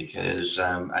 Because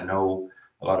I know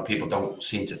a lot of people don't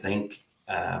seem to think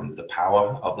the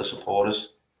power of the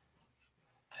supporters.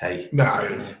 Hey,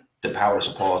 the power of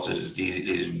supporters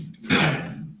is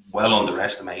well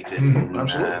underestimated.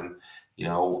 Absolutely.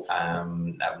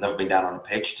 I've never been down on a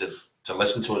pitch to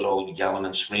listen to us all yelling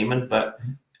and screaming, but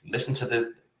listen to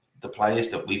the players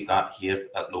that we've got here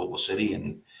at LouCity,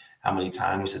 and how many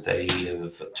times that they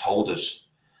have told us,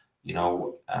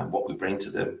 what we bring to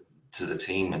the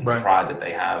team, and the pride that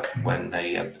they have when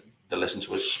they listen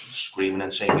to us screaming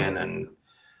and singing and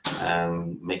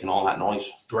making all that noise.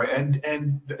 Right.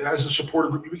 And as a supporter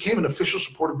group, you became an official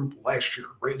supporter group last year,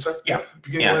 right? Is that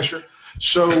beginning of last year?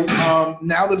 So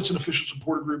now that it's an official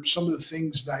supporter group, some of the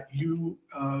things that you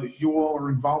all are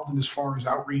involved in as far as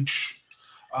outreach,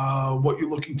 what you're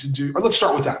looking to do. Let's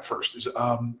start with that first. Is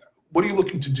what are you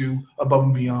looking to do above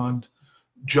and beyond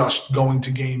just going to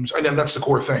games? And then that's the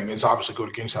core thing, is obviously go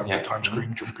to games, have a good time,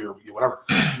 scream, drink beer, whatever.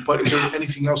 But is there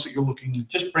anything else that you're looking?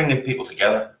 Just bringing people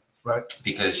together. Right.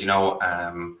 Because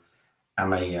I'm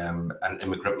an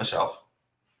immigrant myself.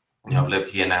 I've lived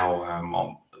here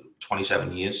now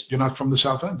 27 years. You're not from the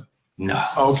South End? No.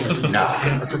 Oh, okay. No.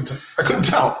 I couldn't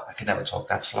tell. I could never talk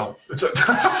that slow.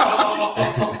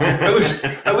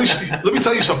 At least, let me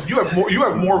tell you something. You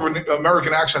have more of an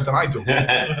American accent than I do.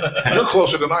 You're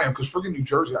closer than I am, because friggin' New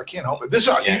Jersey, I can't help it. It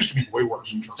used to be way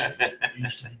worse. Trust me. It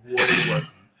used to be way worse.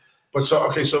 But so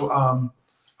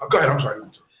go ahead. I'm sorry.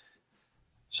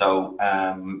 So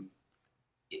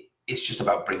it's just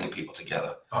about bringing people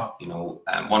together.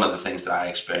 One of the things that I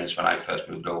experienced when I first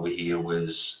moved over here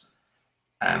was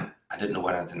I didn't know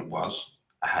what anything was.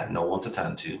 I had no one to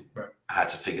turn to. Right. I had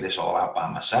to figure this all out by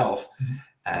myself.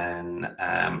 And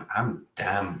I'm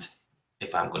damned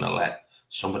if I'm going to let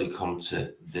somebody come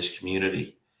to this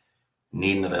community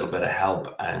needing a little bit of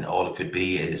help, and all it could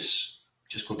be is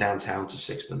just go downtown to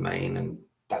 6th and Main, and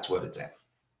that's where it's at.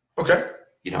 Okay.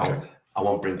 Okay. I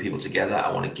want to bring people together.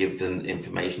 I want to give them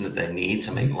information that they need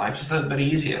to make life just a little bit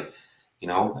easier,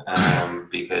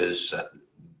 because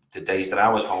the days that I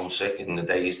was homesick and the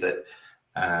days that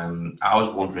I was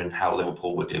wondering how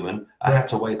Liverpool were doing. I had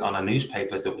to wait on a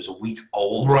newspaper that was a week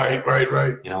old. Right.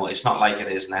 It's not like it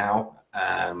is now.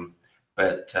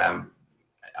 But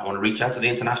I want to reach out to the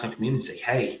international community and say,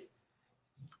 hey,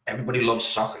 everybody loves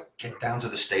soccer. Get down to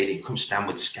the stadium. Come stand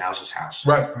with Scouse's House.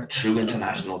 Right. A true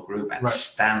international group, and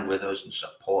stand with us and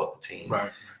support the team.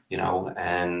 Right.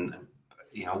 And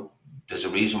there's a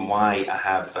reason why I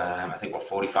have, I think,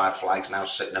 45 flags now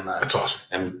sitting in That's awesome.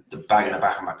 in the bag in the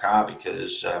back of my car,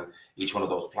 because each one of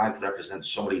those flags represents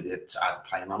somebody that's either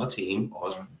playing on a team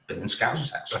or has been in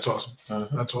Scouse's House. That's awesome.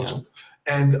 That's awesome.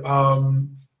 And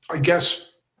I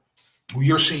guess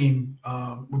you're seeing,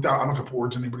 I'm not going to put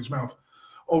words in anybody's mouth,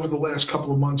 over the last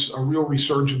couple of months, a real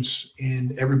resurgence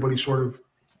in everybody sort of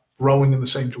rowing in the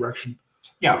same direction.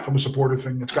 Yeah. From a supporter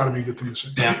thing. That's got to be a good thing to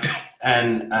see. Yeah.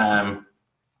 And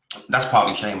that's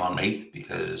partly shame on me,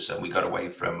 because we got away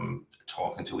from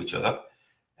talking to each other.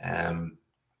 And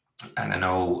I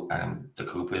know the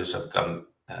Coopers have gone,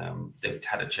 they've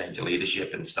had a change of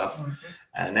leadership and stuff.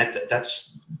 And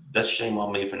that's shame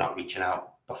on me for not reaching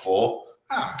out before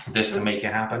this to make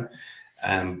it happen.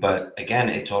 But again,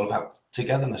 it's all about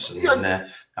togetherness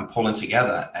and pulling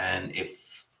together. And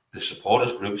if the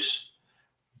supporters groups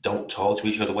don't talk to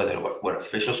each other, whether we're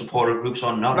official supporter groups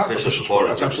or not official supporter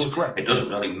groups, that's absolutely correct. It doesn't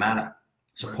really matter.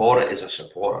 Supporter is a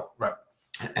supporter. Right.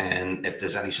 And if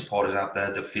there's any supporters out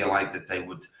there that feel like that they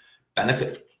would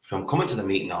benefit from coming to the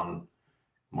meeting on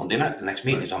Monday night, the next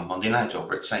meeting is on Monday night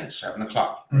over at Saints, 7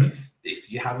 o'clock.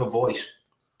 If you have a voice,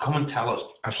 come and tell us,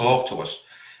 talk to us.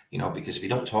 Because if you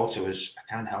don't talk to us, I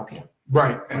can't help you.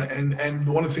 Right. And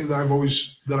one of the things that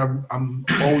I'm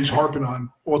always harping on,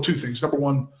 well, two things. Number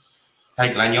one,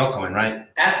 hey, Glenn, you're coming, right?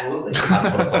 Absolutely.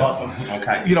 That's awesome.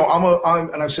 Okay.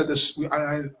 and I've said this.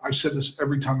 I've said this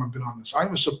every time I've been on this. I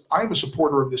am a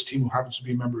supporter of this team who happens to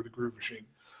be a member of the Groove Machine.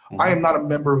 I am not a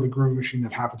member of the Groove Machine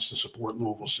that happens to support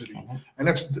Louisville City. And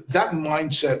that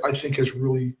mindset, I think, has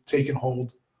really taken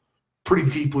hold pretty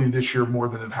deeply this year, more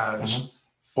than it has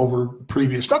over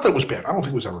previous. Not that it was bad. I don't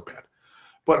think it was ever bad.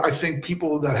 But I think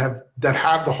people that have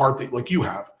the heart that, like you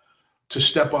have, to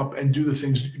step up and do the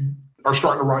things are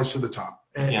starting to rise to the top.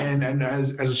 And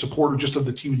as a supporter just of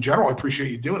the team in general, I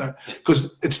appreciate you doing that,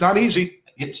 because it's not easy.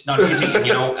 It's not easy.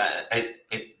 And,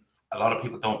 a lot of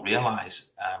people don't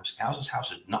realize Scouse's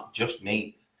House is not just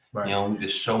me. Right.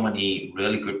 There's so many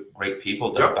really great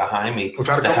people that are behind me to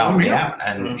help me out.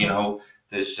 And,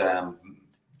 there's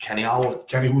Kenny Alwood.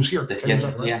 Kenny, who's here.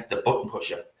 The button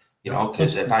pusher.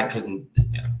 Because if I couldn't,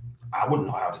 I wouldn't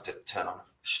know how to turn on a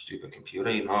stupid computer.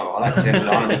 All I turn it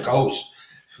on and it goes.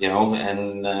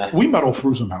 And we muddle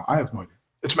through somehow. I have no idea.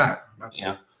 It's Matt.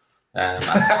 Yeah.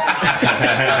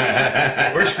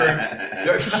 We're screwed.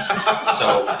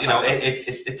 So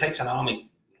it takes an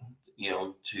army,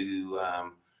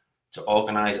 to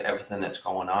organize everything that's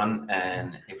going on.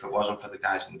 And if it wasn't for the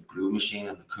guys in the Groove Machine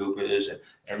and the Coopers and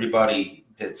everybody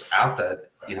that's out there,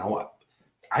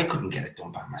 I couldn't get it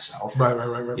done by myself. Right.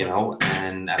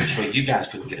 And I'm sure you guys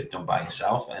couldn't get it done by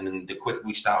yourself. And then the quicker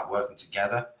we start working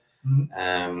together,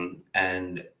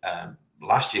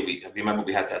 last year, we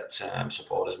had that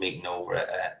supporters meeting over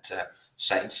at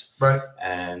Saints, right?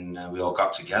 And we all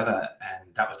got together,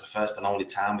 and that was the first and only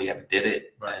time we ever did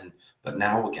it. Right. But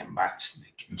now we're getting back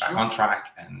on track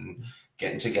and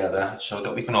getting together so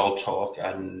that we can all talk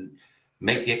and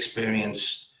make the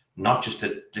experience not just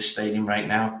at this stadium right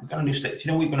now. We've got a new stadium. Do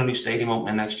you know we've got a new stadium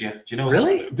opening next year? Do you know?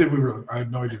 Really? Did we really? I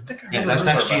have no idea. That's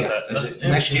next year.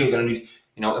 Next year we're going to new.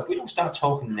 If we don't start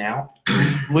talking now.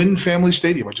 Lynn Family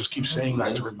Stadium. I just keep saying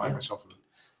that to remind myself of it.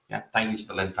 Yeah, thank you to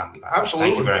the Lynn family. Absolutely.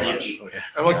 Thank you very much.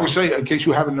 And like we say, in case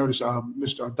you haven't noticed,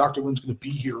 Dr. Lynn's going to be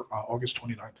here August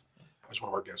 29th as one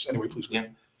of our guests. Anyway, please go. Yeah.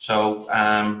 So,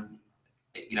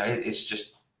 it's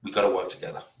just, we got to work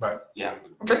together. Right. Yeah.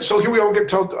 Okay, so here we are.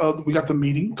 We got the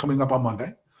meeting coming up on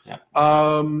Monday. Yeah.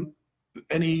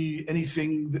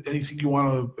 Anything you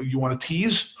want to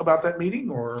tease about that meeting,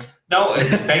 or? No,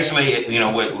 basically,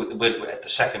 we're at the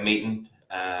second meeting,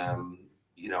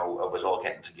 of us all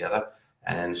getting together.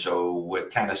 And so we're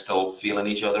kind of still feeling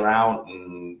each other out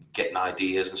and getting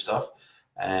ideas and stuff.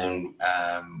 And,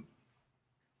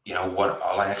 what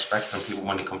all I expect from people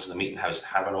when they come to the meeting is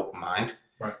have an open mind,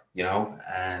 right?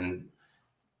 And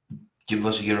give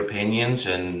us your opinions.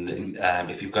 And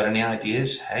if you've got any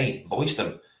ideas, hey, voice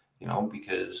them,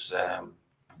 because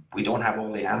we don't have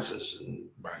all the answers. And,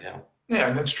 right. Yeah,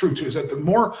 and that's true too. Is that the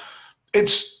more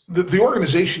it's the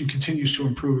organization continues to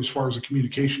improve as far as the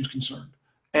communication is concerned.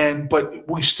 But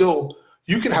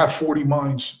you could have 40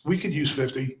 minds. We could use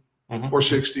 50 or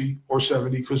 60 or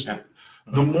 70, because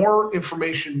the more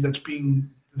information that's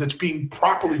being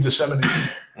properly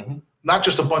disseminated not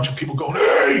just a bunch of people going,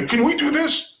 hey, can we do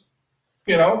this?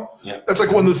 You know, Yeah. That's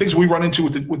like one of the things we run into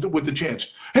with the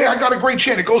chants. Hey, I got a great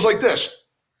chant. It goes like this.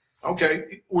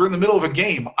 Okay, we're in the middle of a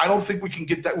game. I don't think we can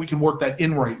get that. We can work that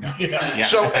in right now. Yeah.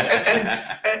 So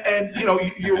and you know,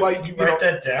 you're like, you Write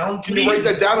know, that down, can you write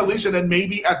that down at least, and then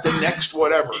maybe at the next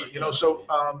whatever, you know. So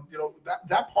you know,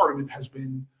 that part of it has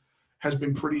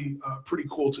been pretty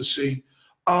cool to see.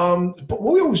 But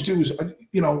what we always do is,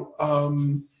 you know,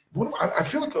 I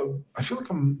feel like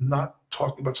I'm not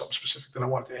talking about something specific that I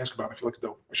wanted to ask about. I feel like,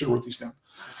 no, I should have wrote these down.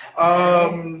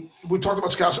 We talked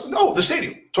about Scouse. No, the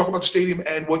stadium. Talk about the stadium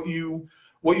and what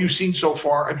you've seen so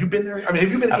far. Have you been there? I mean, have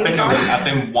you been inside? I've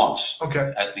been once.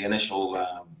 Okay. At the initial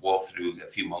walkthrough a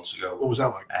few months ago. What was that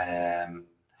like? And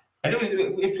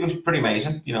it was pretty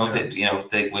amazing. You know, Yeah.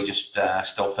 they were just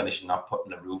still finishing up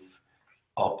putting the roof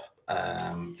up.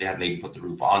 They hadn't even put the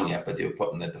roof on yet, but they were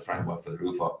putting the framework for the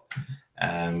roof up.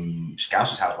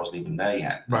 Scouse's house wasn't even there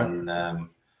yet. Right. And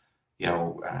you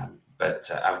know,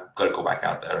 but I've got to go back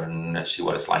out there and see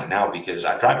what it's like now, because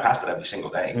I drive past it every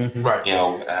single day. Mm-hmm. Right. You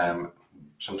know,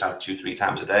 sometimes 2-3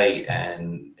 times a day,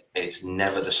 and it's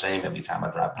never the same every time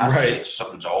I drive past it.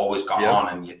 Something's always gone on,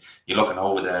 and you're looking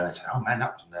over there and it's like, oh man,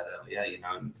 that wasn't there earlier, you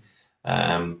know.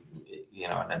 And, you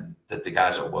know, and then the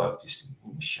guys at work just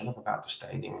shut up about the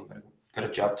stadium. We've got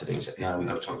a job to do. So, you know, we've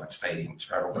got to talk about the stadium. It's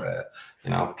right over there. You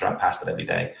know, drive past it every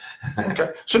day. Okay.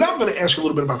 So now I'm going to ask you a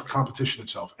little bit about the competition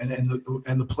itself and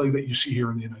the play that you see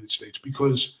here in the United States,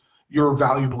 because you're a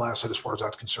valuable asset as far as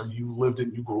that's concerned. You lived it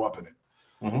and you grew up in it.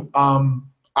 Mm-hmm.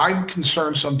 I'm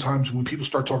concerned sometimes when people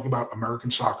start talking about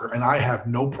American soccer, and I have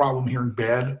no problem hearing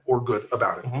bad or good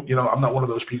about it. Mm-hmm. You know, I'm not one of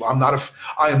those people. I am not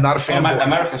a fan. Well,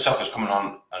 American soccer's coming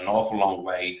on an awful long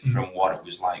way from what it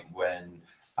was like when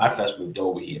I first moved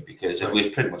over here, because it was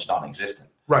pretty much non-existent.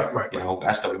 Right. You know,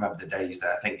 I still remember the days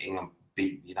that I think England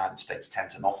beat the United States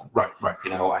 10-0. Right.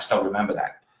 You know, I still remember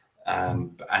that.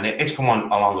 And it's come on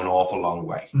along an awful long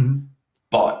way. Mm-hmm.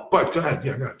 But go ahead.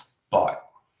 Yeah, go ahead. But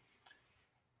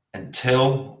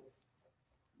until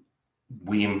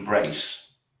we embrace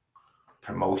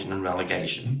promotion and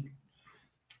relegation,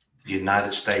 the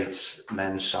United States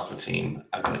men's soccer team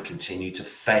are going to continue to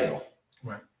fail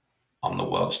on the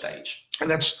world stage. And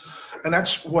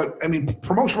that's what I mean.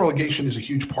 Promotion relegation is a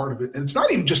huge part of it, and it's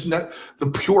not even just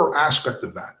the pure aspect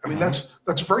of that. I mean, that's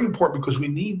very important, because we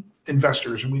need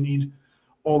investors and we need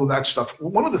all of that stuff.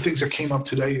 One of the things that came up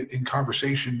today in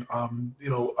conversation,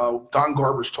 Don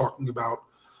Garber's talking about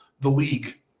the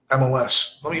league,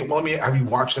 MLS. Let me. Have you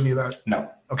watched any of that?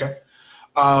 No. Okay.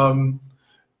 The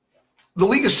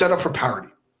league is set up for parity,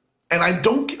 and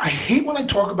I hate when I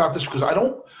talk about this, because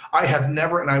I have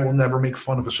never and I will never make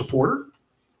fun of a supporter.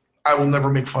 I will never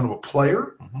make fun of a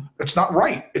player. Mm-hmm. It's not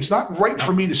right. It's not right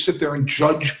for me to sit there and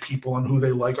judge people on who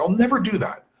they like. I'll never do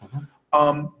that.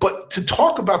 Mm-hmm. But to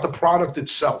talk about the product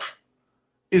itself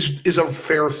is a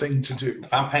fair thing to do.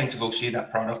 If I'm paying to go see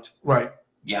that product, right?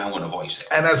 Yeah, I'm going to voice it.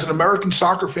 And as an American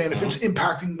soccer fan, if it's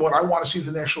impacting what I want to see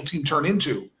the national team turn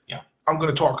into, I'm going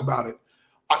to talk about it.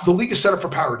 The league is set up for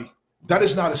parity. That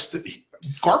is not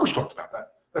Garber's talked about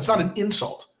that. That's not an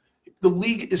insult. The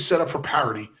league is set up for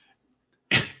parity.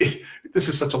 This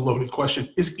is such a loaded question.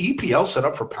 Is EPL set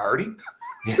up for parity?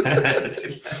 Do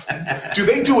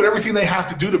they do everything they have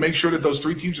to do to make sure that those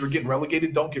 3 teams that are getting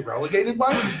relegated don't get relegated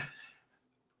by it?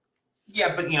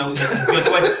 Yeah, but you know,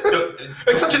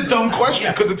 it's such a dumb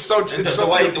question, because it's so. The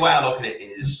way I look at it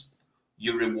is,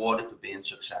 you're rewarded for being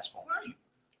successful, right?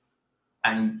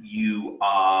 And you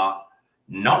are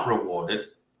not rewarded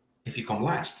if you come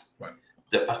last. Right.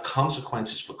 There are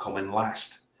consequences for coming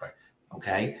last. Right.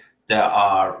 Okay. There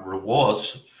are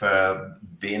rewards for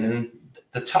being in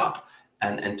the top,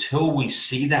 and until we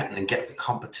see that and get the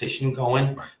competition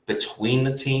going between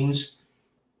the teams,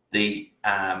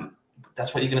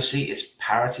 that's what you're going to see is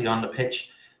parity on the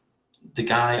pitch. The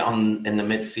guy in the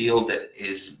midfield that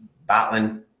is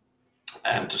battling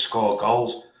to score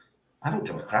goals, I don't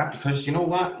give a crap, because you know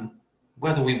what?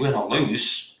 Whether we win or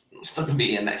lose, it's still going to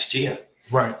be here next year.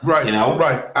 Right. You know?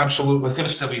 Right. Absolutely. We're going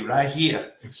to still be right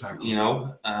here. Exactly. You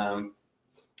know,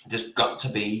 there's got to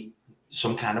be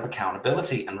some kind of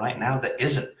accountability, and right now there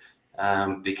isn't,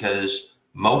 because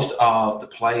most of the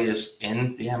players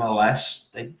in the MLS,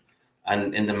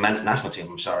 and in the men's national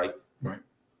team,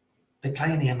 they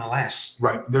play in the MLS.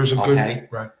 Right. There's a good.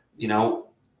 Right. You know,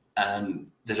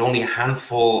 there's only a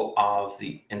handful of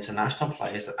the international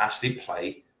players that actually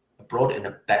play abroad in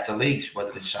the better leagues,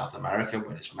 whether it's South America,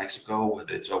 whether it's Mexico,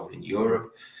 whether it's over in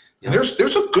Europe. And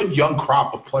there's a good young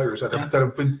crop of players that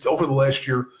have been over the last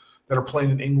year that are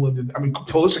playing in England. And I mean,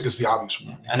 Pulisic is the obvious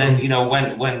one. And then, you know,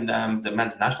 when the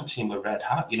men's national team were red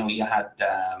hot, you know, you had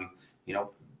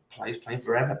players playing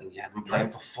for Everton. You had them playing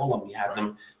for Fulham. You had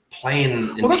them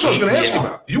playing. Well, that's what I was going to ask you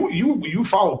about. You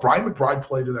follow Brian McBride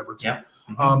played at Everton. Yeah.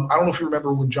 I don't know if you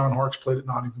remember when John Harkes played at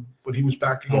Nottingham, but he was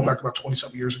back. Going back about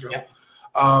 20-something years ago. Yeah.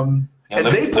 And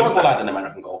they brought Liverpool had an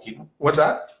American goalkeeper. What's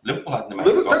that? Liverpool had an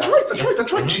American That's goalkeeper.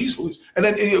 right. Jeez Louise. And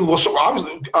then so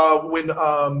obviously when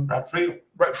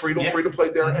Brett Friedel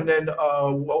played there, and then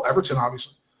Everton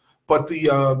obviously. But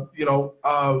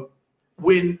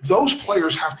when those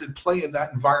players have to play in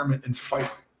that environment and fight,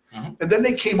 and then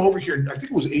they came over here, and I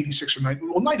think it was 86 or 90,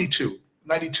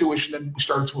 92-ish, and then we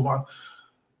started to move on.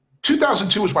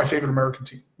 2002 was my favorite American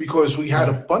team because we had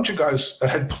a bunch of guys that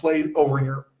had played over in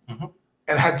Europe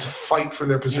and had to fight for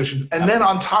their position. And then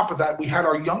on top of that, we had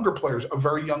our younger players, a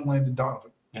very young Landon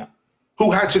Donovan,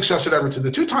 who had success at Everton.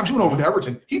 The 2 times he went over to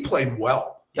Everton, he played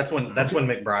well. That's when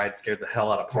McBride scared the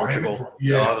hell out of Portugal.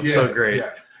 Yeah, it was so great.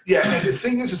 Yeah, and the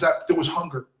thing is that there was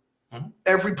hunger.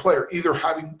 Every player either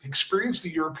having experienced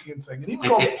the European thing, and even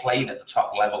they played at the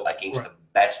top level against the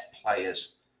best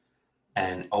players,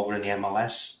 and over in the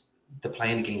MLS, they're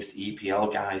playing against the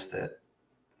EPL guys that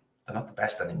they're not the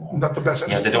best anymore. Not the best.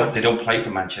 They don't play for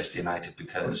Manchester United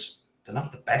because they're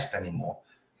not the best anymore.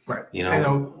 Right.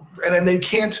 And then they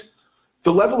can't.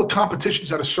 The level of competition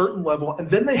is at a certain level, and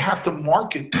then they have to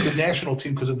market the national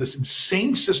team because of this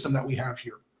insane system that we have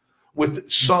here, with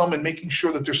some and making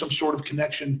sure that there's some sort of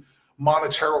connection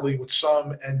monetarily with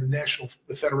some and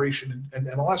the federation and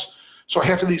MLS. So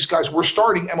half of these guys, we're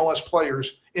starting MLS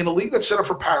players in a league that's set up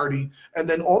for parity, and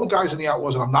then all the guys in the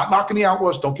Outlaws, and I'm not knocking the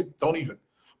Outlaws, don't even.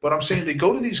 But I'm saying they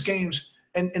go to these games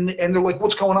and they're like,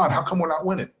 what's going on? How come we're not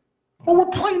winning? Well,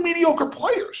 we're playing mediocre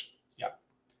players. Yeah.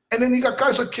 And then you got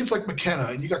kids like McKenna,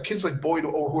 and you got kids like Boyd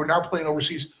who are now playing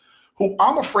overseas, who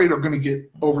I'm afraid are going to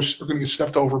get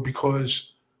stepped over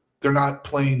because they're not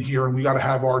playing here, and we got to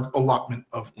have our allotment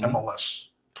of MLS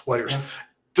players. Yeah.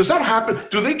 Does that happen?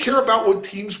 Do they care about what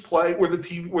teams play, where the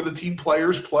team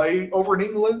players play over in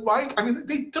England, Mike? I mean,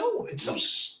 they don't. It's so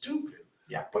stupid.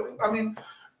 Yeah. But I mean,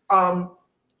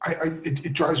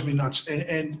 it drives me nuts,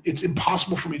 and it's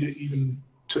impossible for me to even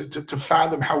to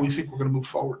fathom how we think we're going to move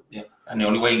forward. Yeah. And the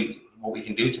only way what we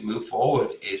can do to move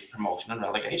forward is promotion and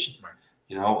relegation. Right.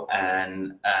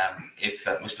 And if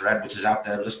Mr. Edwards is out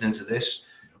there listening to this.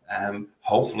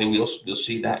 Hopefully we'll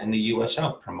see that in the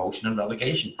USL, promotion and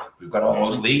relegation. We've got all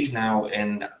those leagues now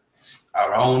in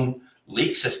our own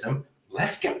league system.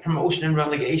 Let's get promotion and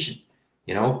relegation.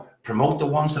 Promote the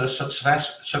ones that are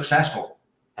successful,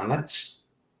 and let's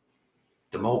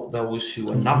demote those who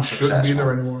are not successful. Shouldn't be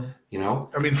there anymore.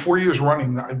 I mean, 4 years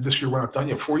running. This year we're not done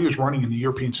yet. 4 years running in the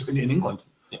in England,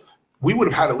 we would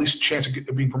have had at least a chance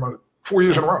of being promoted 4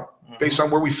 years in a row, based on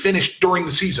where we finished during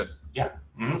the season. Yeah.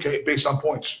 Okay, based on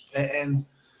points, and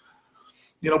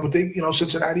but they,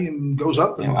 Cincinnati and goes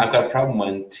up. And, I've got a problem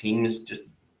when teams just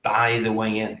buy the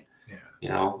way in.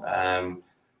 Yeah.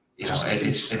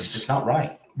 It's not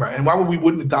right. Right, and why would we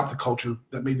wouldn't adopt the culture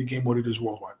that made the game what it is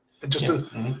worldwide? And just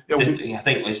I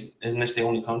think isn't this the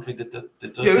only country that does?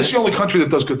 Yeah, this is the only country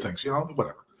that does good things.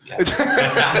 Whatever.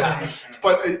 Yeah.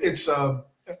 But it's.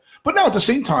 But now at the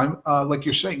same time, like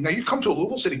you're saying, now you come to a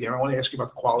Louisville City game. I want to ask you about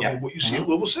the quality of what you see at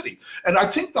Louisville City, and I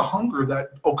think the hunger that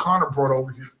O'Connor brought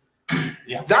over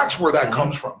here, that's where that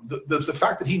comes from. The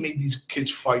fact that he made these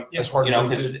kids fight as hard as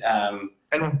they did,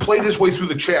 and played his way through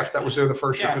the chaff that was there the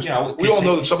first year. Because we all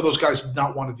know that some of those guys did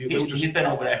not want to deal. He's been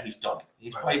over there. He's done it.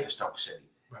 He's played for Stoke City.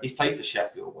 Right. He's played for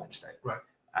Sheffield Wednesday. Right.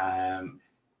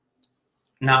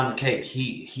 Now in the Cape,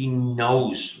 he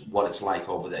knows what it's like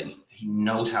over there. He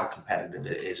knows how competitive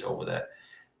it is over there,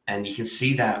 and you can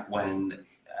see that when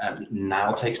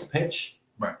Niall takes the pitch.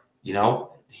 Right. You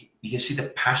can see the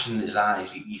passion in his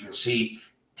eyes. You can see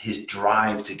his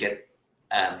drive to get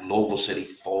Louisville City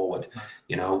forward.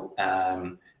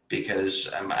 Right.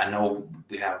 Because I know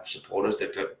we have supporters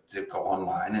that go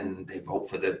online and they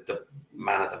vote for the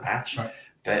man of the match. Right.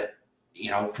 But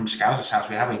from Scouse's house,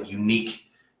 we have a unique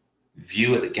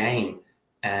view of the game,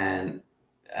 and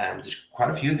there's quite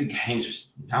a few of the games.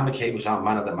 Tom McKay was on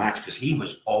man of the match because he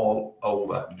was all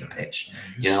over the pitch.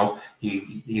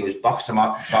 He was box to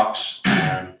box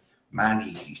man.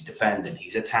 He's defending,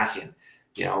 he's attacking.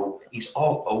 He's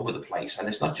all over the place, and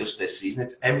it's not just this season;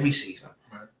 it's every season.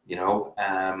 Right.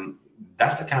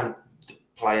 That's the kind of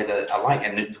player that I like.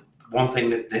 And one thing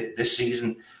that this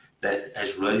season that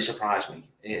has really surprised me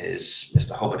is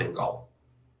Mr. Hubbard in goal.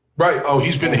 Right. Oh,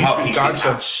 he's been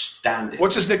outstanding.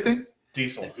 What's his nickname?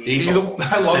 Diesel.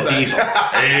 I love that. Diesel.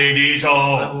 Hey, Diesel.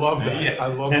 I love that. I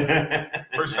love that.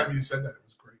 First time you said that, it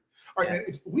was great. All right,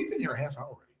 man, we've been here a half hour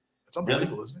already. It's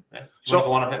unbelievable, isn't it? Yeah. So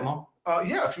go on a bit more?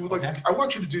 Yeah, if you would like to, I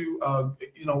want you to do,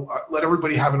 let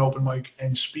everybody have an open mic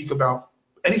and speak about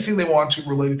anything they want to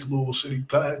related to Louisville City.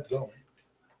 Go ahead, go.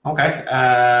 Okay.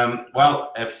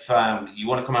 Well, if you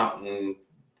want to come out and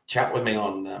chat with me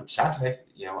on Saturday,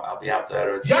 I'll be out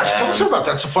there. Yes, tell us about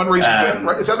that. It's a fundraising thing,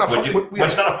 right? Is that not fun?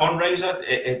 It's not a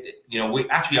fundraiser. We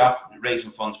actually are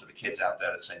raising funds for the kids out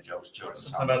there at St. Joe's Children's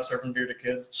Something about serving beer to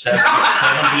kids. Serving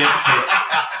beer to kids.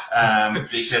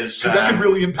 Because that could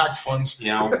really impact funds.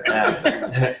 And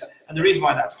the reason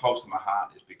why that's close to my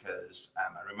heart is because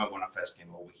I remember when I first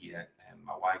came over here, and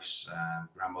my wife's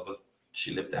grandmother,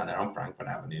 she lived down there on Frankfurt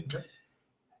Avenue,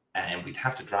 and we'd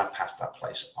have to drive past that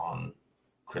place on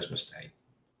Christmas Day.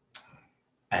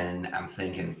 And I'm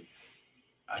thinking,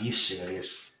 are you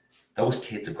serious? Those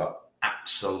kids have got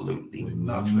absolutely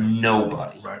nothing.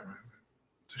 Nobody right.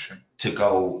 It's a shame. To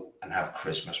go and have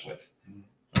Christmas with.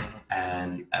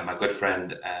 And my good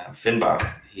friend Finbar,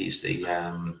 he's the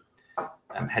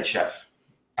head chef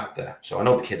out there. So I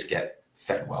know the kids get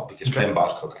fed well because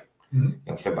Finbar's cooking.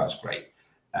 Mm-hmm. Finbar's great.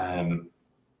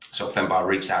 So Finbar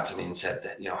reached out to me and said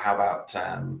that, how about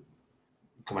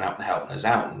coming out and helping us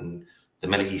out? And the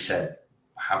minute he said,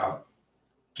 how about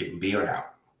getting beer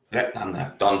out? Yeah, I'm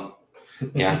there. Done.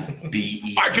 Yeah.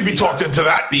 B-E. I can be talked into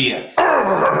that. Beer.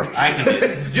 I can do.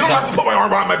 You don't have to put my arm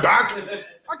behind my back.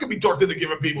 I can be talked into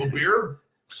giving people beer.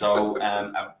 So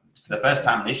for the first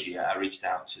time this year, I reached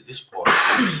out to the supporters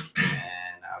group,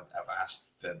 and I've asked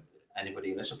for anybody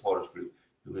in the supporters group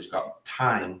who has got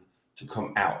time to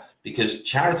come out, because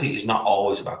charity is not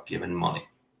always about giving money.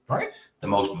 Right. The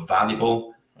most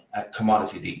valuable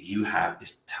commodity that you have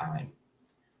is time.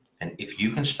 And if you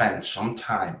can spend some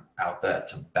time out there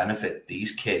to benefit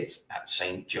these kids at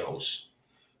St. Joe's,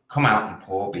 come out and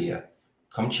pour beer,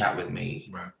 come chat with me.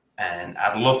 Right. And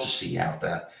I'd love to see you out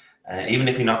there. Even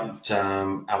if you're not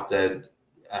out there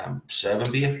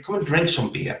serving beer, come and drink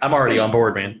some beer. I'm already on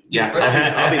board, man. Yeah.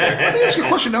 I'll be there. Let me ask you a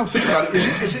question now. I'm thinking about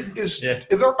it.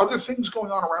 Is there other things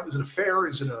going on around? Is it a fair?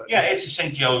 Is it a... Yeah, it's a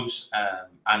St. Joe's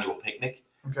annual picnic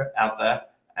out there.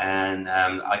 And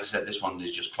like I said, this one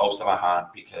is just close to my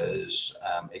heart because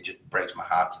it just breaks my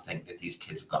heart to think that these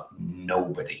kids have got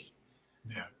nobody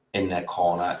in their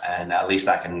corner. And at least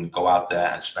I can go out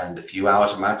there and spend a few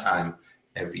hours of my time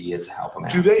every year to help them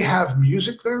out. Do they have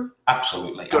music there?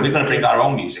 Absolutely. And we're going to bring our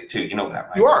own music too. You know that,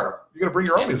 right? You are. You're going to bring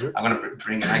your own music. I'm going to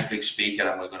bring a nice big speaker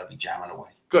and we're going to be jamming away.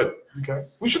 Good. Okay.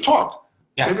 We should talk.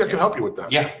 Yeah. Maybe I can help you with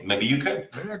that. Yeah. Maybe you could.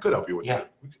 Maybe I could help you with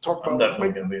that. We could talk about. I'm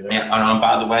definitely going to be there. Yeah. And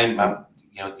by the way,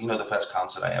 you know the first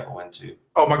concert I ever went to.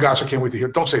 Oh my gosh, I can't wait to hear.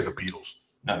 Don't say the Beatles.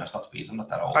 No, that's not the Beatles. I'm not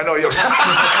that old. I know you.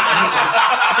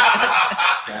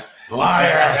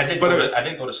 Liar. I did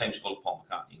go to the same school as Paul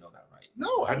McCartney. You know that, right?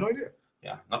 No, I had no idea.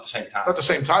 Yeah, not the same time. Not the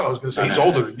same time. I was going to say he's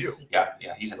older than you. Yeah,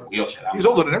 he's in a wheelchair. He's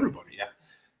older than everybody. Yeah,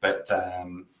 but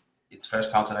it's the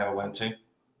first concert I ever went to.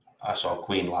 I saw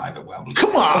Queen live at Wembley.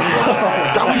 Come on,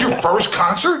 that was your first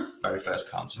concert? Very first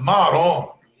concert.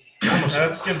 Model.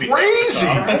 That's gonna be crazy.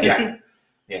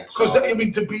 Yeah. Because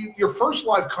to be your first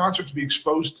live concert to be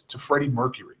exposed to Freddie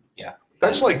Mercury. Yeah.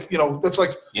 That's like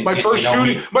my first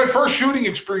shooting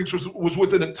experience was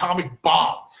with an atomic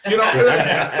bomb.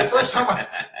 The first time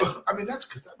that's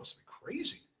because that must be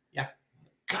crazy. Yeah.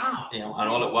 God. And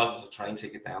all it was a train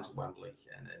ticket down to Wembley,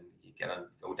 and then you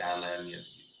go down there and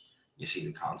you see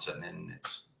the concert, and then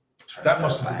it's that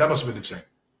must have been insane.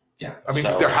 Yeah. I mean,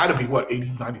 there had to be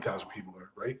 80,000, 90,000 people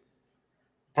there, right?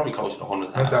 Probably close to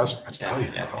 100,000. 100,000. That's tell you.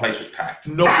 Yeah, the place was packed.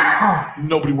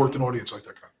 Nobody worked an audience like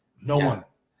that guy. No one.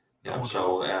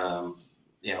 So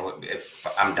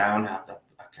if I'm down, I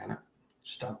kind of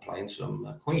start playing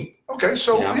some Queen. Okay,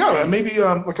 so maybe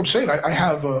like I'm saying, I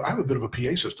have a bit of a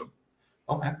PA system.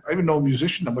 Okay. I even know a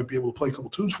musician that might be able to play a couple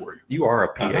tunes for you. You are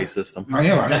a PA system. I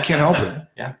am. I can't help it.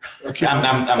 Yeah.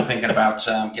 I'm thinking about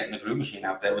getting a groove machine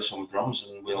out there with some drums,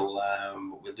 and we'll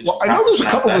do. Well, I know there's a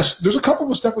couple of us. There's a couple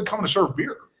of us definitely coming to serve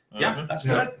beer. Yeah, that's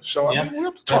good. So we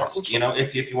have to talk. But,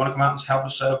 if you want to come out and help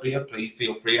us serve beer, please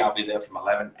feel free. I'll be there from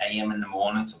 11 a.m. in the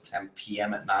morning till 10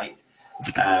 p.m. at night.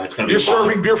 You're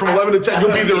serving beer from 11 to 10.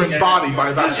 You'll be there in body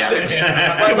by about 6.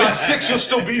 By about 6, you'll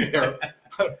still be there.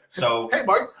 So, hey,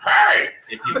 Mike. Hey.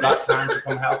 If you've got time to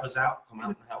come help us out, come out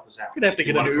and help us out. You're going to have to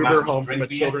get an Uber home from a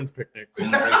children's picnic. Hey,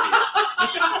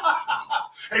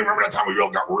 remember that time we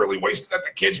all got really wasted at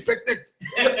the kids' picnic?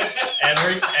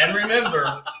 and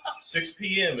remember, 6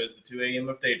 p.m. is the 2 a.m.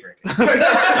 of day drinking.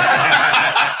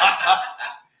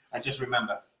 And just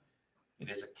remember, it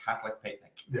is a Catholic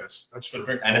picnic. Yes, that's true.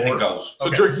 Anything goes.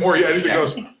 So drink more. Yeah, anything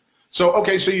goes. So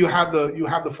so you have the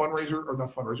fundraiser, or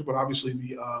not fundraiser, but obviously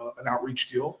the an outreach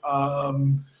deal.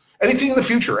 Anything in the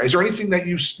future? Is there anything that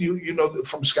you know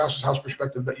from Scouse's House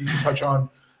perspective that you can touch on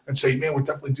and say, man, we'll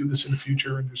definitely do this in the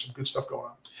future and there's some good stuff going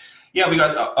on? Yeah, we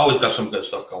always got some good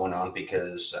stuff going on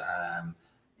because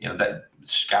that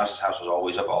Scouse's House is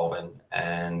always evolving,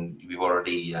 and we've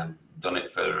already done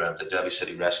it for the Derby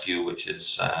City Rescue, which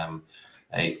is a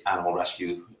animal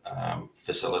rescue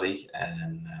facility,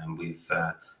 and we've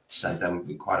sent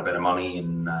them quite a bit of money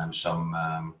and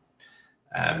some.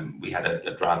 We had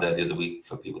a drive there the other week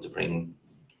for people to bring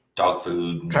dog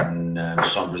food and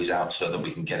sundries out so that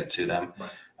we can get it to them. Right.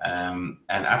 And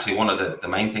actually, one of the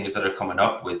main things that are coming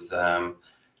up with, I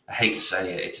hate to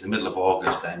say it, it's in the middle of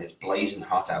August and it's blazing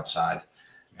hot outside,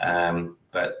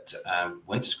 but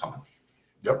winter's coming.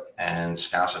 Yep. And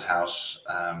Scouse's House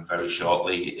very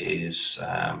shortly is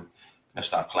going to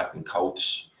start collecting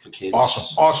coats for kids.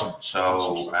 Awesome.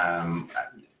 So I'm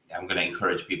going to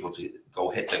encourage people to go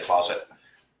hit their closet,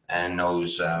 and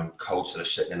those coats that are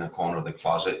sitting in the corner of the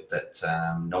closet that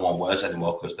no one wears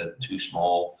anymore because they're too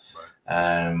small,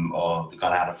 or they've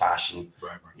gone out of fashion,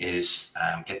 is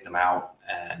get them out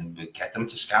and get them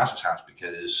to Scouse's House,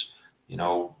 because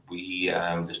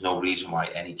there's no reason why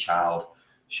any child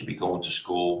should be going to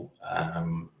school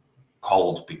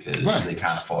cold because they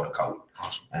can't afford a coat.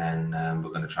 Awesome. And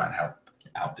we're going to try and help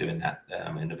out doing that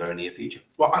in the very near future.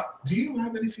 Well, do you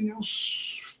have anything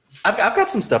else? I've got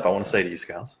some stuff I want to say to you,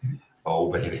 Scouse. Oh,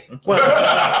 baby.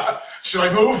 Well, should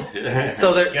I move?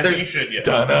 So Yes, there's. you should, yes.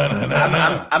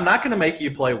 I'm not going to make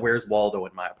you play Where's Waldo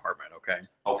in my apartment, okay?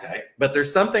 Okay. But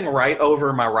there's something right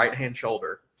over my right-hand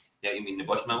shoulder. Yeah, you mean the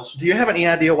Bushmills? Do you have any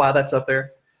idea why that's up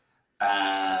there?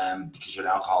 Because you're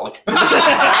an alcoholic.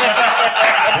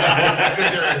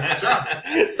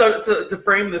 So to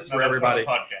frame this for everybody,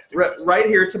 right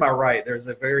here to my right, there's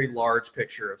a very large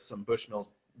picture of some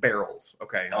Bushmills barrels.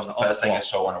 Okay. That was the first thing I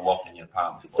saw when I walked in your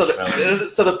apartment. So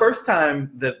the first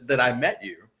time that I met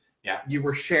you, you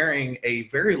were sharing a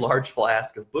very large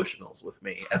flask of Bushmills with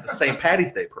me at the St.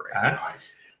 Patty's Day parade.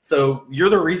 Nice. So you're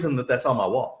the reason that's on my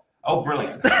wall. Oh,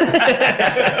 brilliant.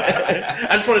 I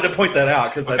just wanted to point that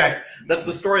out because that's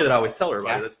the story that I always tell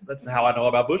everybody. That's how I know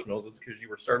about Bushmills. It's because you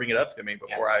were serving it up to me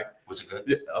before I. Was it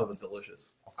good? Oh, it was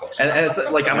delicious. Of course. And it's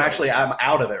like I'm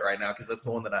out of it right now because that's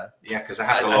the one that I. Yeah, because I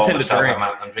have to I tend to drink.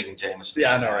 I'm drinking Jameson.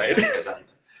 Yeah, I know, right?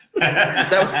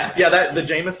 The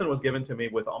Jameson was given to me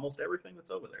with almost everything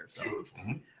that's over there. So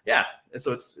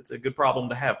so it's a good problem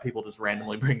to have, people just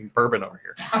randomly bring bourbon over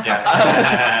here.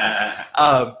 Yeah.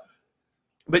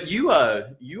 But you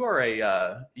are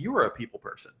a people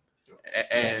person,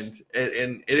 and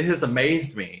it has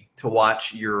amazed me to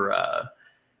watch your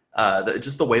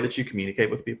just the way that you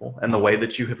communicate with people and the way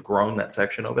that you have grown that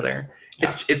section over there.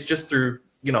 Yeah. It's just through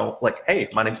like, hey,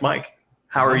 my name's Mike.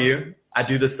 How are you? I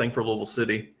do this thing for Louisville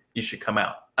City. You should come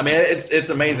out. I mean, it's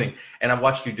amazing, and I've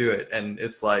watched you do it, and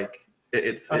it's like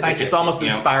it's almost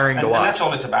inspiring to watch. And that's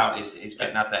all it's about is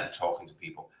getting out there and talking to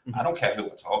people. Mm-hmm. I don't care who I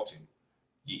talk to.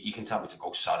 You can tell me to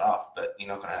go sod off, but you're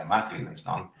not going to have my feelings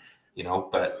none,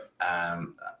 But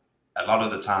a lot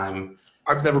of the time,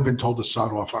 I've never been told to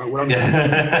sod off. I don't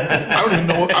even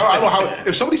know. I don't know how.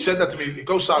 If somebody said that to me,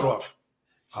 go sod off.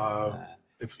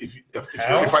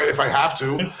 If I have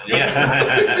to.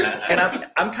 Yeah. And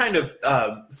I'm kind of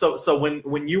so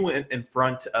when you went in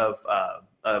front of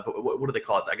what do they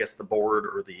call it? I guess the board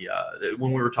or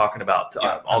when we were talking about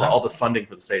all the funding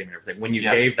for the stadium and everything. When you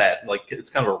gave that, like, it's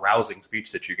kind of a rousing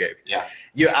speech that you gave. Yeah.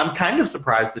 I'm kind of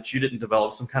surprised that you didn't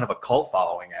develop some kind of a cult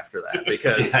following after that,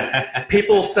 because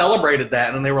people celebrated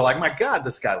that and they were like, my God,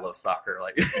 this guy loves soccer.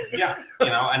 Like. Yeah.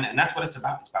 And that's what it's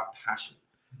about. It's about passion.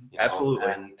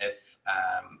 Absolutely. And if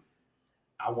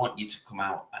I want you to come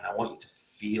out and I want you to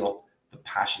feel the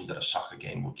passion that a soccer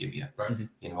game will give you. Right.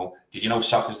 Did you know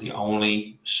soccer is the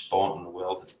only sport in the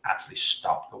world that's actually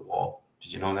stopped the war?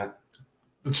 Did you know that?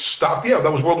 Stop? Yeah,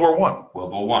 that was World War I.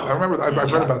 World War I. I remember. I've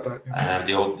read about that. Yeah.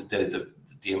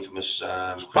 The infamous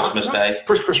Christmas Day.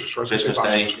 Christmas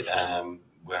Day,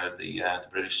 where the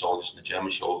British soldiers and the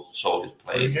German soldiers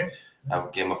played a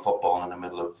game of football in the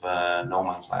middle of no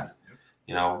man's land.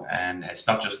 And it's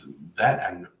not just that.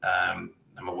 And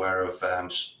I'm aware of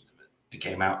it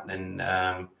came out in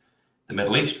the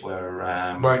Middle East where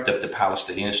the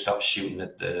Palestinians stopped shooting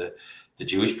at the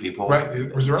Jewish people,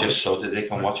 just so that they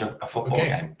can watch a football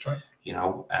game. Right.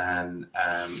 And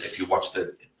if you watch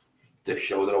the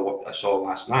show that I saw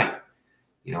last night,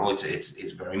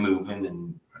 it's very moving,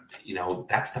 and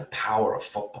that's the power of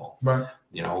football. Right.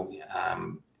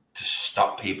 To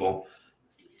stop people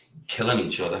killing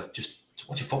each other just to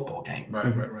watch a football game.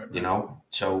 Right.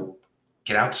 So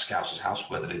get out to Scouse's house,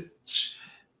 whether it's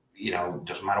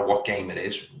doesn't matter what game it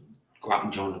is, go out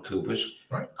and join the Coopers,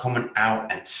 right. coming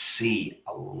out and see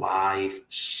a live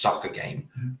soccer game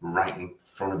right in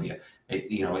front of you.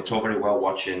 It's all very well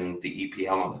watching the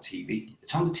EPL on the TV.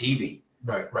 It's on the TV.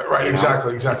 Right.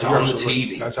 Exactly. It's on the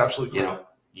TV. That's absolutely correct.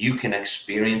 You can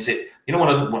experience it. One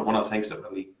of the things that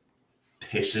really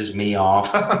pisses me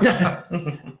off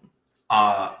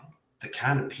are the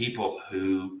kind of people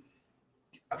who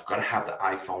have got to have the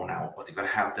iPhone out, or they've got to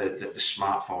have the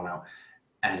smartphone out,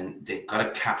 and they've got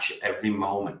to capture every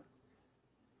moment.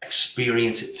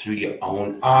 Experience it through your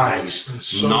own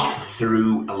eyes, not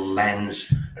through a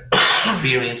lens.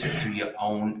 Experience it through your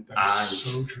own eyes.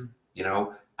 So true.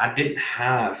 I didn't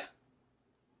have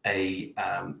a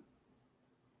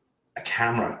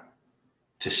camera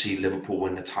to see Liverpool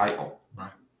win the title.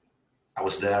 Right. I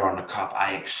was there on the cup.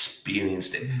 I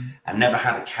experienced it. I never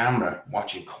had a camera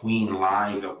watching Queen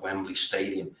live at Wembley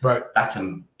Stadium. Right. That's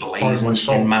emblazoned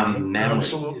in my memory.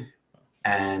 Absolutely.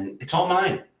 And it's all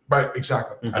mine. Right,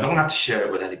 exactly. I don't have to share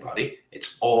it with anybody.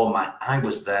 It's all mine. I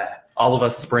was there. All of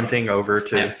us sprinting over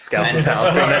to Scouse's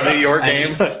house during that New York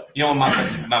game.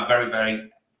 My very,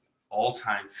 very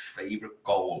all-time favorite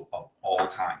goal of all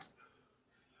time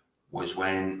was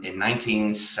when in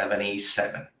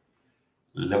 1977,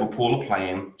 Liverpool are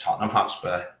playing Tottenham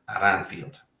Hotspur at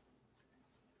Anfield.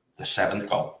 The 7th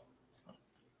goal,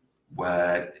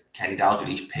 where Kenny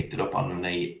Dalglish picked it up on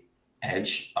the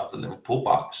edge of the Liverpool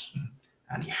box,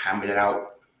 and he hammered it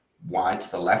out wide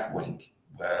to the left wing,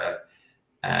 where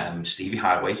Stevie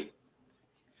Highway,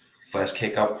 first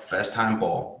kick up, first time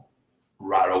ball,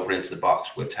 right over into the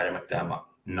box where Terry McDermott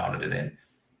nodded it in.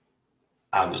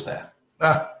 I was there.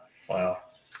 Wow.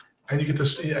 And you get to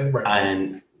see, right.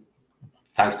 And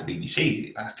thanks to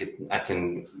BBC, I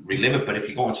can relive it. But if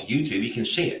you go onto YouTube, you can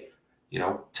see it.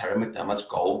 Terry McDermott's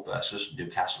goal versus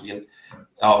Tottenham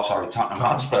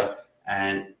Hotspur.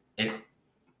 And if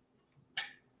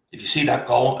you see that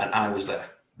goal, and I was there,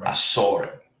 I saw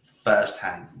it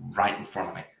firsthand, right in front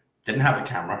of me. Didn't have a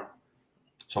camera.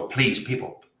 So please,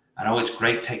 people, I know it's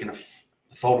great taking a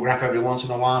photograph every once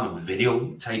in a while and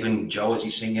videotaping Joe as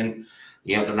he's singing,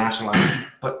 the national anthem,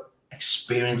 but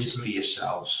experience it for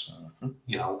yourselves.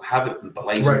 Have it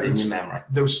blazoned in your memory.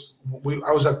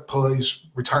 I was at Pelé's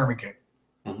retirement game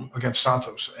against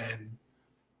Santos, and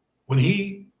when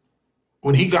he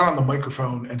got on the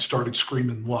microphone and started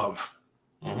screaming love,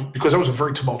 because that was a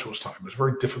very tumultuous time. It was a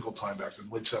very difficult time back in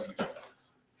the late 70s.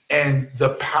 And the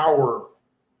power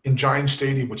in Giant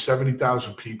Stadium with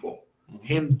 70,000 people,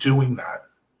 him doing that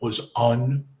was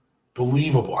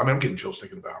unbelievable. I'm getting chills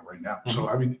thinking about it right now. So,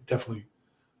 definitely,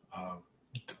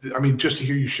 just to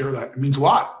hear you share that, it means a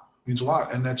lot. It means a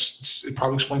lot. And it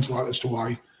probably explains a lot as to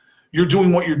why you're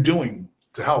doing what you're doing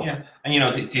to help. Yeah. And,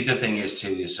 the other thing is,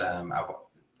 too, is I've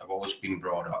always been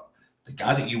brought up. The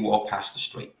guy that you walk past the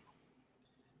street,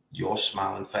 your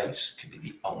smiling face could be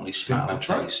the only smiling face.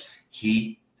 Right.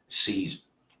 He sees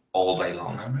all day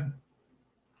long. Amen.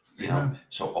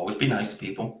 So always be nice to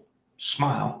people,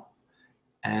 smile,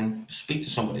 and speak to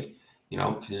somebody.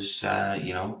 Because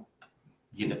you don't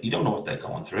know what they're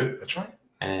going through. That's right.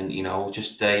 And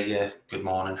just say good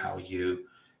morning, how are you?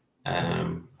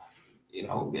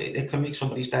 It can make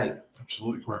somebody's day.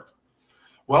 Absolutely correct.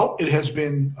 Well, it has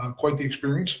been quite the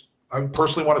experience. I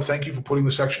personally want to thank you for putting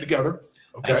the section together.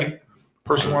 Okay.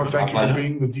 Personally want to thank you for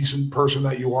being the decent person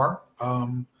that you are.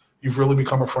 You've really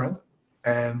become a friend,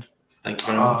 and thank you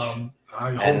very much.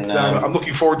 I hope that I'm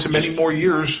looking forward to many more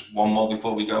years. One more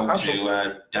before we go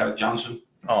to Derek Johnson.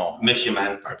 Oh, miss you,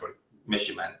 man. All right, buddy. Miss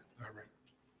you, man. All right.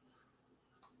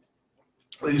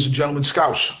 Ladies and gentlemen,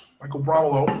 Scouse, Michael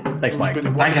Bromilow. Thanks, Mike.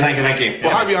 Thank you.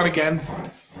 We'll have you on again.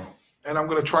 And I'm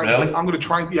going to try. Really? I'm going to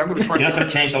try. Yeah, I'm going to try. You're not going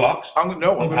to change the locks? I'm going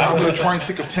to try and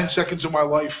think of 10 seconds of my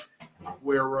life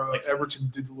where Everton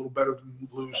did a little better than the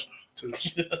Blues.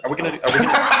 Are we gonna?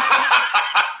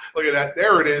 Look at that.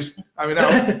 There it is.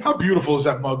 How beautiful is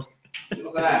that mug?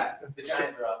 Look at that. The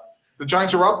Giants are up. The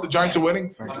Giants are up. The Giants are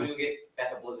winning. I'm going to get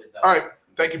at the Blizzard, though. All right.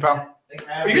 Thank you, pal.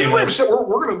 We're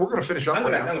gonna finish up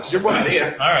right now. You're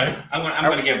welcome. All right. I'm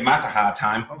gonna give Matt a hard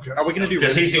time. Okay. Are we gonna do?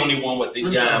 Because he's the only one with the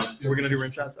we're gonna do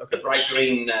rim shots. Okay. The bright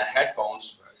green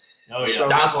headphones. Oh yeah. So,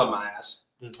 dazzling my ass.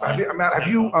 Matt, have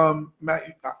you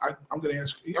Matt? I'm gonna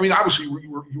ask. Obviously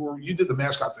you did the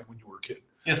mascot thing when you were a kid.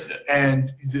 Yes, I did.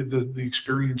 And the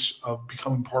experience of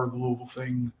becoming part of the Louisville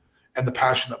thing, and the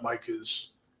passion that Mike is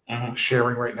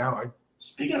sharing right now.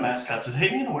 Speaking of mascots, is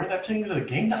Hayden gonna wear that thing to the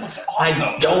game? That looks awesome.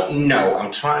 I don't know.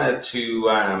 I'm trying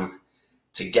to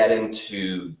get him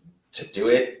to do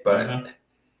it, but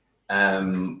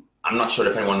I'm not sure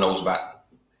if anyone knows about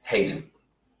Hayden.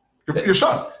 Your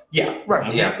son. Yeah.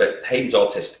 Right. Yeah, but Hayden's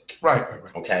autistic. Right.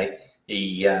 Okay.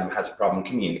 He has a problem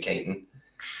communicating,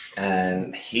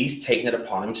 and he's taken it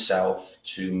upon himself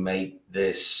to make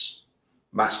this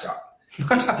mascot. He's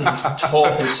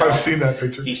taught himself. I've seen that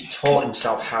picture. He's taught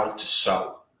himself how to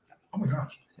sew. Oh my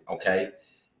gosh. Okay.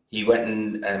 He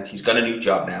went and he's got a new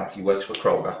job now. He works for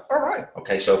Kroger. All right.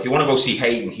 Okay, so if you want to go see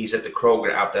Hayden, he's at the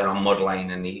Kroger out there on Mud Lane,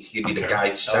 and he'll be the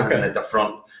guy standing at the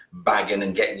front, bagging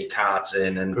and getting your carts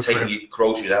in and taking your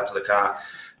groceries out to the car.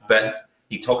 But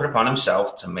he took it upon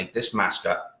himself to make this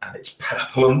mascot, and it's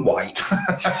purple and white,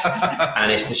 and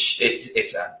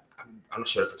it's I'm not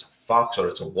sure if it's a fox or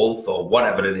it's a wolf or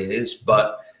whatever it is,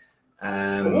 but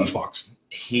a wolf fox.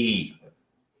 He's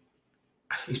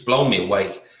blown me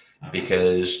away.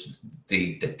 Because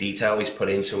the detail he's put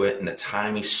into it and the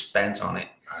time he spent on it,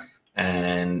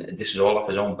 and this is all off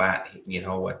his own bat. You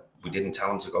know, we didn't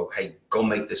tell him to go, hey, go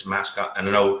make this mascot. And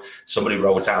I know somebody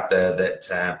wrote out there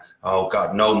that, oh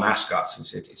God, no mascots.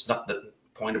 It's not the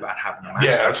point about having a mascot.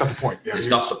 Yeah, that's not the point. Yeah, it's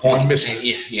not the point.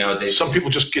 You know, some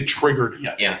people just get triggered.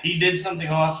 Yeah. He did something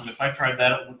awesome. If I tried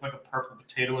that, it looked like a purple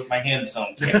potato with my hands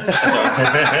on it.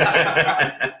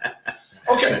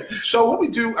 Okay, so what we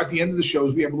do at the end of the show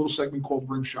is we have a little segment called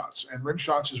Rim Shots. And Rim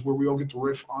Shots is where we all get to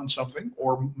riff on something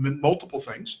or multiple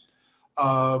things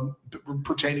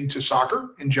pertaining to soccer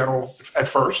in general at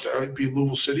first. It'd be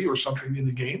Louisville City or something in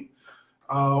the game.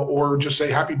 Or just say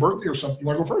happy birthday or something. You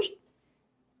want to go first?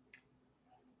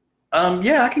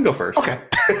 Yeah, I can go first. Okay.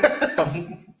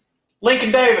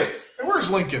 Lincoln Davis. Hey, where's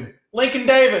Lincoln? Lincoln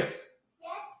Davis.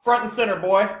 Yes. Front and center,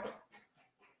 boy.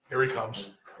 Here he comes.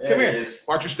 Come here.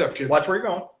 Watch your step, kid. Watch where you're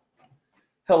going.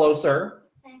 Hello, sir.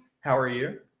 How are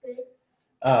you? Good.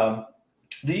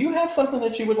 Do you have something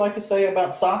that you would like to say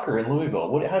about soccer in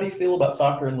Louisville? How do you feel about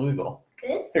soccer in Louisville?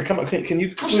 Good. Here, come on. Can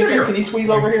you squeeze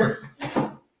over here?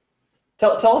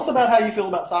 Tell us about how you feel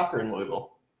about soccer in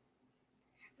Louisville.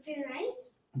 Very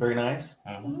nice. Very nice.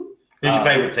 Mm-hmm. Who's your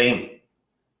favorite team?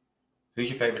 Who's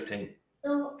your favorite team?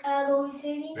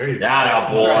 LouCity. There you go.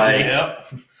 That boy. Yep.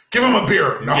 Give him a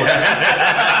beer. No.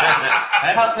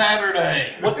 That's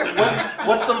Saturday. What's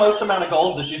the most amount of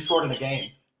goals that you scored in a game?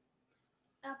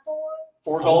 4.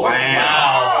 4 goals.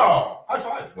 Wow. High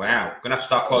five. Wow. Gonna have to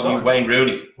start calling you Wayne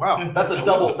Rooney. Wow. That's a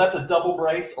double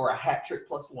brace or a hat trick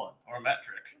plus 1. Or a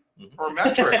metric. Or a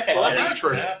metric.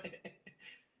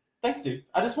 Thanks, dude.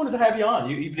 I just wanted to have you on.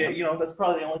 You know, that's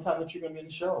probably the only time that you're going to be in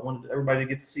the show. I wanted everybody to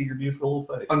get to see your beautiful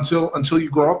little face. Until you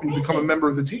grow up and you become a member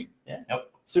of the team. Yeah. Yep.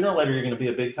 Sooner or later, you're going to be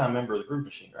a big-time member of the Groove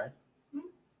Machine, right?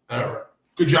 All right.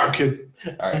 Good job, kid.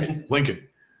 All right. Lincoln.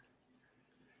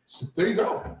 So there you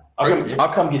go.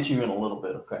 I'll come get you in a little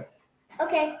bit, okay?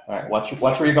 Okay. All right. Watch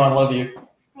where you're going. Love you.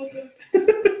 Thank you.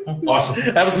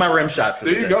 Awesome. That was my rim shot for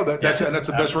There the you day. go. That's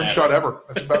the best rim shot ever.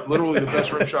 That's about literally the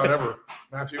best rim shot ever.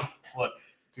 Matthew? What?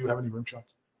 Do you have any rim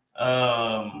shots?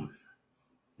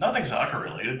 Nothing soccer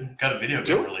related. Got a video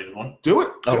game related one. Do it.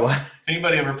 Oh, what? If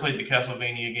anybody ever played the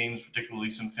Castlevania games, particularly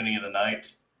Symphony of the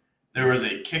Night, there was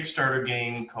a Kickstarter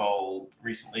game called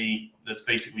recently that's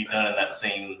basically done in that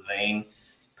same vein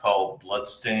called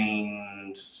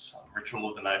Bloodstained Ritual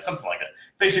of the Night, something like that.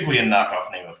 Basically a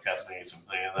knockoff name of Castlevania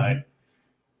Symphony of the Night.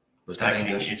 Was that game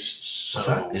English? is so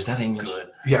Is that English?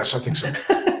 good. Yes, I think so.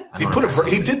 He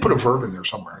did put a verb in there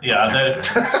somewhere. Yeah.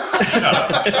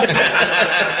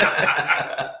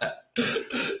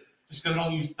 Just because I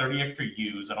don't use 30 extra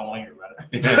U's, I don't want to hear about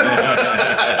it.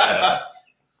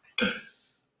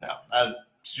 No,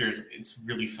 seriously, it's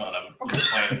really fun. I've been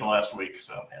playing it the last week,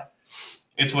 so yeah.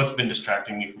 It's what's been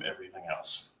distracting me from everything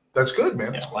else. That's good,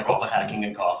 man. Yeah, like all the hacking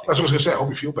and coughing. That's what I was going to say. I hope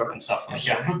you feel better. And stuff like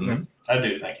that. Yeah, I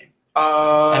do, thank you.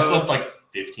 I slept like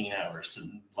 15 hours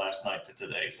last night to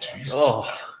today, so.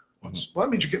 Oh. Well, that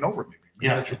means you're getting over it, maybe.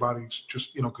 Yeah. That your body's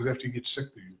just, because after you get sick,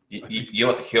 you know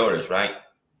what the cure is, right?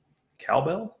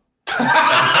 Cowbell?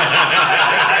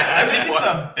 I think it's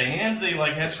a band. They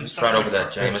like had some stuff. Right over there,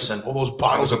 Jameson. All those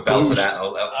bottles of bells booze. of that.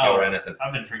 I'll cure anything.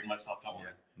 I've been treating myself. Don't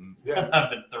worry. Yeah. I've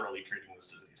been thoroughly treating this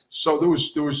disease. So there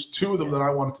was 2 of them that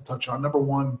I wanted to touch on. Number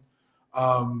one,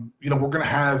 we're going to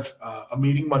have a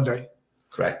meeting Monday.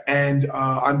 Correct. And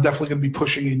I'm definitely going to be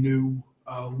pushing a new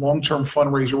long-term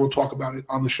fundraiser. We'll talk about it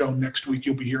on the show next week.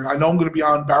 You'll be here. I know I'm going to be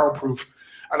on Barrel Proof,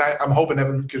 and I'm hoping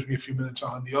Evan gives me a few minutes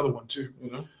on the other one too.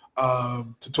 Mm-hmm.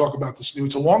 To talk about this new.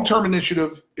 It's a long-term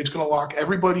initiative. It's going to lock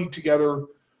everybody together,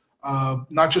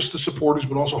 not just the supporters,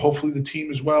 but also hopefully the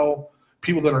team as well.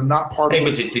 People that are not part of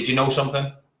it. Hey, but did you know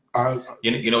something?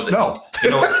 You know that. No. You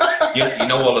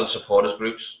know all of the supporters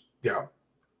groups. Yeah.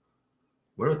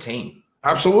 We're a team.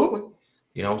 Absolutely.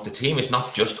 The team is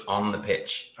not just on the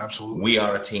pitch. Absolutely. We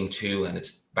are a team too, and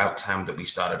it's about time that we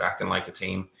started acting like a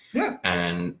team. Yeah.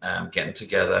 And getting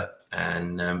together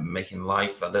and making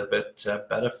life a little bit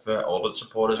better for all the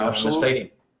supporters around the stadium.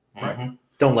 Right.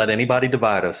 Don't let anybody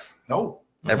divide us. No.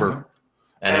 Ever.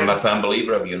 And I'm a firm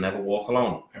believer of you never walk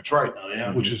alone. That's right. Oh,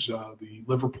 yeah. Which is the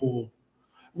Liverpool.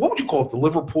 What would you call it? The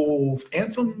Liverpool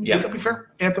anthem? Yeah. Would that be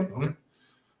fair? Anthem.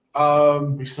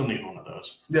 We still need one of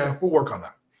those. Yeah, we'll work on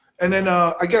that. And then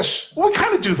I guess we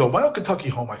kind of do though. My old Kentucky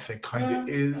home, I think, kind of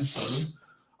is.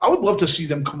 I would love to see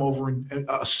them come over and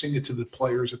sing it to the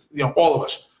players. All of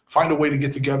us find a way to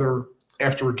get together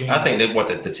after a game. I think that what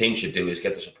the team should do is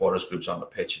get the supporters groups on the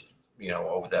pitch,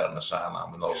 over there on the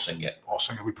sideline, and they'll sing it. All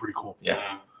sing it would be pretty cool.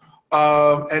 Yeah.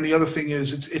 And the other thing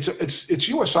is, it's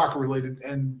U.S. soccer related,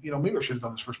 and maybe I should have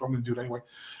done this first, but I'm going to do it anyway.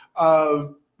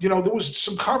 There was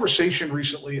some conversation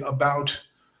recently about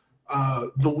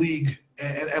the league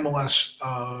and MLS,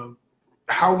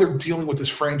 how they're dealing with this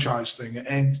franchise thing.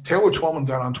 And Taylor Twellman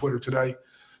got on Twitter today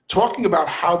talking about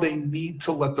how they need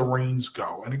to let the reins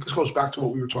go. And it just goes back to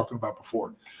what we were talking about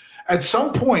before. At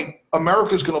some point,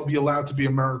 America is going to be allowed to be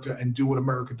America and do what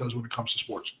America does when it comes to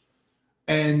sports.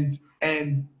 And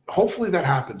hopefully that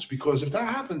happens, because if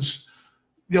that happens,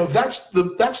 that's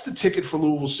the ticket for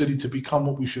Louisville City to become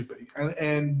what we should be.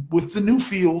 And with the new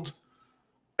field,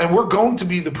 and we're going to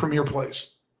be the premier place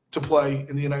to play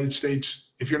in the United States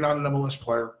if you're not an MLS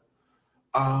player.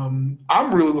 I'm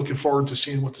really looking forward to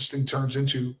seeing what this thing turns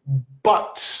into,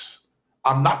 but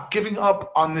I'm not giving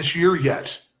up on this year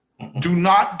yet. Do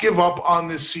not give up on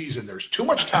this season. There's too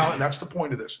much talent. And that's the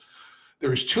point of this.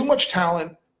 There is too much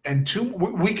talent, and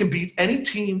we can beat any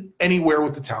team anywhere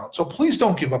with the talent. So please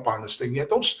don't give up on this thing yet.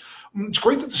 It's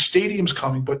great that the stadium's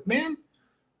coming, but man,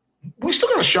 we still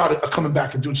got a shot at coming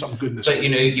back and doing something good in this. But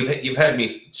you've heard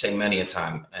me say many a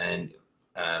time, and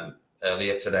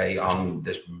earlier today on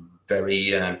this very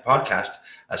podcast,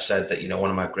 I said that one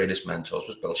of my greatest mentors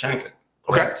was Bill Shankly.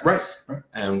 Okay, right.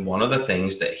 And one of the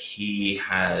things that he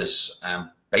has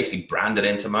basically branded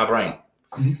into my brain,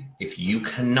 if you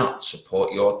cannot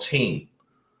support your team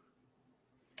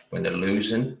when they're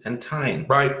losing and tying,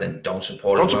 then don't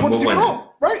support us when we're winning.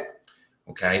 Right.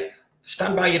 Okay?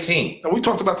 Stand by your team. And we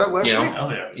talked about that last week.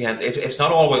 Yeah, it's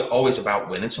not always about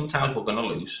winning. Sometimes we're going to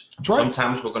lose. Right.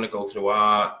 Sometimes we're going to go through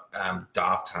our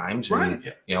dark times. Right.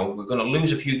 And, we're going to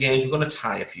lose a few games. We're going to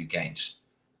tie a few games.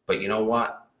 But you know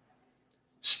what?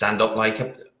 Stand up like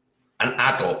an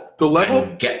adult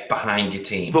and get behind your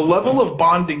team. The level of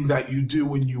bonding that you do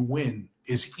when you win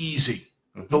is easy.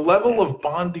 The level of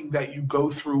bonding that you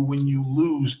go through when you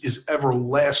lose is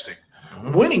everlasting.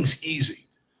 Winning's easy.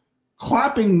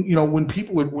 Clapping, when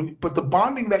people are, but the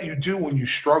bonding that you do when you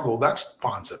struggle, that's the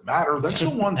bonds that matter. That's the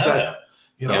ones that,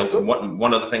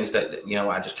 one of the things that,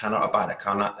 I just cannot abide. I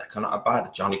cannot abide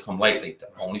a Johnny come lately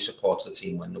that only supports the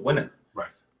team when they're winning.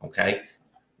 Right. Okay.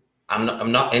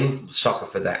 I'm not in soccer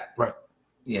for that. Right.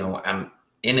 I'm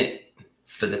in it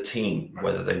for the team,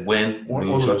 whether they win,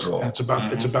 lose, or draw. And it's about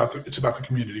the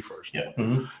community first. Yeah.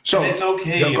 So and it's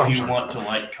okay if you want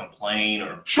to complain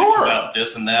or about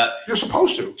this and that. You're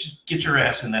supposed to. Just get your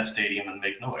ass in that stadium and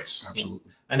make noise. Absolutely.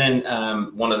 And then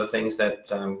one of the things that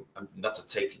not to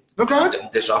take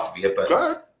this off of you,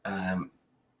 but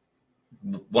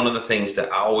one of the things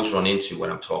that I always run into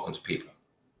when I'm talking to people,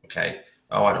 okay.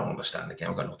 Oh, I don't understand the game.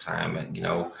 I've got no time, and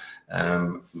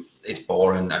it's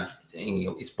boring. And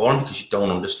it's boring because you don't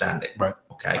understand it. Right.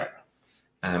 Okay.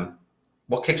 Right.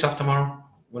 What kicks off tomorrow?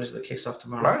 What is it that kicks off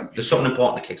tomorrow? Right. There's something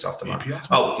important that kicks off tomorrow.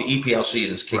 The EPL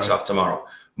seasons kicks off tomorrow.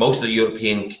 Most of the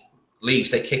European leagues,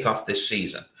 they kick off this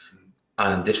season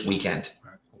and this weekend.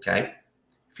 Right. Okay.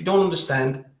 If you don't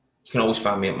understand, you can always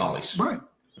find me at Molly's. Right.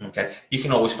 Okay. You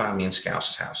can always find me in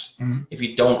Scouse's house. If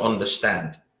you don't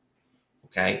understand,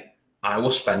 okay, I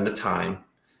will spend the time,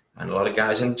 and a lot of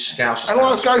guys in Scouse. And a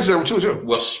lot of guys there too.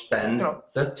 Will spend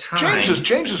the time.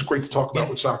 James is great to talk about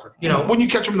with soccer. When you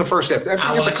catch him in the first half,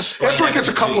 after he gets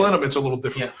a couple in him, it's a little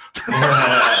different. Yeah.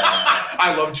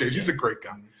 I love James. He's a great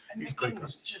guy. He's a great guy.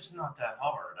 It's just not that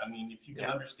hard. I mean, if you can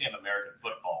understand American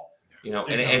football.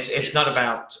 And it's not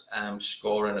about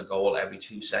scoring a goal every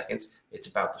 2 seconds. It's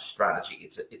about the strategy.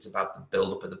 It's about the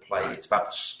build up of the play. It's about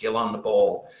the skill on the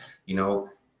ball.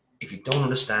 If you don't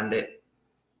understand it,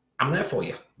 I'm there for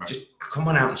you. Right. Just come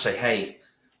on out and say, hey,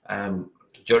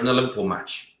 during the Liverpool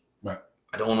match,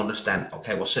 I don't understand.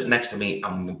 Okay, well, sit next to me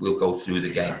and we'll go through the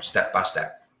game step by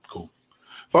step. Cool.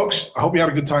 Folks, I hope you had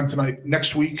a good time tonight.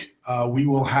 Next week, we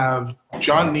will have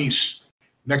John Neese.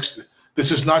 This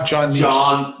is not John Neese.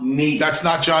 John Neese. That's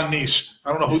not John Neese.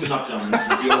 I don't know who that is. Not John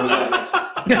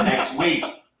Neese. Next week.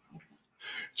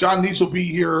 John Neese will be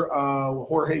here,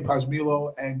 Jorge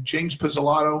Pazmilo and James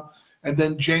Pizzolatto. And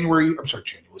then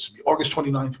August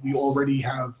 29th, we already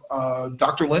have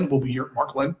Dr. Lynn will be here,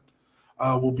 Mark Lynn.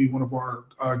 will be one of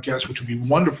our guests, which would be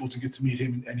wonderful to get to meet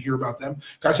him and hear about them.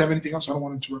 Guys, have anything else? I don't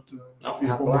want to interrupt.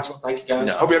 Thank you,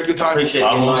 guys. Hope you had a good time. Appreciate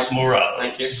Vamos it. Morados.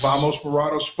 Thank you. Vamos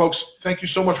Morados. Folks, thank you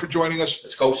so much for joining us.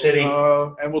 Let's go, City.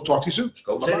 And we'll talk to you soon. Let's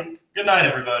go, Bye-bye. City. Good night,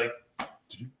 everybody.